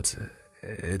well, but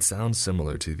it sounds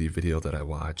similar to the video that I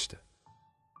watched.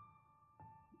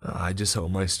 I just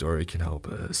hope my story can help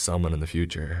someone in the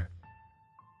future.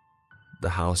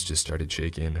 The house just started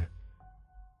shaking.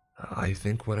 I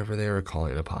think whatever they are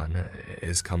calling upon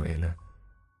is coming.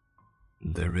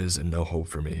 There is no hope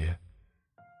for me.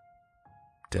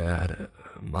 Dad,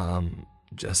 Mom,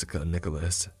 Jessica,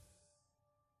 Nicholas,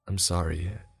 I'm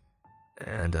sorry,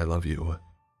 and I love you.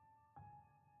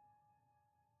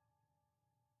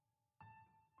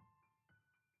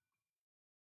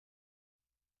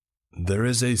 There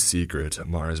is a secret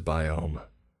Mars biome.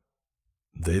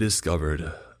 They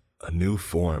discovered a new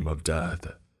form of death.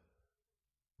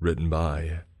 Written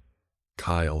by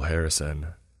Kyle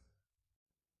Harrison.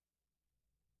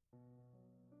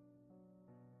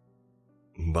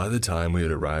 By the time we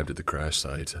had arrived at the crash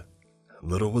site,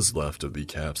 little was left of the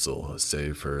capsule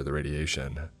save for the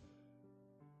radiation.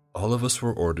 All of us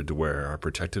were ordered to wear our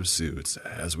protective suits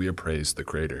as we appraised the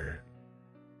crater.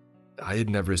 I had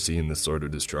never seen this sort of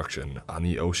destruction on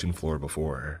the ocean floor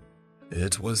before.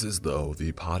 It was as though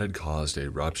the pod had caused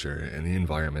a rupture in the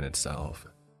environment itself,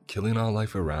 killing all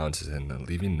life around it and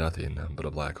leaving nothing but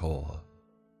a black hole.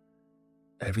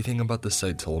 Everything about the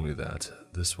site told me that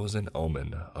this was an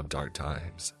omen of dark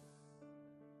times.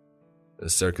 The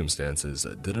circumstances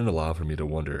didn't allow for me to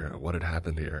wonder what had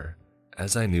happened here,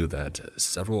 as I knew that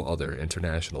several other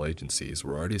international agencies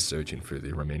were already searching for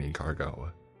the remaining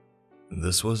cargo.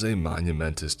 This was a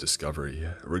monumentous discovery,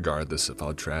 regardless of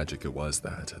how tragic it was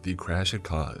that the crash had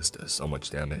caused so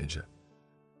much damage.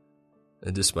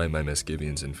 Despite my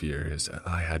misgivings and fears,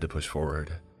 I had to push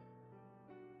forward.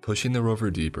 Pushing the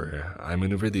rover deeper, I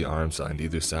maneuvered the arms on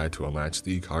either side to unlatch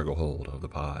the cargo hold of the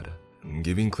pod,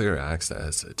 giving clear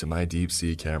access to my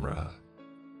deep-sea camera.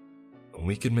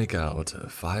 We could make out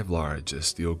 5 large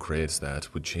steel crates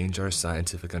that would change our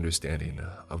scientific understanding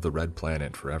of the Red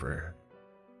Planet forever.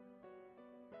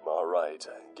 Alright,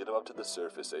 get them up to the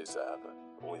surface ASAP.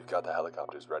 We've got the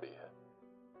helicopters ready.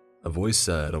 A voice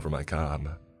said over my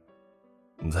comm.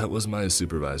 That was my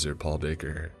supervisor, Paul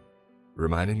Baker,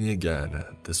 reminding me again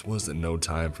this was no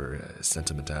time for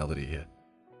sentimentality.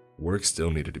 Work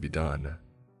still needed to be done.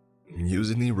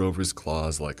 Using the rover's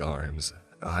claws-like arms,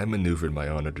 I maneuvered my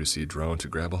own undersea drone to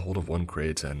grab a hold of one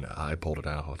crate and I pulled it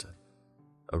out.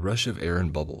 A rush of air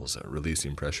and bubbles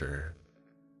releasing pressure.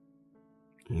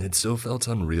 It still felt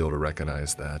unreal to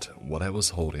recognize that what I was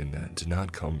holding did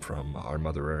not come from our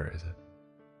Mother Earth.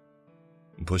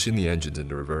 Pushing the engines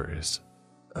into reverse,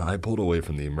 I pulled away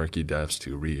from the murky depths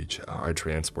to reach our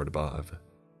transport above.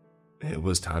 It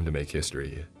was time to make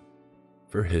history,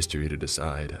 for history to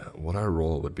decide what our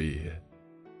role would be.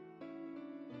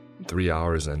 3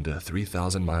 hours and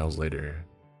 3,000 miles later,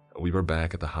 we were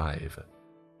back at the hive.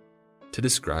 To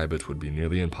describe it would be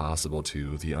nearly impossible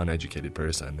to the uneducated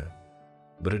person,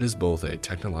 but it is both a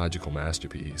technological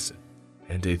masterpiece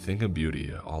and a thing of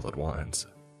beauty all at once.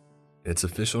 Its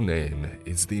official name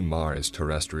is the Mars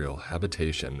Terrestrial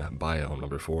Habitation Biome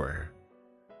Number 4.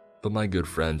 But my good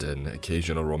friend and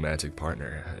occasional romantic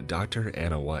partner, Dr.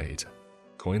 Anna White,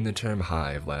 coined the term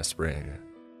hive last spring,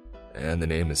 and the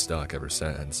name has stuck ever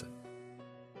since.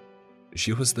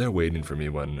 She was there waiting for me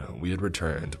when we had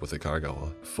returned with the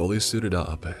cargo, fully suited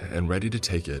up and ready to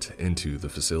take it into the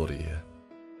facility.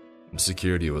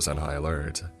 Security was on high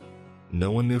alert.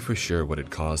 No one knew for sure what had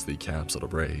caused the capsule to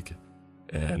break,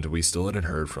 and we still hadn't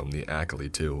heard from the Ackley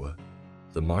 2,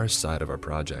 the Mars side of our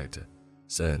project,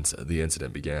 since the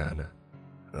incident began.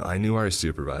 I knew our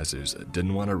supervisors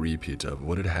didn't want a repeat of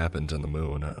what had happened on the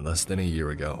moon less than a year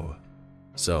ago,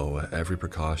 so every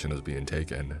precaution was being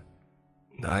taken.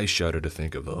 I shudder to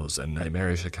think of those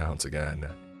nightmarish accounts again.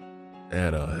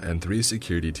 Anna and 3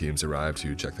 security teams arrived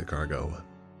to check the cargo,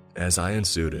 as I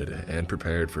unsuited and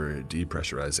prepared for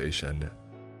depressurization.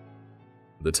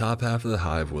 The top half of the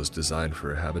hive was designed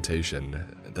for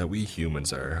habitation that we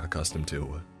humans are accustomed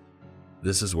to.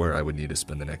 This is where I would need to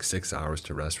spend the next 6 hours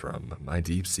to rest from my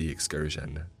deep-sea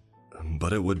excursion.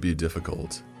 But it would be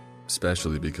difficult,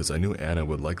 especially because I knew Anna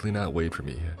would likely not wait for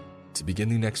me to begin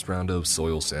the next round of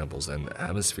soil samples and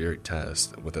atmospheric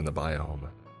tests within the biome.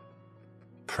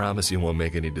 "Promise you won't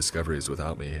make any discoveries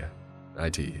without me," I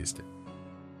teased.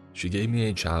 She gave me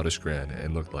a childish grin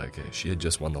and looked like she had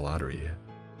just won the lottery.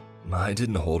 I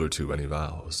didn't hold her to any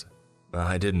vows.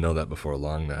 I didn't know that before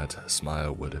long that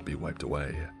smile would be wiped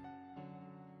away.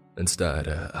 Instead,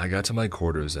 I got to my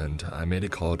quarters and I made a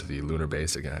call to the lunar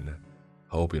base again,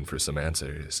 hoping for some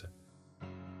answers.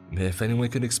 If anyone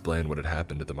could explain what had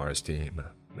happened to the Mars team,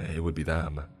 it would be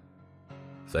them.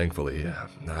 Thankfully,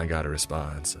 I got a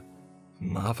response.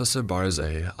 "Officer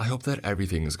Barze, I hope that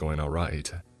everything is going all right,"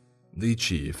 the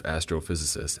chief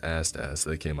astrophysicist asked as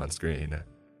they came on screen.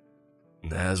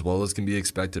 "As well as can be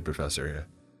expected, Professor.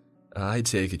 I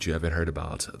take it you haven't heard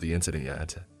about the incident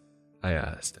yet?" I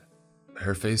asked.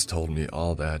 Her face told me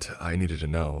all that I needed to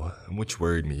know, which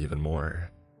worried me even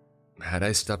more. Had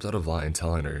I stepped out of line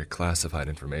telling her classified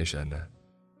information?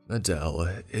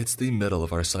 "Adele, it's the middle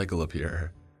of our cycle up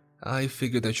here. I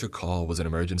figured that your call was an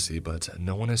emergency, but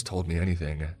no one has told me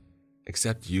anything,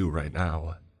 except you right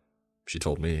now," she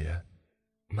told me.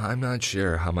 "I'm not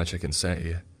sure how much I can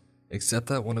say, except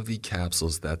that one of the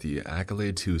capsules that the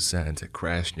Accolade 2 sent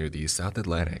crashed near the South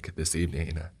Atlantic this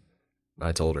evening,"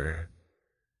 I told her.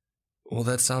 "Well,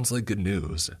 that sounds like good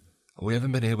news. We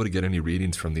haven't been able to get any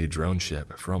readings from the drone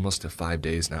ship for almost 5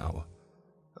 days now.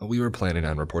 We were planning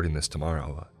on reporting this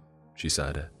tomorrow," she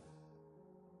said.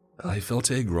 I felt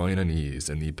a growing unease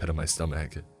in the pit of my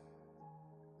stomach.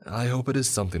 "I hope it is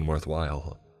something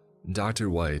worthwhile. Dr.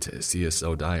 White,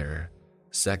 CSO Dyer,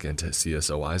 2nd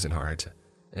CSO Eisenhart,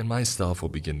 and myself will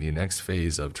begin the next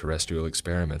phase of terrestrial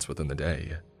experiments within the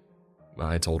day,"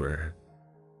 I told her.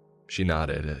 She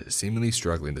nodded, seemingly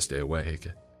struggling to stay awake.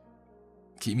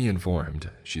 "Keep me informed,"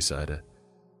 she said.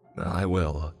 "I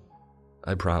will,"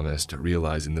 I promised,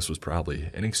 realizing this was probably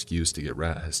an excuse to get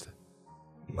rest.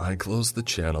 I closed the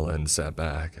channel and sat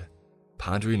back,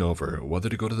 pondering over whether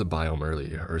to go to the biome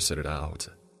early or sit it out.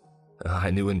 I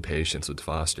knew impatience would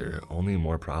foster only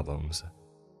more problems.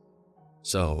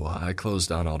 So I closed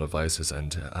down all devices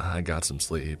and I got some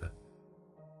sleep.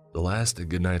 The last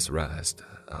good night's rest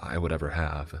I would ever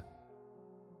have.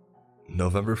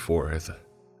 November 4th,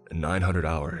 900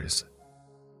 hours.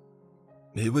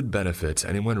 It would benefit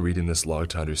anyone reading this log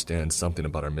to understand something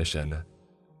about our mission,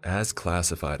 as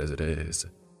classified as it is,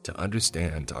 to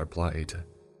understand our plight.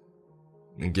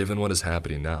 And given what is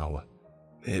happening now,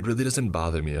 it really doesn't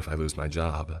bother me if I lose my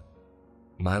job.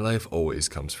 My life always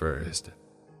comes first.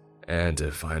 And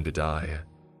if I am to die,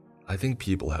 I think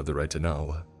people have the right to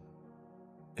know.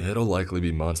 It'll likely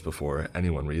be months before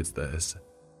anyone reads this.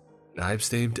 I've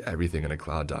saved everything in a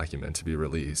cloud document to be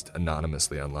released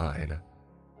anonymously online.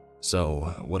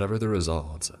 So, whatever the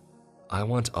results, I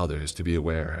want others to be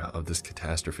aware of this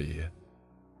catastrophe.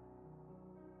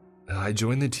 I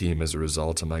joined the team as a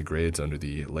result of my grades under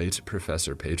the late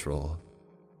Professor Patrol,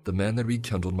 the man that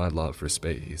rekindled my love for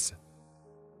space.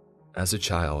 As a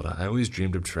child, I always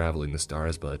dreamed of traveling the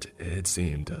stars, but it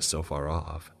seemed so far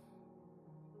off.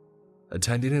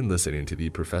 Attending and listening to the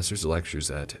professor's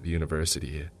lectures at the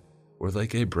university were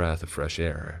like a breath of fresh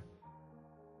air.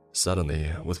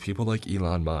 Suddenly, with people like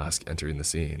Elon Musk entering the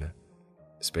scene,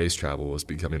 space travel was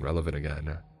becoming relevant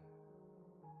again.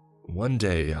 One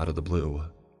day, out of the blue,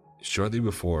 shortly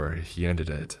before he ended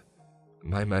it,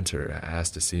 my mentor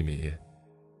asked to see me.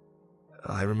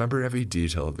 I remember every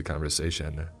detail of the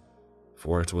conversation,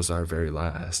 for it was our very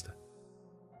last.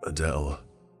 "Adele,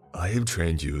 I have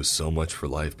trained you so much for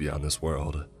life beyond this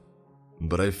world,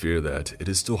 but I fear that it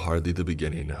is still hardly the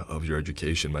beginning of your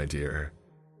education, my dear,"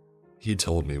 he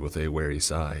told me with a weary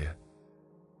sigh.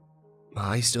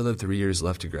 "I still have 3 years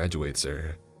left to graduate,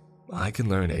 sir. I can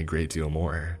learn a great deal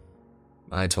more,"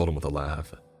 I told him with a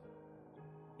laugh.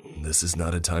 "This is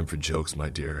not a time for jokes, my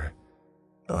dear.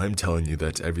 I'm telling you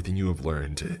that everything you have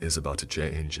learned is about to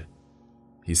change,"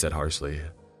 he said harshly.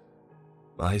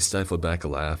 I stifled back a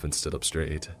laugh and stood up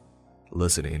straight,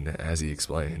 listening as he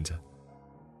explained.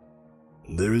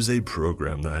 "There is a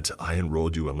program that I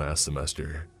enrolled you in last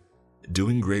semester,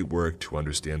 doing great work to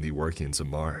understand the workings of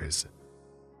Mars.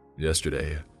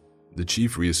 Yesterday, the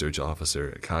chief research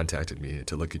officer contacted me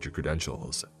to look at your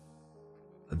credentials.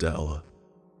 Adele,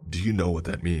 do you know what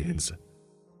that means?"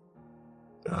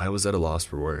 I was at a loss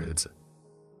for words.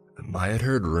 I had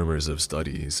heard rumors of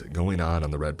studies going on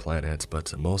the Red Planet,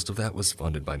 but most of that was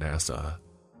funded by NASA.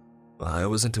 I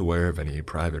wasn't aware of any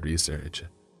private research,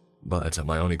 but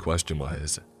my only question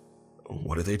was,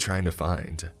 what are they trying to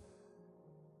find?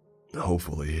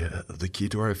 "Hopefully, the key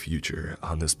to our future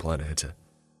on this planet,"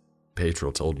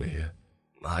 Petrel told me.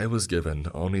 I was given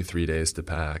only 3 days to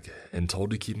pack and told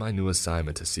to keep my new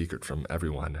assignment a secret from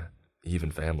everyone,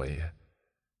 even family.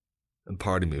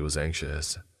 Part of me was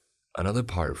anxious, another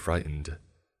part frightened.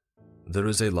 There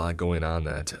was a lot going on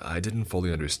that I didn't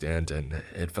fully understand, and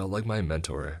it felt like my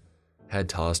mentor had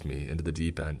tossed me into the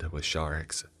deep end with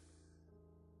sharks.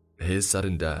 His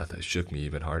sudden death shook me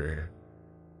even harder,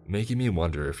 making me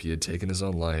wonder if he had taken his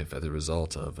own life as a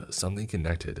result of something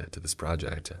connected to this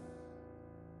project.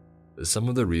 Some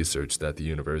of the research that the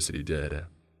university did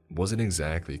wasn't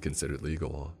exactly considered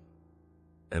legal,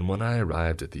 and when I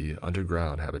arrived at the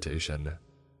underground habitation,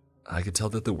 I could tell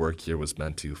that the work here was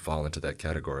meant to fall into that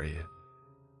category.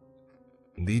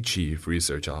 The chief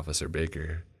research officer,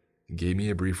 Baker, gave me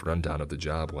a brief rundown of the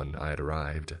job when I had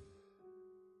arrived.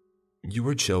 "You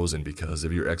were chosen because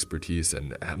of your expertise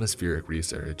in atmospheric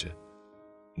research.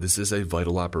 This is a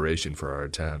vital operation for our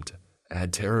attempt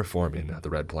at terraforming the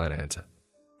Red Planet.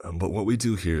 But what we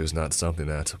do here is not something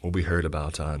that will be heard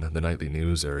about on the nightly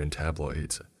news or in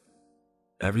tabloids.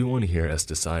 Everyone here has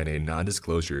to sign a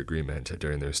non-disclosure agreement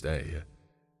during their stay.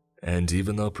 And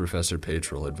even though Professor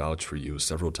Petrel had vouched for you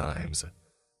several times,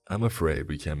 I'm afraid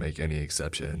we can't make any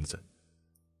exceptions."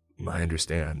 "I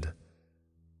understand."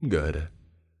 "Good.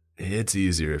 It's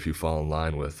easier if you fall in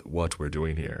line with what we're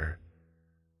doing here.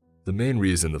 The main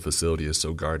reason the facility is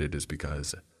so guarded is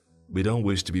because we don't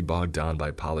wish to be bogged down by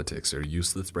politics or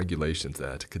useless regulations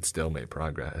that could stalemate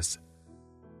progress.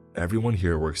 Everyone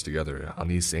here works together on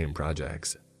these same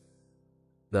projects.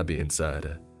 That being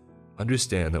said,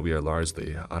 understand that we are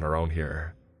largely on our own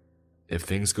here. If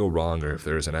things go wrong or if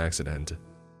there is an accident,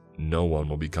 no one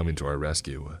will be coming to our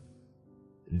rescue.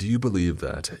 Do you believe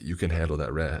that you can handle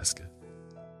that risk?"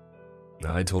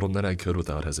 I told him that I could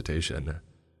without hesitation.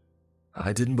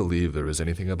 I didn't believe there was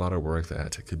anything about our work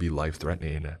that could be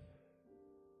life-threatening.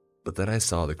 But then I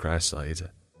saw the crash site,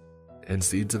 and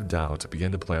seeds of doubt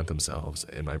began to plant themselves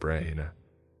in my brain.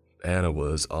 Anna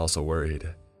was also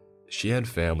worried. She had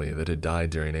family that had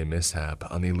died during a mishap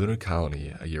on the lunar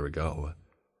colony a year ago,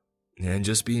 and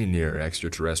just being near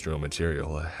extraterrestrial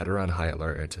material had her on high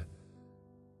alert.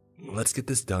 "Let's get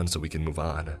this done so we can move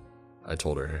on," I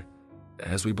told her,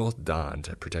 as we both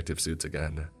donned protective suits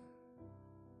again.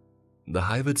 The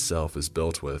hive itself is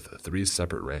built with 3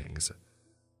 separate rings,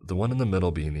 the one in the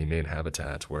middle being the main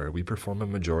habitat where we perform a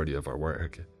majority of our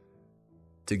work.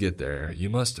 To get there, you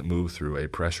must move through a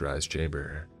pressurized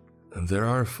chamber. There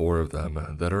are 4 of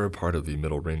them that are a part of the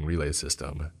middle ring relay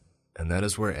system, and that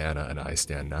is where Anna and I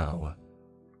stand now.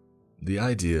 The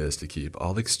idea is to keep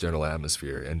all external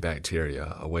atmosphere and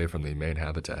bacteria away from the main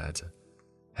habitat,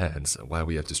 hence why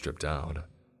we have to strip down,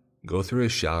 go through a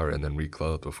shower and then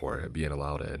reclothe before being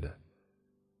allowed in.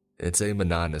 It's a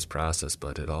monotonous process,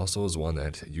 but it also is one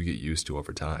that you get used to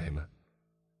over time.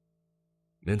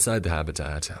 Inside the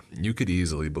habitat, you could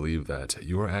easily believe that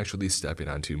you are actually stepping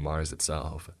onto Mars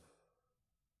itself.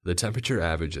 The temperature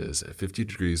averages 50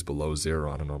 degrees below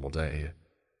zero on a normal day,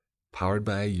 powered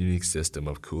by a unique system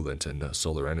of coolant and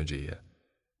solar energy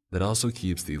that also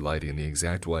keeps the lighting the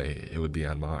exact way it would be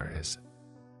on Mars.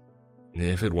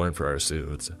 If it weren't for our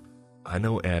suits, I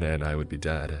know Anna and I would be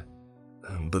dead,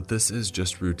 but this is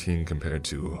just routine compared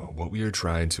to what we are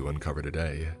trying to uncover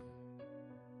today.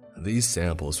 These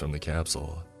samples from the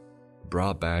capsule,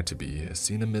 brought back to be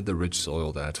seen amid the rich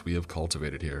soil that we have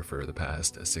cultivated here for the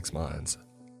past 6 months.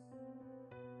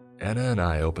 Anna and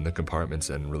I opened the compartments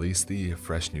and released the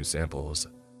fresh new samples,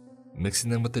 mixing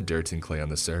them with the dirt and clay on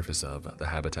the surface of the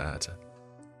habitat.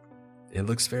 It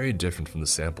looks very different from the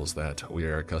samples that we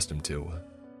are accustomed to.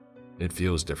 It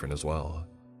feels different as well,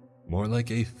 more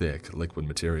like a thick liquid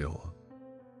material.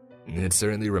 It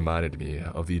certainly reminded me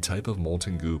of the type of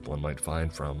molten goop one might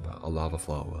find from a lava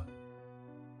flow.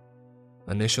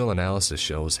 Initial analysis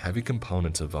shows heavy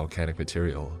components of volcanic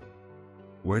material.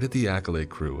 Where did the Accolade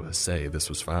crew say this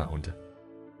was found?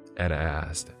 Anna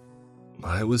asked.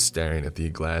 I was staring at the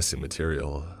glassy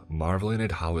material, marveling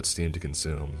at how it seemed to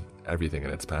consume everything in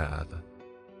its path.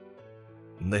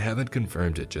 They haven't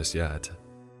confirmed it just yet,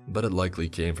 but it likely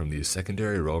came from the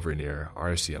secondary rover near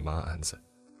Arcia Mons.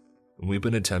 We've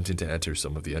been attempting to enter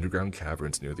some of the underground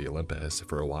caverns near the Olympus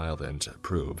for a while and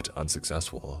proved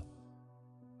unsuccessful.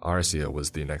 Arcia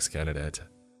was the next candidate.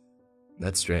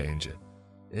 That's strange.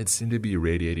 It seemed to be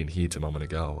radiating heat a moment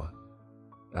ago.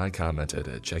 I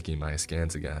commented, checking my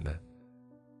scans again.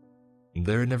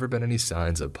 There had never been any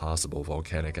signs of possible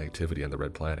volcanic activity on the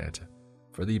Red Planet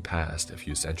for the past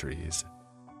few centuries.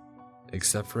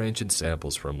 Except for ancient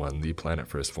samples from when the planet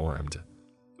first formed,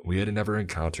 we had never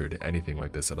encountered anything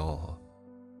like this at all.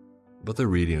 But the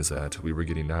readings that we were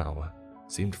getting now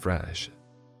seemed fresh,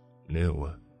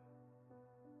 new.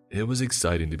 It was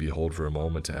exciting to behold for a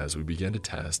moment as we began to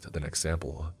test the next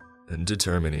sample,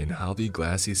 determining how the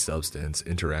glassy substance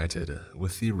interacted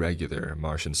with the regular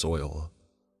Martian soil.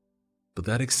 But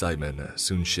that excitement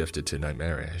soon shifted to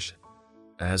nightmarish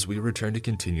as we returned to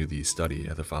continue the study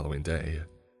the following day.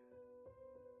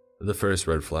 The first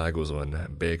red flag was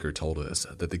when Baker told us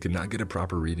that they could not get a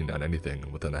proper reading on anything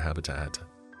within the habitat.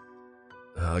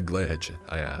 A glitch,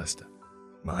 I asked.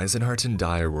 Eisenhart and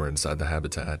Dyer were inside the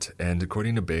habitat, and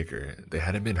according to Baker, they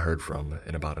hadn't been heard from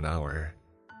in about an hour.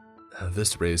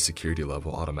 This raised security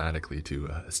level automatically to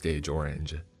stage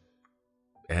orange.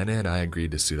 Anna and I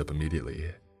agreed to suit up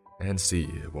immediately and see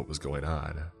what was going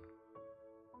on.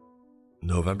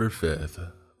 November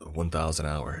 5th, 1000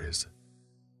 hours.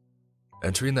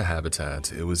 Entering the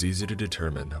habitat, it was easy to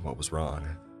determine what was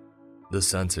wrong. The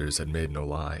sensors had made no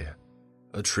lie.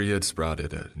 A tree had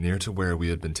sprouted near to where we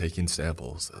had been taking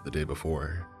samples the day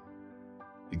before.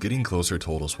 Getting closer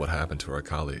told us what happened to our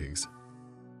colleagues.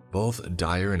 Both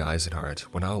Dyer and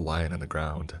Eisenhart were now lying on the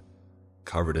ground,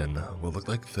 covered in what looked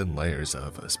like thin layers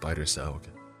of spider silk.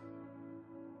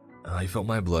 I felt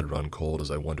my blood run cold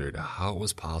as I wondered how it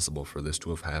was possible for this to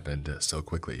have happened so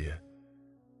quickly.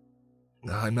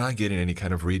 I'm not getting any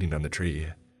kind of reading on the tree,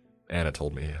 Anna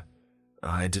told me.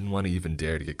 I didn't want to even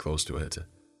dare to get close to it.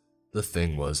 The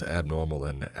thing was abnormal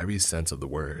in every sense of the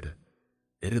word.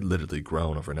 It had literally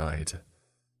grown overnight.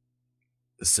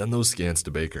 Send those scans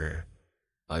to Baker,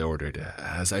 I ordered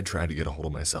as I tried to get a hold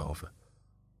of myself.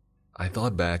 I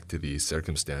thought back to the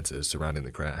circumstances surrounding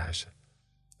the crash.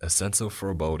 A sense of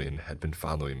foreboding had been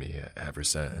following me ever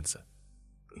since.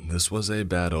 This was a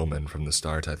bad omen from the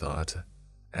start, I thought,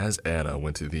 as Anna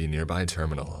went to the nearby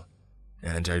terminal,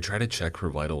 and I tried to check for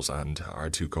vitals on our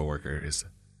two coworkers.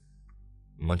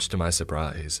 Much to my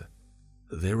surprise,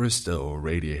 they were still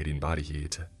radiating body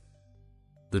heat.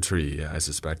 The tree, I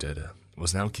suspected,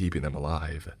 was now keeping them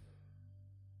alive.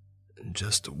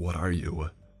 Just what are you?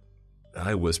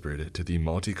 I whispered to the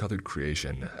multicolored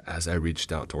creation as I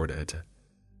reached out toward it.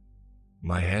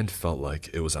 My hand felt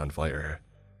like it was on fire.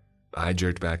 I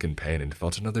jerked back in pain and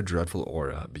felt another dreadful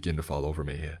aura begin to fall over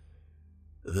me.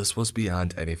 This was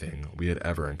beyond anything we had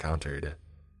ever encountered.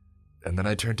 And then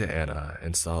I turned to Anna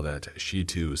and saw that she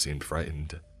too seemed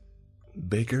frightened.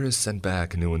 Baker has sent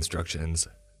back new instructions,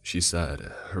 she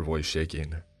said, her voice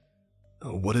shaking.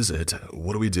 What is it?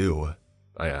 What do we do?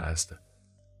 I asked.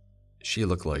 She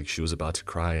looked like she was about to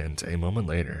cry, and a moment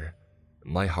later,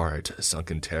 my heart sunk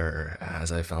in terror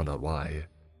as I found out why.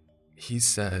 He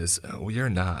says we are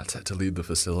not to leave the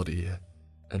facility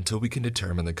until we can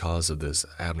determine the cause of this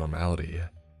abnormality.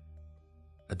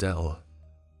 Adele,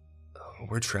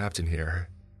 we're trapped in here.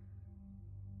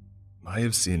 I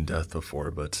have seen death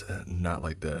before, but not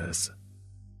like this.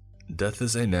 Death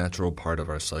is a natural part of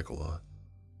our cycle.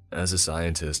 As a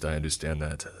scientist, I understand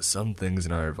that some things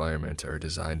in our environment are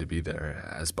designed to be there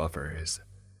as buffers.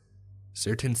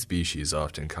 Certain species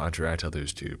often counteract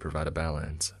others to provide a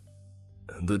balance.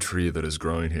 The tree that is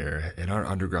growing here in our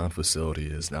underground facility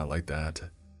is not like that.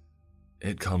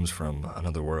 It comes from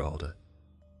another world,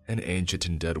 an ancient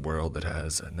and dead world that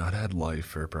has not had life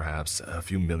for perhaps a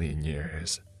few million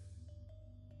years.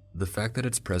 The fact that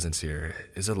its presence here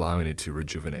is allowing it to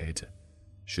rejuvenate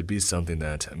should be something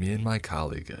that me and my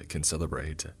colleague can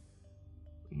celebrate.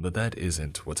 But that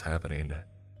isn't what's happening.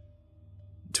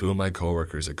 2 of my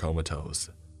coworkers are comatose,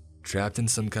 trapped in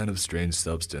some kind of strange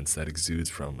substance that exudes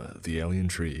from the alien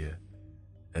tree,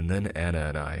 and then Anna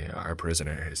and I are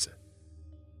prisoners.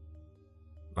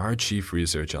 Our chief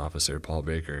research officer, Paul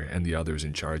Baker, and the others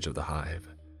in charge of the hive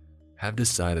have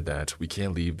decided that we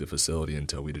can't leave the facility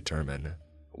until we determine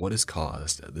what has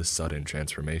caused this sudden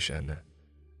transformation.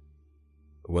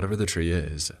 Whatever the tree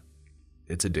is,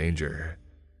 it's a danger,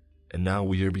 and now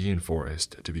we are being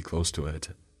forced to be close to it,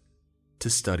 to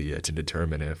study it and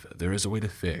determine if there is a way to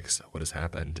fix what has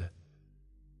happened.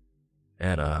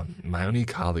 Anna, my only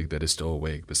colleague that is still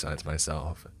awake besides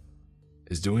myself,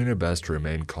 is doing her best to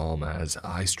remain calm as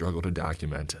I struggle to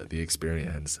document the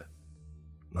experience.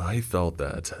 I felt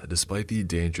that, despite the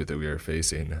danger that we are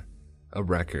facing, a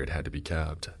record had to be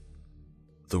kept.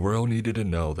 The world needed to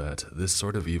know that this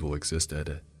sort of evil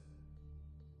existed.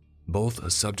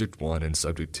 Both Subject 1 and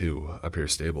Subject 2 appear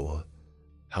stable,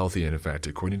 healthy, and in fact,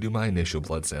 according to my initial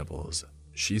blood samples,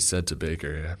 she said to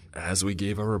Baker as we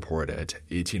gave our report at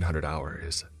 1800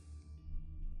 hours.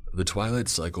 The twilight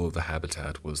cycle of the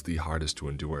habitat was the hardest to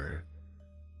endure,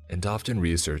 and often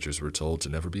researchers were told to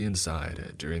never be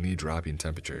inside during the dropping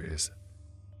temperatures.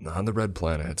 On the Red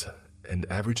Planet, an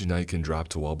average night can drop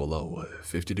to well below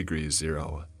 50 degrees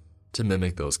 0. To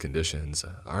mimic those conditions,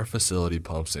 our facility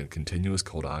pumps in continuous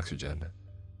cold oxygen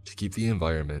to keep the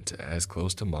environment as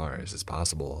close to Mars as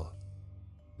possible.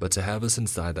 But to have us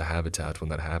inside the habitat when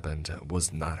that happened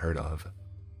was not heard of.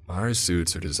 Our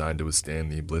suits are designed to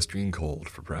withstand the blistering cold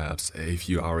for perhaps a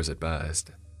few hours at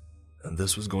best, and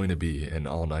this was going to be an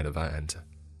all-night event.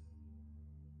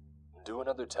 Do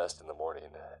another test in the morning,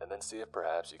 and then see if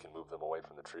perhaps you can move them away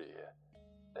from the tree.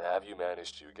 Have you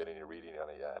managed to get any reading on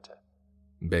it yet?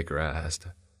 Baker asked.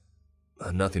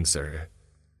 Nothing, sir.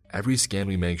 Every scan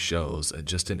we make shows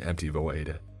just an empty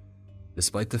void.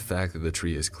 Despite the fact that the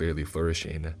tree is clearly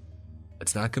flourishing,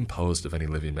 it's not composed of any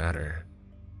living matter.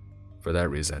 For that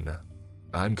reason,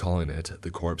 I'm calling it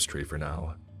the corpse tree for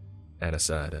now, Anna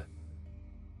said.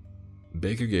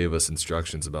 Baker gave us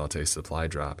instructions about a supply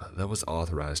drop that was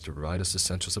authorized to provide us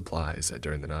essential supplies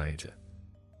during the night.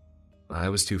 I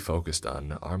was too focused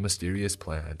on our mysterious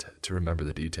plant to remember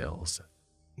the details.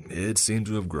 It seemed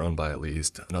to have grown by at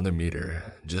least another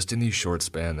meter just in the short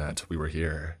span that we were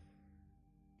here.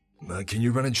 Can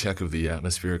you run a check of the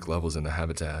atmospheric levels in the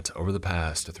habitat over the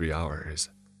past 3 hours?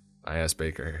 I asked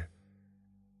Baker.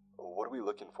 What are we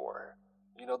looking for?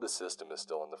 You know the system is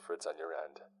still on the fritz on your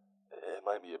end. It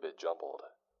might be a bit jumbled,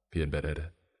 he admitted.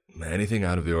 Anything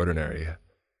out of the ordinary.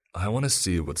 I want to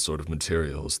see what sort of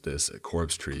materials this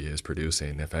corpse tree is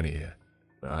producing, if any,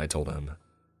 I told him.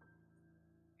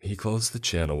 He closed the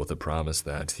channel with a promise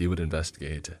that he would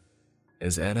investigate,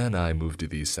 as Anna and I moved to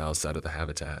the south side of the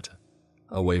habitat,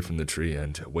 away from the tree,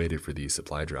 and waited for the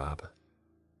supply drop.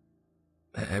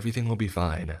 Everything will be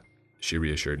fine, she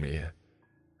reassured me.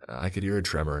 I could hear a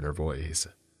tremor in her voice.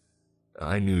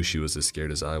 I knew she was as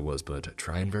scared as I was, but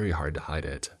trying very hard to hide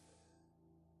it.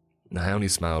 I only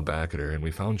smiled back at her, and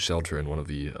we found shelter in one of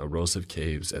the erosive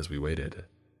caves as we waited.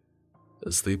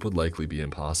 Sleep would likely be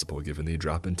impossible given the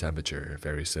drop in temperature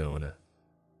very soon.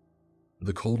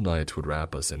 The cold night would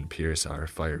wrap us and pierce our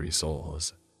fiery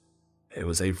souls. It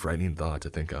was a frightening thought to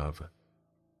think of.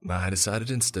 I decided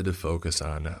instead to focus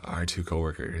on our 2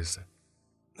 coworkers.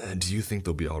 Do you think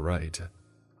they'll be alright?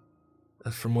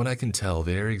 From what I can tell,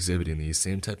 they are exhibiting the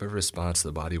same type of response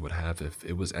the body would have if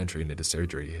it was entering into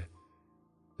surgery.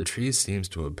 The tree seems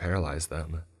to have paralyzed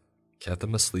them, kept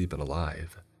them asleep and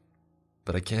alive,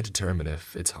 but I can't determine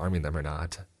if it's harming them or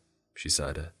not, she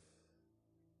said.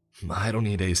 I don't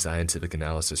need a scientific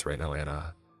analysis right now,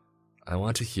 Anna. I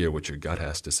want to hear what your gut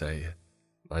has to say,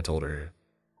 I told her.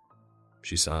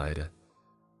 She sighed,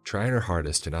 trying her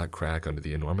hardest to not crack under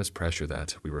the enormous pressure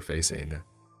that we were facing.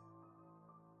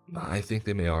 I think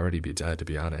they may already be dead, to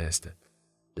be honest,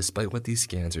 despite what these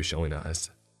scans are showing us.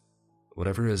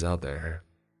 Whatever is out there,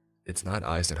 it's not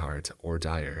Eisenhart or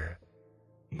Dyer.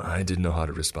 I didn't know how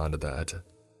to respond to that,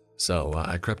 so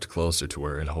I crept closer to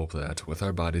her in hope that with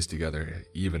our bodies together,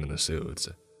 even in the suits,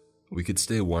 we could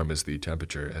stay warm as the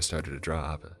temperature started to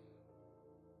drop.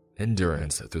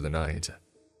 Endurance through the night,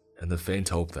 and the faint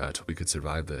hope that we could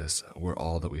survive this were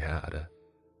all that we had.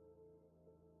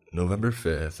 November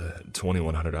 5th,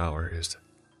 2100 hours.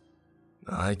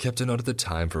 I kept a note of the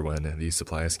time for when these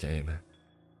supplies came,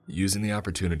 using the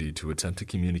opportunity to attempt to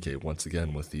communicate once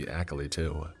again with the Akali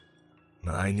too.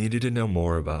 I needed to know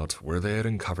more about where they had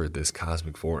uncovered this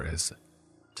cosmic force,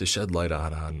 to shed light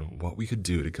on what we could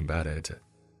do to combat it.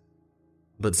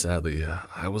 But sadly,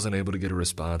 I wasn't able to get a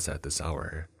response at this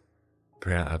hour,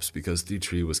 perhaps because the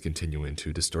tree was continuing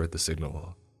to distort the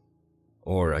signal.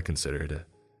 Or, I considered,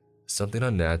 something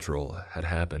unnatural had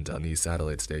happened on the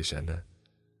satellite station.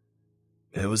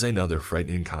 It was another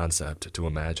frightening concept to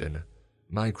imagine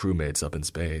my crewmates up in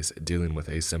space dealing with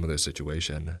a similar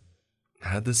situation.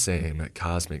 Had the same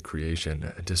cosmic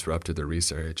creation disrupted their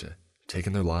research,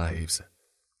 taken their lives?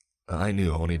 I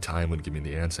knew only time would give me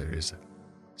the answers,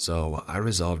 so I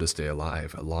resolved to stay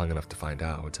alive long enough to find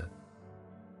out.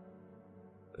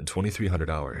 2,300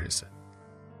 hours.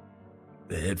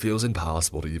 It feels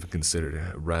impossible to even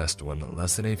consider rest when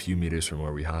less than a few meters from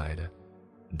where we hide,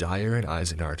 Dyer and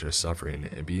Eisenhart are suffering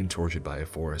and being tortured by a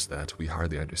force that we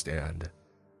hardly understand.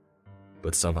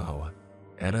 But somehow,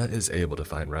 Anna is able to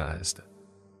find rest.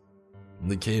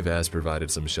 The cave has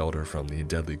provided some shelter from the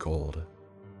deadly cold,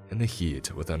 and the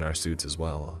heat within our suits as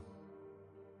well.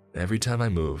 Every time I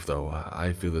move, though,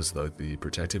 I feel as though the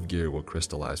protective gear will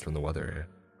crystallize from the weather,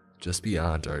 just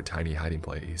beyond our tiny hiding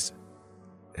place.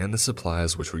 And the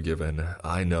supplies which were given,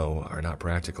 I know, are not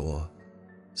practical.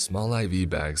 Small IV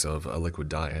bags of a liquid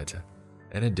diet,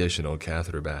 an additional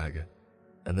catheter bag,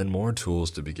 and then more tools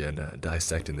to begin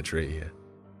dissecting the tree.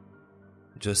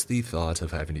 Just the thought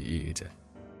of having to eat,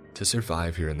 to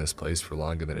survive here in this place for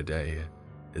longer than a day,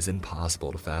 is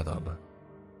impossible to fathom.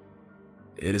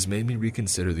 It has made me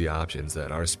reconsider the options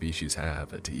that our species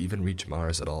have to even reach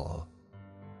Mars at all.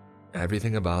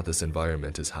 Everything about this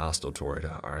environment is hostile toward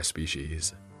our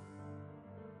species.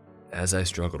 As I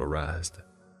struggle to rest,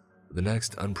 the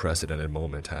next unprecedented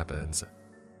moment happens.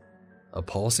 A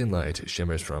pulsing light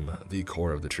shimmers from the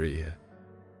core of the tree.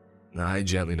 I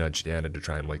gently nudged Anna to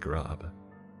try and wake her up,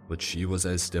 but she was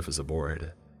as stiff as a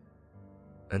board.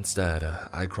 Instead,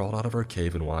 I crawled out of our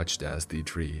cave and watched as the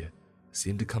tree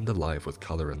seemed to come to life with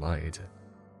color and light.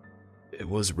 It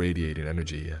was radiating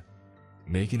energy,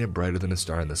 making it brighter than a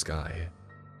star in the sky,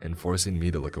 and forcing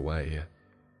me to look away.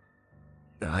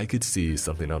 I could see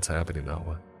something else happening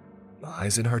though.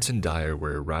 Eisenhart and Dyer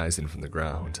were rising from the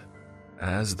ground,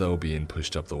 as though being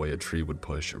pushed up the way a tree would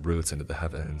push roots into the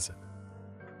heavens.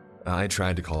 I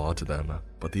tried to call out to them,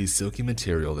 but the silky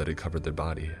material that had covered their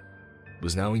body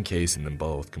was now encasing them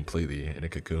both completely in a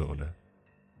cocoon.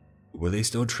 Were they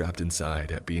still trapped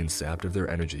inside, being sapped of their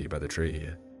energy by the tree?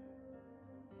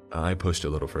 I pushed a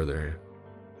little further,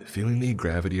 feeling the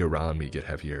gravity around me get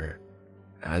heavier,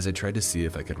 as I tried to see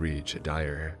if I could reach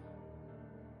Dyer.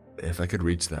 If I could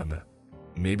reach them,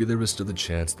 maybe there was still the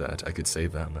chance that I could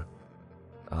save them.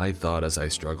 I thought as I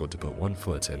struggled to put one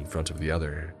foot in front of the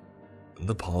other.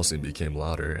 The pulsing became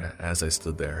louder as I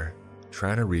stood there,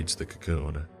 trying to reach the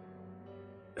cocoon.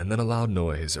 And then a loud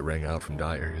noise rang out from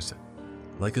Dyer's,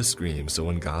 like a scream so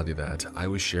ungodly that I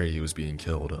was sure he was being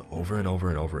killed over and over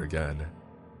and over again.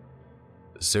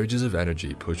 Surges of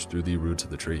energy pushed through the roots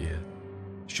of the tree,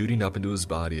 shooting up into his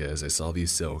body as I saw the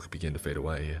silk begin to fade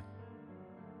away.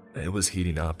 It was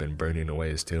heating up and burning away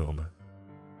his tomb.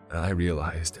 I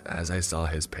realized as I saw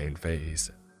his pained face.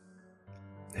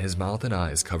 His mouth and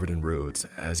eyes covered in roots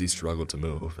as he struggled to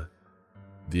move,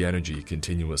 the energy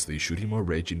continuously shooting more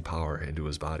raging power into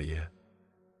his body.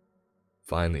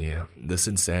 Finally, this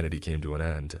insanity came to an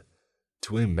end,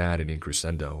 to a maddening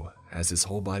crescendo as his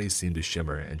whole body seemed to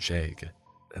shimmer and shake,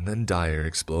 and then Dyer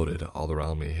exploded all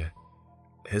around me.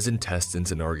 His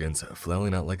intestines and organs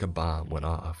flailing out like a bomb went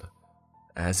off,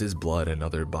 as his blood and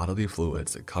other bodily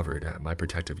fluids covered my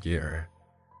protective gear.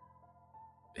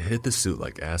 It hit the suit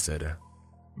like acid,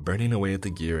 burning away at the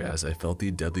gear as I felt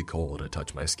the deadly cold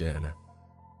touch my skin.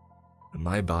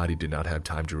 My body did not have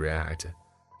time to react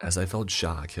as I felt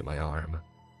shock hit my arm,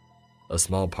 a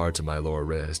small part of my lower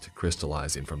wrist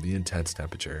crystallizing from the intense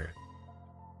temperature.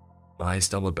 I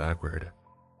stumbled backward,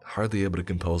 hardly able to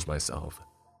compose myself,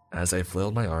 as I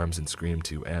flailed my arms and screamed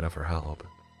to Anna for help.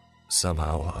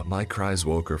 Somehow, my cries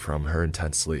woke her from her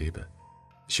intense sleep.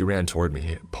 She ran toward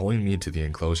me, pulling me to the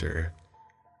enclosure,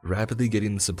 rapidly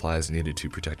getting the supplies needed to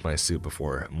protect my suit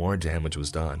before more damage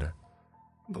was done.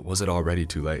 But was it already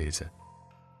too late?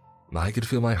 I could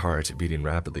feel my heart beating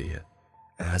rapidly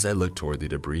as I looked toward the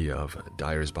debris of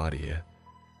Dyer's body.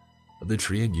 The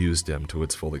tree had used him to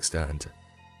its full extent,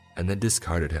 and then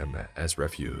discarded him as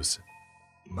refuse.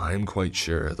 I am quite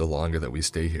sure the longer that we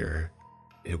stay here,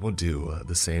 it will do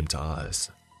the same to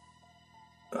us.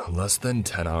 Less than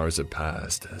 10 hours have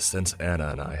passed since Anna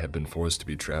and I have been forced to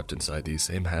be trapped inside the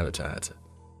same habitat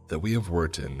that we have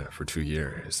worked in for 2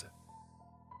 years.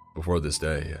 Before this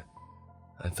day,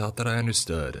 I thought that I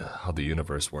understood how the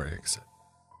universe works.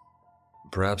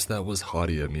 Perhaps that was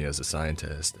haughty of me as a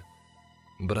scientist,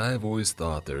 but I have always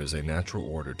thought there is a natural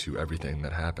order to everything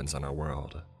that happens on our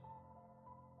world.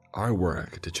 Our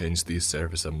work to change the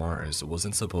surface of Mars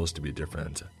wasn't supposed to be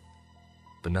different,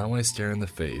 but now I stare in the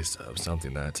face of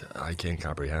something that I can't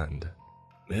comprehend.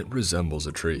 It resembles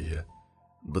a tree,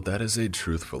 but that is a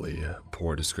truthfully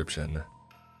poor description.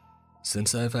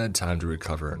 Since I've had time to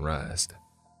recover and rest,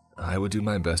 I would do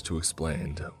my best to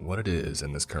explain what it is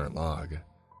in this current log.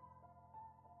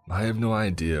 I have no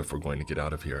idea if we're going to get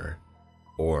out of here,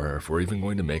 or if we're even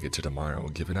going to make it to tomorrow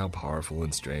given how powerful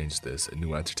and strange this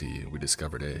new entity we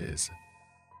discovered is.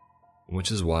 Which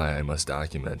is why I must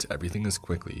document everything as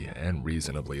quickly and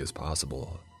reasonably as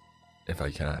possible, if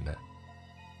I can.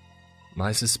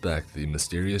 I suspect the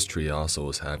mysterious tree also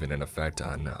is having an effect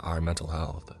on our mental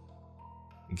health,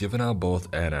 given how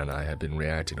both Anna and I have been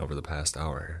reacting over the past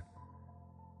hour.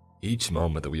 Each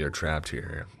moment that we are trapped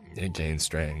here, it gains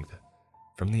strength,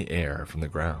 from the air, from the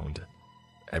ground,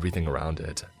 everything around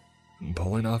it,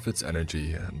 pulling off its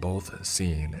energy, both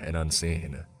seen and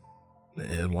unseen.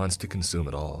 It wants to consume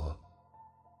it all.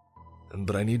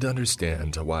 But I need to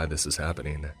understand why this is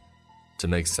happening, to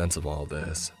make sense of all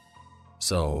this.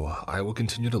 So I will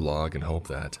continue to log and hope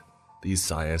that the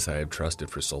science I have trusted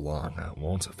for so long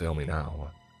won't fail me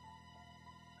now.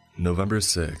 November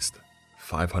 6th,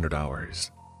 500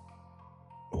 hours.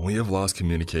 We have lost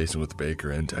communication with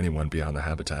Baker and anyone beyond the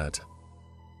habitat.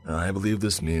 I believe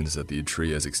this means that the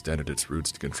tree has extended its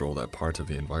roots to control that part of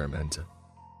the environment.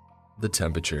 The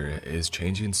temperature is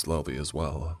changing slowly as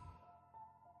well.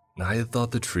 I had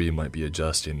thought the tree might be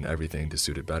adjusting everything to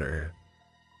suit it better,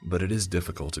 but it is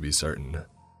difficult to be certain.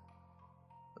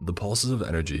 The pulses of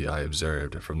energy I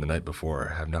observed from the night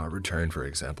before have not returned, for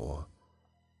example.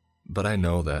 But I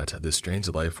know that this strange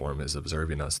life form is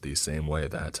observing us the same way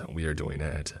that we are doing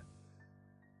it.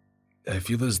 I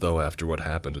feel as though after what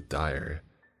happened with Dyer,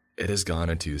 it has gone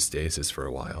into stasis for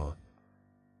a while.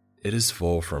 It is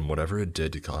full from whatever it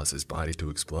did to cause his body to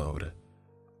explode.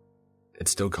 It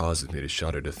still causes me to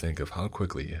shudder to think of how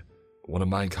quickly one of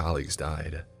my colleagues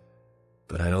died,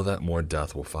 but I know that more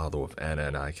death will follow if Anna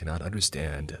and I cannot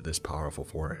understand this powerful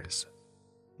force.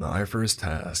 Our first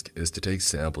task is to take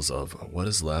samples of what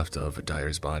is left of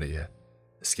Dyer's body,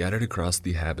 scattered across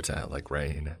the habitat like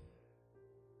rain.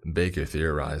 Baker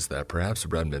theorized that perhaps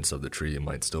remnants of the tree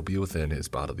might still be within his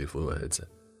bodily fluids,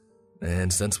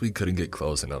 and since we couldn't get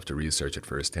close enough to research it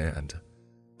firsthand,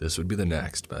 this would be the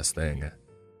next best thing.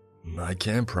 I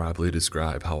can't properly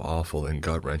describe how awful and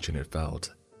gut-wrenching it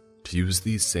felt to use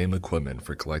the same equipment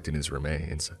for collecting his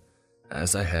remains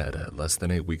as I had less than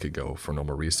a week ago for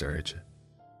normal research.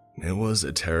 It was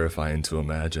terrifying to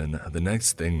imagine the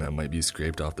next thing that might be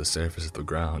scraped off the surface of the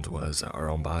ground was our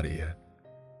own body.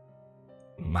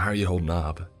 "How are you holding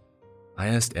up?" I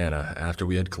asked Anna after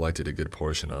we had collected a good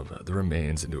portion of the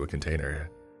remains into a container.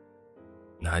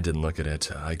 I didn't look at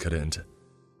it, I couldn't.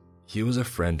 He was a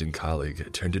friend and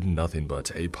colleague turned into nothing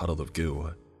but a puddle of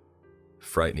goo.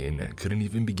 Frightening, couldn't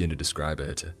even begin to describe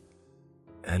it.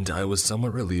 And I was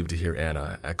somewhat relieved to hear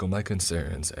Anna echo my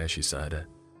concerns as she said,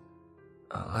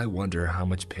 "I wonder how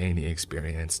much pain he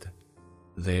experienced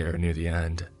there near the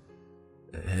end.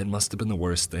 It must have been the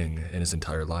worst thing in his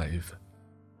entire life."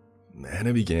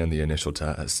 Anna began the initial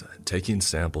tests, taking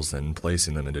samples and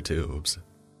placing them into tubes.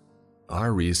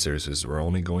 Our researches were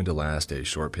only going to last a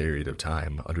short period of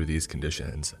time under these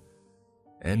conditions,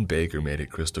 and Baker made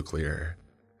it crystal clear.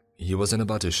 He wasn't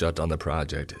about to shut down the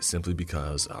project simply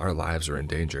because our lives were in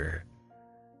danger.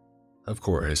 Of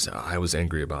course, I was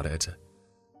angry about it,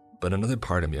 but another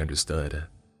part of me understood.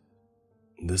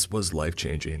 This was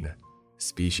life-changing,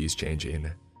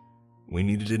 species-changing. We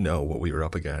needed to know what we were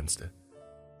up against.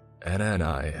 Anna and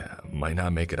I might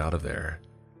not make it out of there.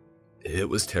 It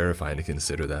was terrifying to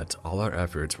consider that all our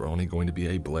efforts were only going to be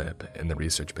a blip in the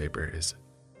research papers.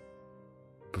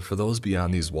 But for those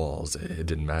beyond these walls, it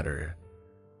didn't matter.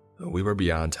 We were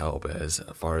beyond help as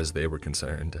far as they were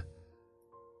concerned.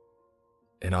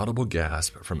 An audible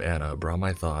gasp from Anna brought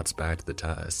my thoughts back to the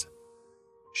test.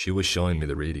 She was showing me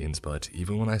the readings, but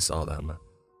even when I saw them,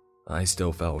 I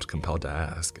still felt compelled to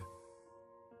ask,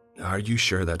 "Are you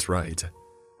sure that's right?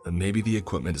 Maybe the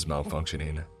equipment is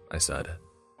malfunctioning," I said.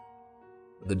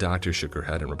 The doctor shook her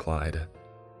head and replied,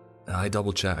 "I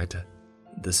double-checked.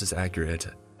 This is accurate.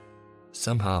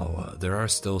 Somehow, there are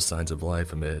still signs of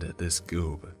life amid this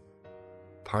goop.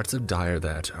 Parts of Dyer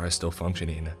that are still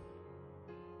functioning.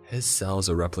 His cells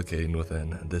are replicating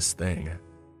within this thing.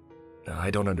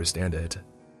 I don't understand it."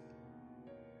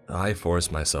 I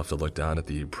forced myself to look down at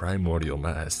the primordial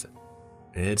mess.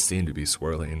 It seemed to be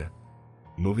swirling,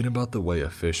 moving about the way a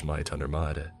fish might under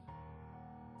mud.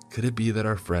 Could it be that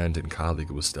our friend and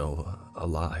colleague was still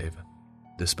alive,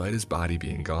 despite his body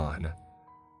being gone?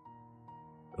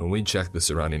 We checked the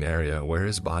surrounding area where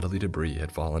his bodily debris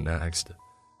had fallen next,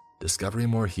 discovering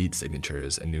more heat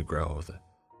signatures and new growth.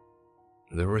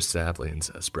 There were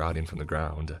saplings sprouting from the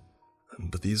ground,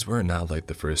 but these were not like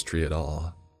the first tree at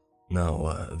all.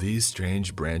 No, these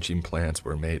strange branching plants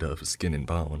were made of skin and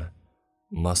bone,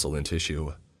 muscle and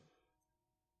tissue.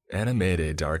 Anna made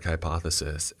a dark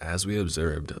hypothesis as we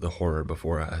observed the horror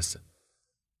before us.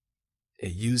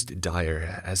 It used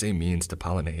Dyer as a means to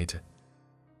pollinate,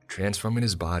 transforming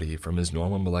his body from his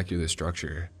normal molecular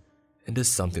structure into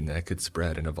something that could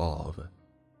spread and evolve.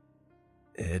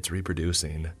 It's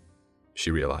reproducing,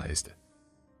 she realized.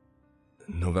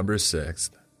 November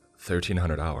 6th,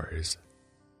 1300 hours.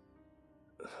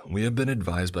 We have been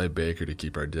advised by Baker to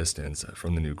keep our distance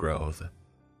from the new growth.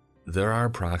 There are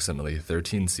approximately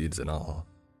 13 seeds in all,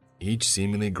 each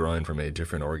seemingly growing from a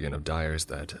different organ of Dyer's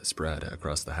that spread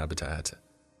across the habitat.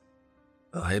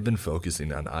 I have been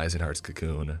focusing on Eisenhardt's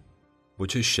cocoon,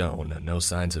 which has shown no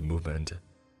signs of movement.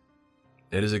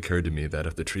 It has occurred to me that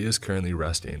if the tree is currently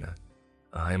resting,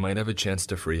 I might have a chance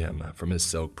to free him from his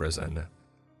silk prison.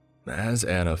 As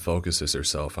Anna focuses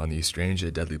herself on these strange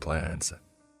and deadly plants,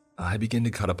 I begin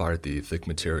to cut apart the thick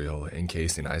material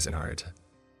encasing Eisenhardt.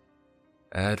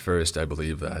 At first, I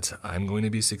believe that I'm going to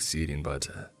be succeeding, but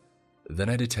then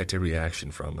I detect a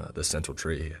reaction from the central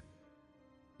tree.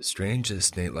 Strange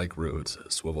snake-like roots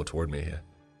swivel toward me,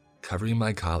 covering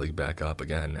my colleague back up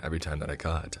again every time that I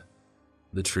cut.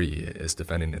 The tree is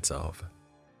defending itself.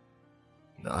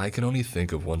 I can only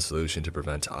think of one solution to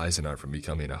prevent Eisenhardt from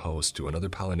becoming a host to another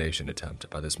pollination attempt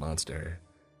by this monster.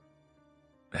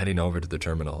 Heading over to the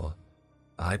terminal,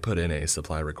 I put in a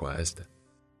supply request.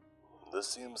 "This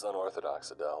seems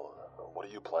unorthodox, Adele. What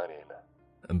are you planning?"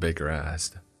 Baker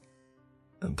asked.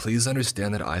 "Please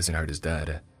understand that Eisenhardt is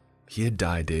dead. He had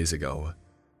died days ago,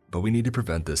 but we need to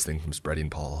prevent this thing from spreading,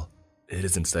 Paul. It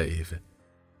isn't safe.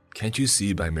 Can't you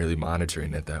see by merely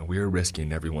monitoring it that we are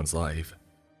risking everyone's life?"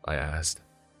 I asked.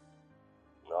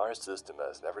 "Our system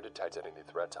has never detected any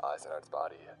threat to Eisenhardt's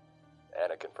body.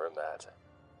 Anna confirmed that.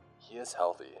 He is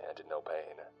healthy and in no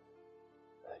pain.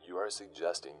 You are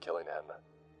suggesting killing him?"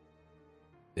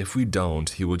 "If we don't,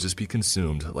 he will just be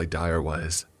consumed like Dyer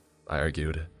was," I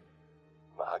argued.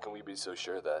 "How can we be so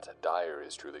sure that Dyer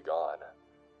is truly gone?"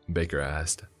 Baker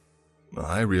asked.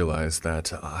 I realized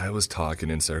that I was talking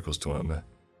in circles to him.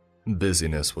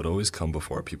 Busyness would always come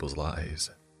before people's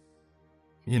lives.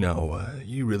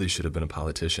 You really should have been a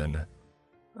politician,"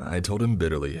 I told him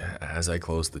bitterly as I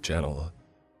closed the channel.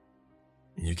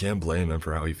 You can't blame him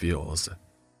for how he feels.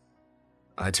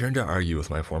 I turned to argue with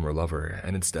my former lover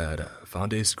and instead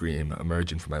found a scream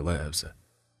emerging from my lips.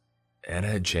 Anna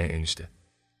had changed.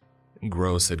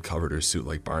 Growths had covered her suit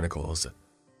like barnacles,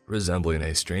 resembling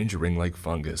a strange ring-like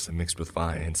fungus mixed with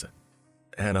vines.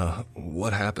 "Anna,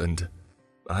 what happened?"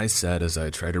 I said as I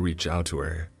tried to reach out to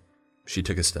her. She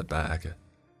took a step back,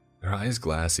 her eyes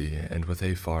glassy and with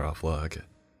a far-off look.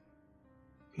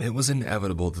 "It was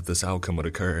inevitable that this outcome would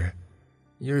occur.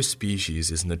 Your species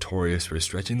is notorious for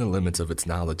stretching the limits of its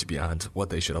knowledge beyond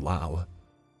what they should allow,"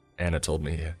 Anna told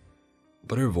me,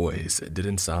 but her voice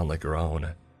didn't sound like her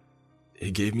own.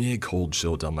 It gave me a cold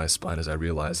chill down my spine as I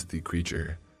realized that the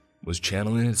creature was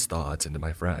channeling its thoughts into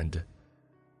my friend.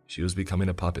 She was becoming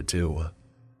a puppet too.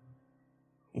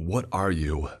 "What are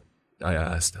you?" I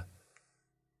asked.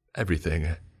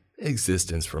 "Everything.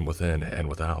 Existence from within and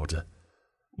without.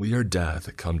 We are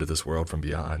death come to this world from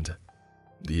beyond.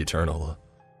 The eternal.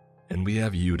 And we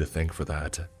have you to thank for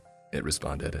that," it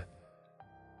responded.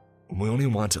 "We only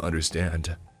want to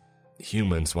understand.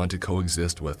 Humans want to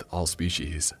coexist with all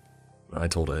species," I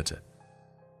told it.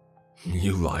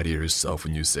 "You lie to yourself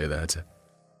when you say that.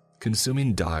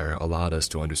 Consuming Dyer allowed us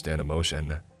to understand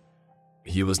emotion.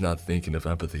 He was not thinking of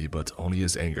empathy, but only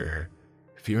his anger,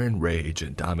 fear and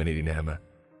rage dominating him.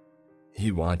 He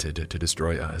wanted to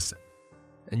destroy us.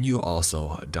 And you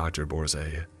also, Dr.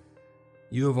 Borze.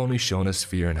 You have only shown us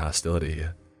fear and hostility.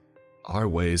 Our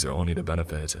ways are only to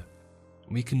benefit.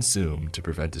 We consume to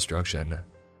prevent destruction.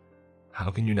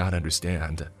 How can you not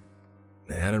understand?"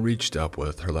 Anna reached up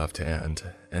with her left hand,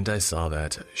 and I saw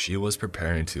that she was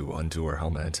preparing to undo her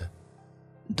helmet.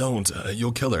 "Don't,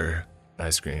 you'll kill her," I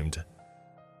screamed.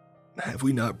 "Have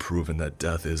we not proven that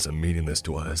death is meaningless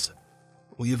to us?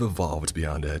 We have evolved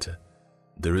beyond it.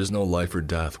 There is no life or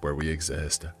death where we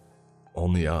exist.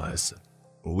 Only us.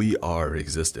 We are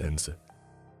existence.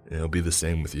 It'll be the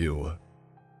same with you.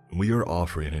 We are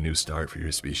offering a new start for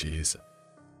your species."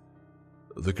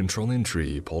 The controlling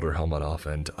tree pulled her helmet off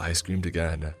and I screamed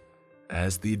again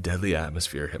as the deadly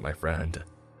atmosphere hit my friend.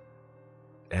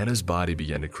 Anna's body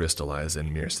began to crystallize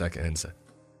in mere seconds,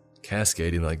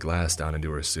 cascading like glass down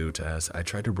into her suit as I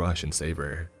tried to rush and save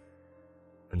her.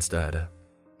 Instead,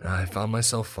 I found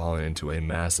myself falling into a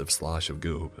massive slosh of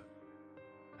goop.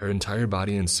 Her entire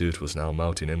body and suit was now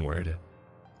melting inward,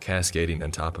 cascading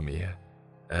on top of me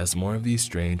as more of these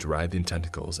strange writhing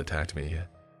tentacles attacked me.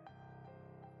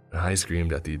 I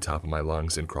screamed at the top of my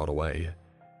lungs and crawled away,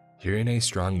 hearing a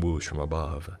strong whoosh from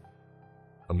above.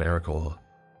 A miracle.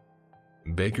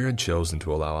 Baker had chosen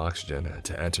to allow oxygen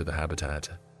to enter the habitat.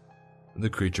 The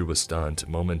creature was stunned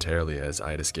momentarily as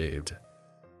I had escaped,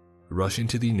 rushing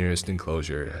to the nearest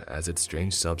enclosure as its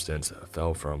strange substance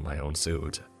fell from my own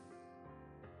suit.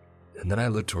 And then I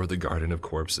looked toward the garden of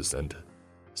corpses and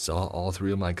saw all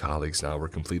 3 of my colleagues now were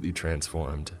completely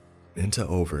transformed into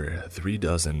over 3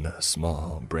 dozen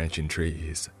small branching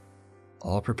trees,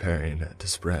 all preparing to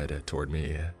spread toward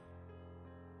me.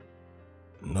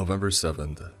 November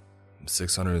 7th,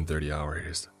 630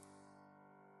 hours.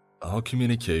 All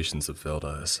communications have failed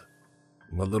us.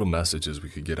 What little messages we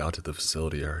could get out to the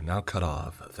facility are now cut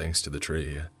off thanks to the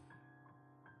tree.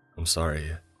 I'm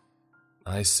sorry.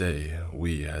 I say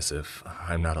we as if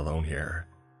I'm not alone here.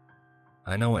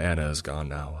 I know Anna is gone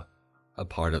now, a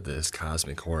part of this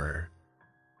cosmic horror,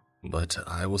 but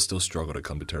I will still struggle to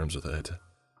come to terms with it.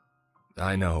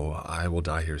 I know I will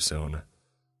die here soon,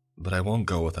 but I won't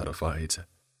go without a fight.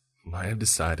 I have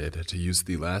decided to use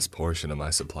the last portion of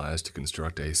my supplies to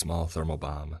construct a small thermal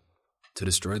bomb to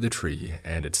destroy the tree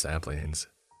and its saplings.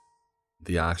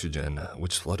 The oxygen,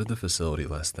 which flooded the facility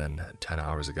less than 10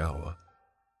 hours ago.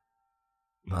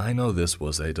 I know this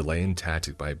was a delaying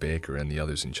tactic by Baker and the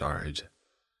others in charge.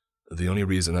 The only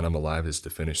reason that I'm alive is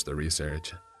to finish the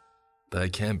research, but I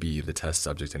can't be the test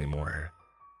subject anymore.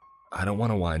 I don't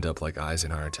want to wind up like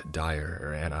Eisenhart, Dyer,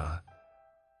 or Anna.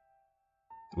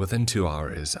 Within 2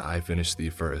 hours, I finish the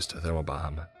first thermal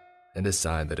bomb and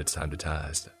decide that it's time to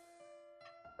test.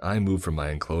 I move from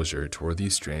my enclosure toward the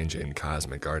strange and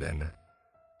cosmic garden.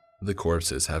 The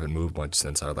corpses haven't moved much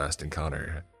since our last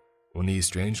encounter, when the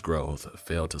strange growth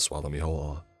failed to swallow me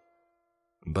whole.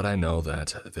 But I know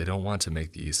that they don't want to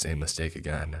make the same mistake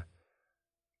again.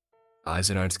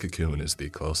 Eisenhart's cocoon is the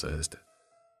closest.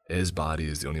 His body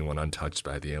is the only one untouched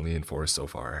by the alien force so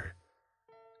far.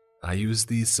 I use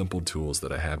these simple tools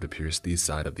that I have to pierce the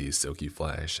side of the silky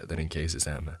flesh that encases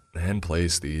him, and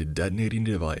place the detonating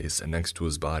device next to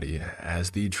his body as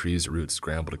the tree's roots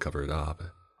scramble to cover it up.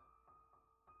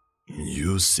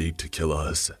 "You seek to kill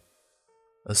us,"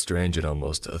 a strange and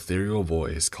almost ethereal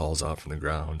voice calls out from the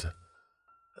ground.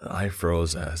 I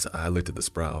froze as I looked at the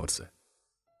sprouts,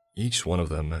 each one of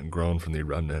them grown from the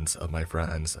remnants of my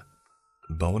friends.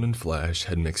 Bone and flesh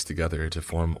had mixed together to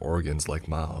form organs like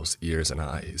mouths, ears, and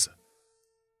eyes.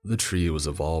 The tree was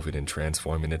evolving and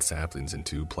transforming its saplings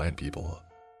into plant people.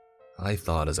 I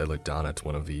thought as I looked down at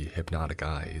one of the hypnotic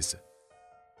eyes.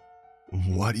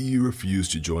 "Why do you refuse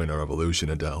to join our evolution,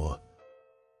 Adele?"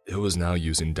 It was now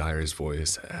using Dyer's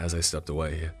voice as I stepped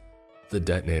away, the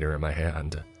detonator in my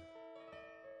hand.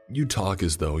 "You talk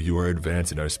as though you are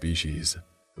advancing our species,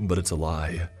 but it's a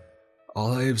lie.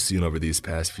 All I have seen over these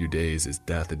past few days is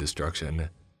death and destruction.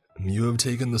 You have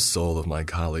taken the soul of my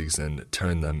colleagues and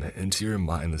turned them into your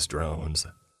mindless drones."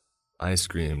 I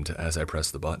screamed as I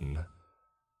pressed the button.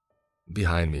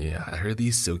 Behind me, I heard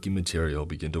the silky material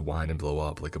begin to whine and blow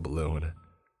up like a balloon,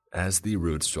 as the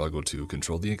roots struggled to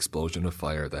control the explosion of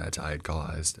fire that I had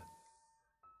caused.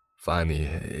 Finally,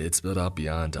 it split out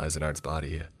beyond Eisenhart's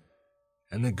body,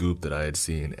 and the goop that I had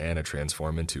seen Anna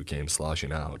transform into came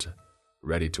sloshing out,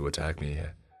 ready to attack me.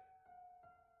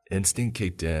 Instinct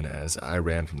kicked in as I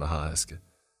ran from the husk,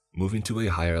 moving to a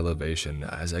higher elevation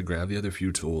as I grabbed the other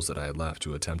few tools that I had left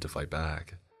to attempt to fight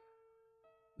back.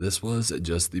 This was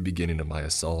just the beginning of my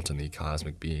assault on the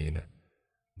cosmic being,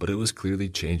 but it was clearly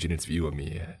changing its view of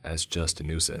me as just a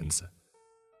nuisance.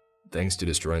 Thanks to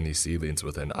destroying the seedlings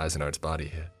within Eisenhart's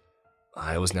body,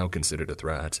 I was now considered a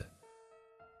threat.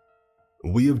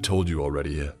 "We have told you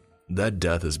already that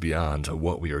death is beyond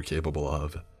what we are capable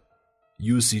of.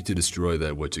 You seek to destroy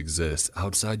that which exists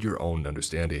outside your own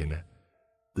understanding.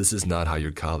 This is not how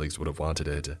your colleagues would have wanted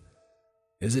it.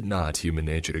 Is it not human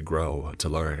nature to grow, to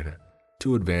learn,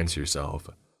 to advance yourself?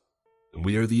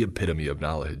 We are the epitome of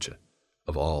knowledge,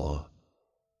 of all."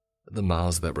 The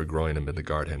mouths that were growing amid the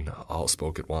garden all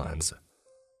spoke at once.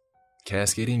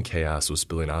 Cascading chaos was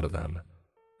spilling out of them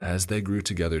as they grew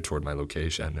together toward my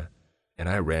location, and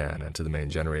I ran to the main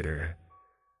generator.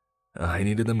 I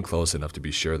needed them close enough to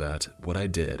be sure that what I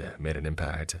did made an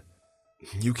impact.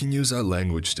 You can use our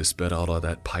language to spit out all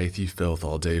that pithy filth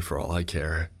all day for all I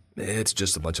care. It's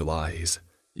just a bunch of lies.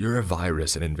 You're a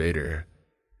virus, an invader.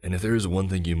 And if there is one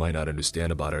thing you might not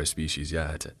understand about our species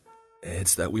yet,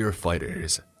 it's that we are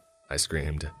fighters, I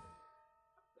screamed.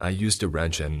 I used a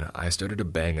wrench and I started to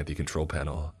bang at the control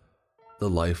panel, the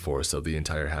life force of the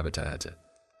entire habitat.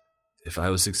 If I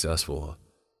was successful,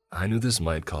 I knew this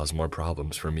might cause more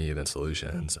problems for me than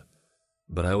solutions.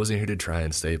 But I wasn't here to try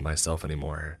and save myself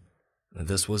anymore.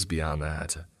 This was beyond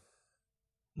that.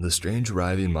 The strange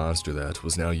writhing monster that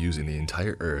was now using the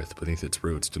entire earth beneath its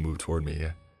roots to move toward me,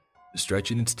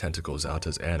 stretching its tentacles out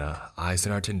as Anna,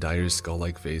 Eisenhart and Dyer's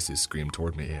skull-like faces screamed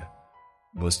toward me,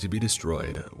 was to be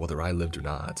destroyed whether I lived or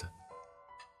not.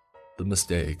 The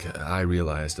mistake, I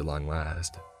realized at long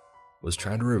last, was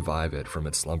trying to revive it from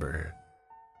its slumber.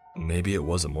 Maybe it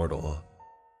was immortal,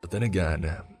 but then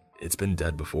again, it's been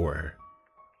dead before.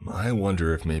 I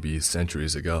wonder if maybe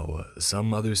centuries ago,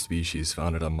 some other species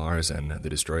found it on Mars and they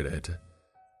destroyed it.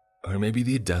 Or maybe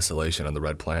the desolation on the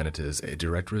Red Planet is a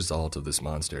direct result of this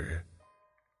monster.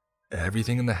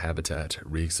 Everything in the habitat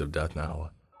reeks of death now,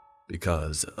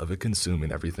 because of it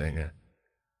consuming everything.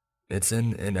 It's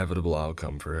an inevitable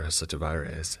outcome for such a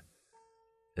virus.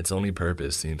 Its only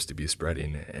purpose seems to be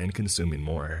spreading and consuming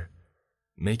more,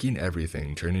 making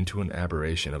everything turn into an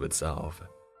aberration of itself.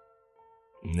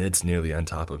 It's nearly on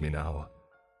top of me now.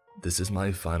 This is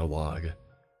my final log.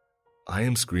 I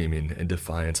am screaming in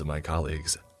defiance of my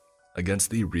colleagues,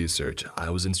 against the research I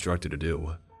was instructed to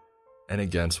do, and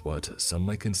against what some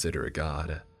might consider a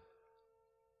god.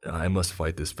 I must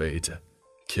fight this fate,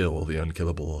 kill the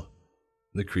unkillable.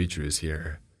 The creature is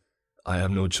here. I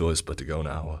have no choice but to go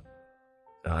now.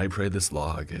 I pray this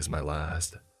log is my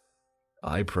last.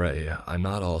 I pray I'm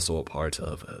not also a part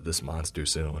of this monster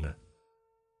soon.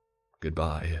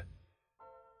 Goodbye.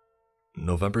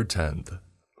 November 10th,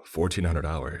 1400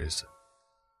 hours.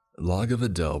 Log of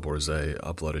Adele Borzay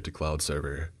uploaded to cloud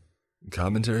server.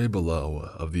 Commentary below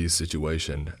of the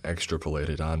situation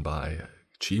extrapolated on by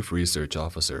Chief Research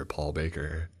Officer Paul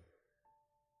Baker.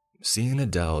 Seeing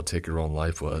Adele take her own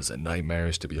life was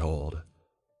nightmarish to behold.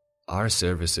 Our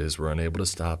services were unable to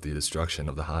stop the destruction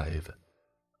of the hive,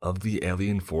 of the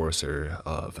alien forcer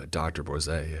of Dr.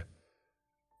 Borzay.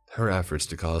 Her efforts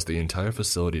to cause the entire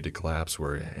facility to collapse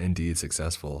were indeed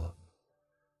successful.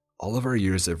 All of our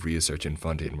years of research and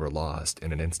funding were lost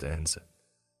in an instant.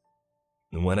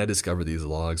 When I discovered these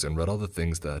logs and read all the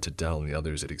things that Adele and the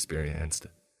others had experienced,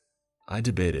 I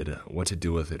debated what to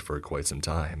do with it for quite some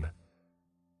time.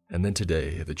 And then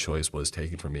today, the choice was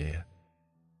taken from me.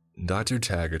 Dr.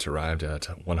 Taggart arrived at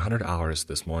 100 hours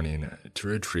this morning to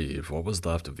retrieve what was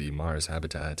left of the Mars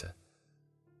habitat.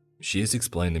 She has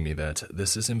explained to me that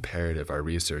this is imperative our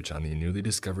research on the newly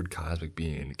discovered cosmic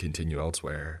being continue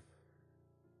elsewhere.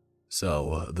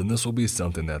 So, then this will be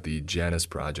something that the Janus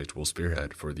Project will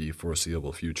spearhead for the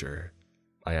foreseeable future,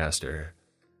 I asked her.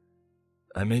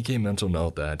 I make a mental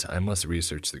note that I must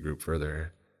research the group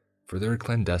further, for their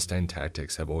clandestine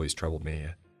tactics have always troubled me.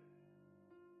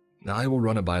 I will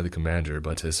run it by the commander,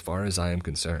 but as far as I am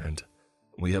concerned,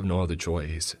 we have no other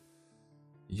choice.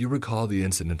 You recall the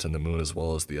incident on the moon as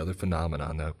well as the other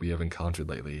phenomenon that we have encountered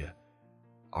lately.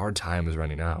 Our time is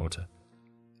running out,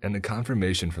 and the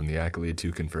confirmation from the Accolade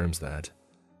 2 confirms that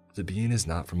the being is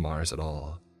not from Mars at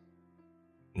all.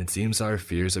 It seems our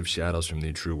fears of shadows from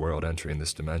the true world entering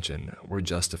this dimension were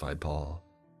justified, Paul,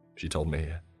 she told me.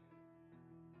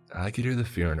 I could hear the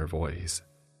fear in her voice,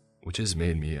 which has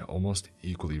made me almost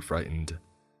equally frightened.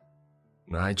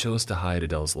 I chose to hide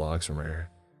Adele's logs from her,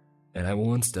 and I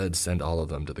will instead send all of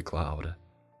them to the cloud.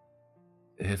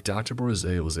 If Dr.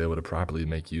 Borzay was able to properly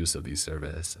make use of these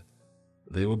services,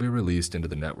 they will be released into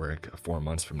the network 4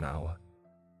 months from now.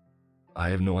 I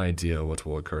have no idea what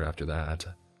will occur after that,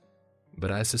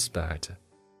 but I suspect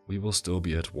we will still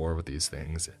be at war with these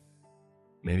things.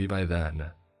 Maybe by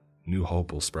then, new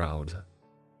hope will sprout.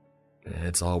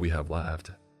 It's all we have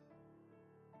left.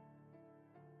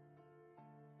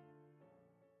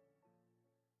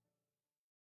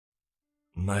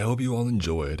 I hope you all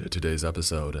enjoyed today's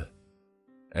episode.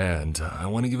 And I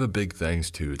want to give a big thanks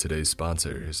to today's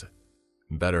sponsors,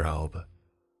 BetterHelp.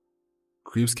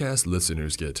 Creepscast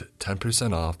listeners get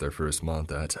 10% off their first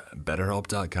month at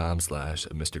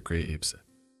betterhelp.com/MrCreeps.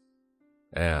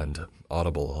 And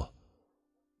Audible.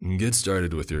 Get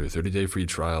started with your 30-day free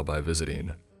trial by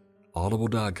visiting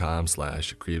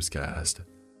audible.com/creepscast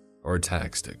or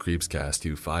text creepscast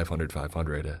to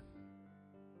 500-500.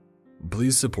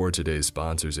 Please support today's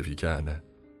sponsors if you can,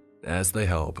 as they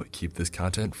help keep this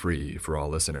content free for all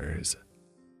listeners.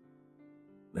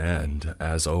 And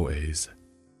as always,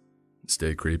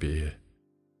 stay creepy.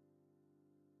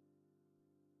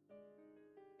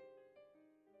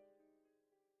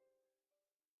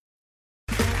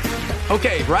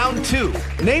 Okay, round two.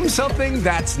 Name something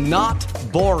that's not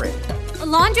boring. A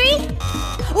laundry?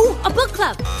 Ooh, a book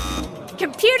club.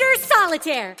 Computer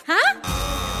solitaire, huh?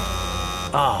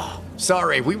 Ah, oh,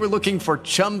 sorry, we were looking for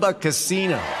Chumba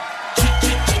Casino.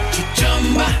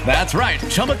 That's right,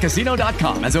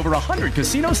 ChumbaCasino.com has over 100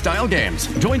 casino-style games.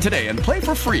 Join today and play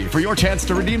for free for your chance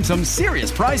to redeem some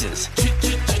serious prizes.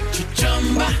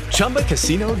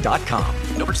 ChumbaCasino.com.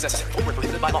 No purchase necessary. Void where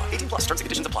prohibited by law. 18+ terms and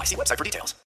conditions apply. See website for details.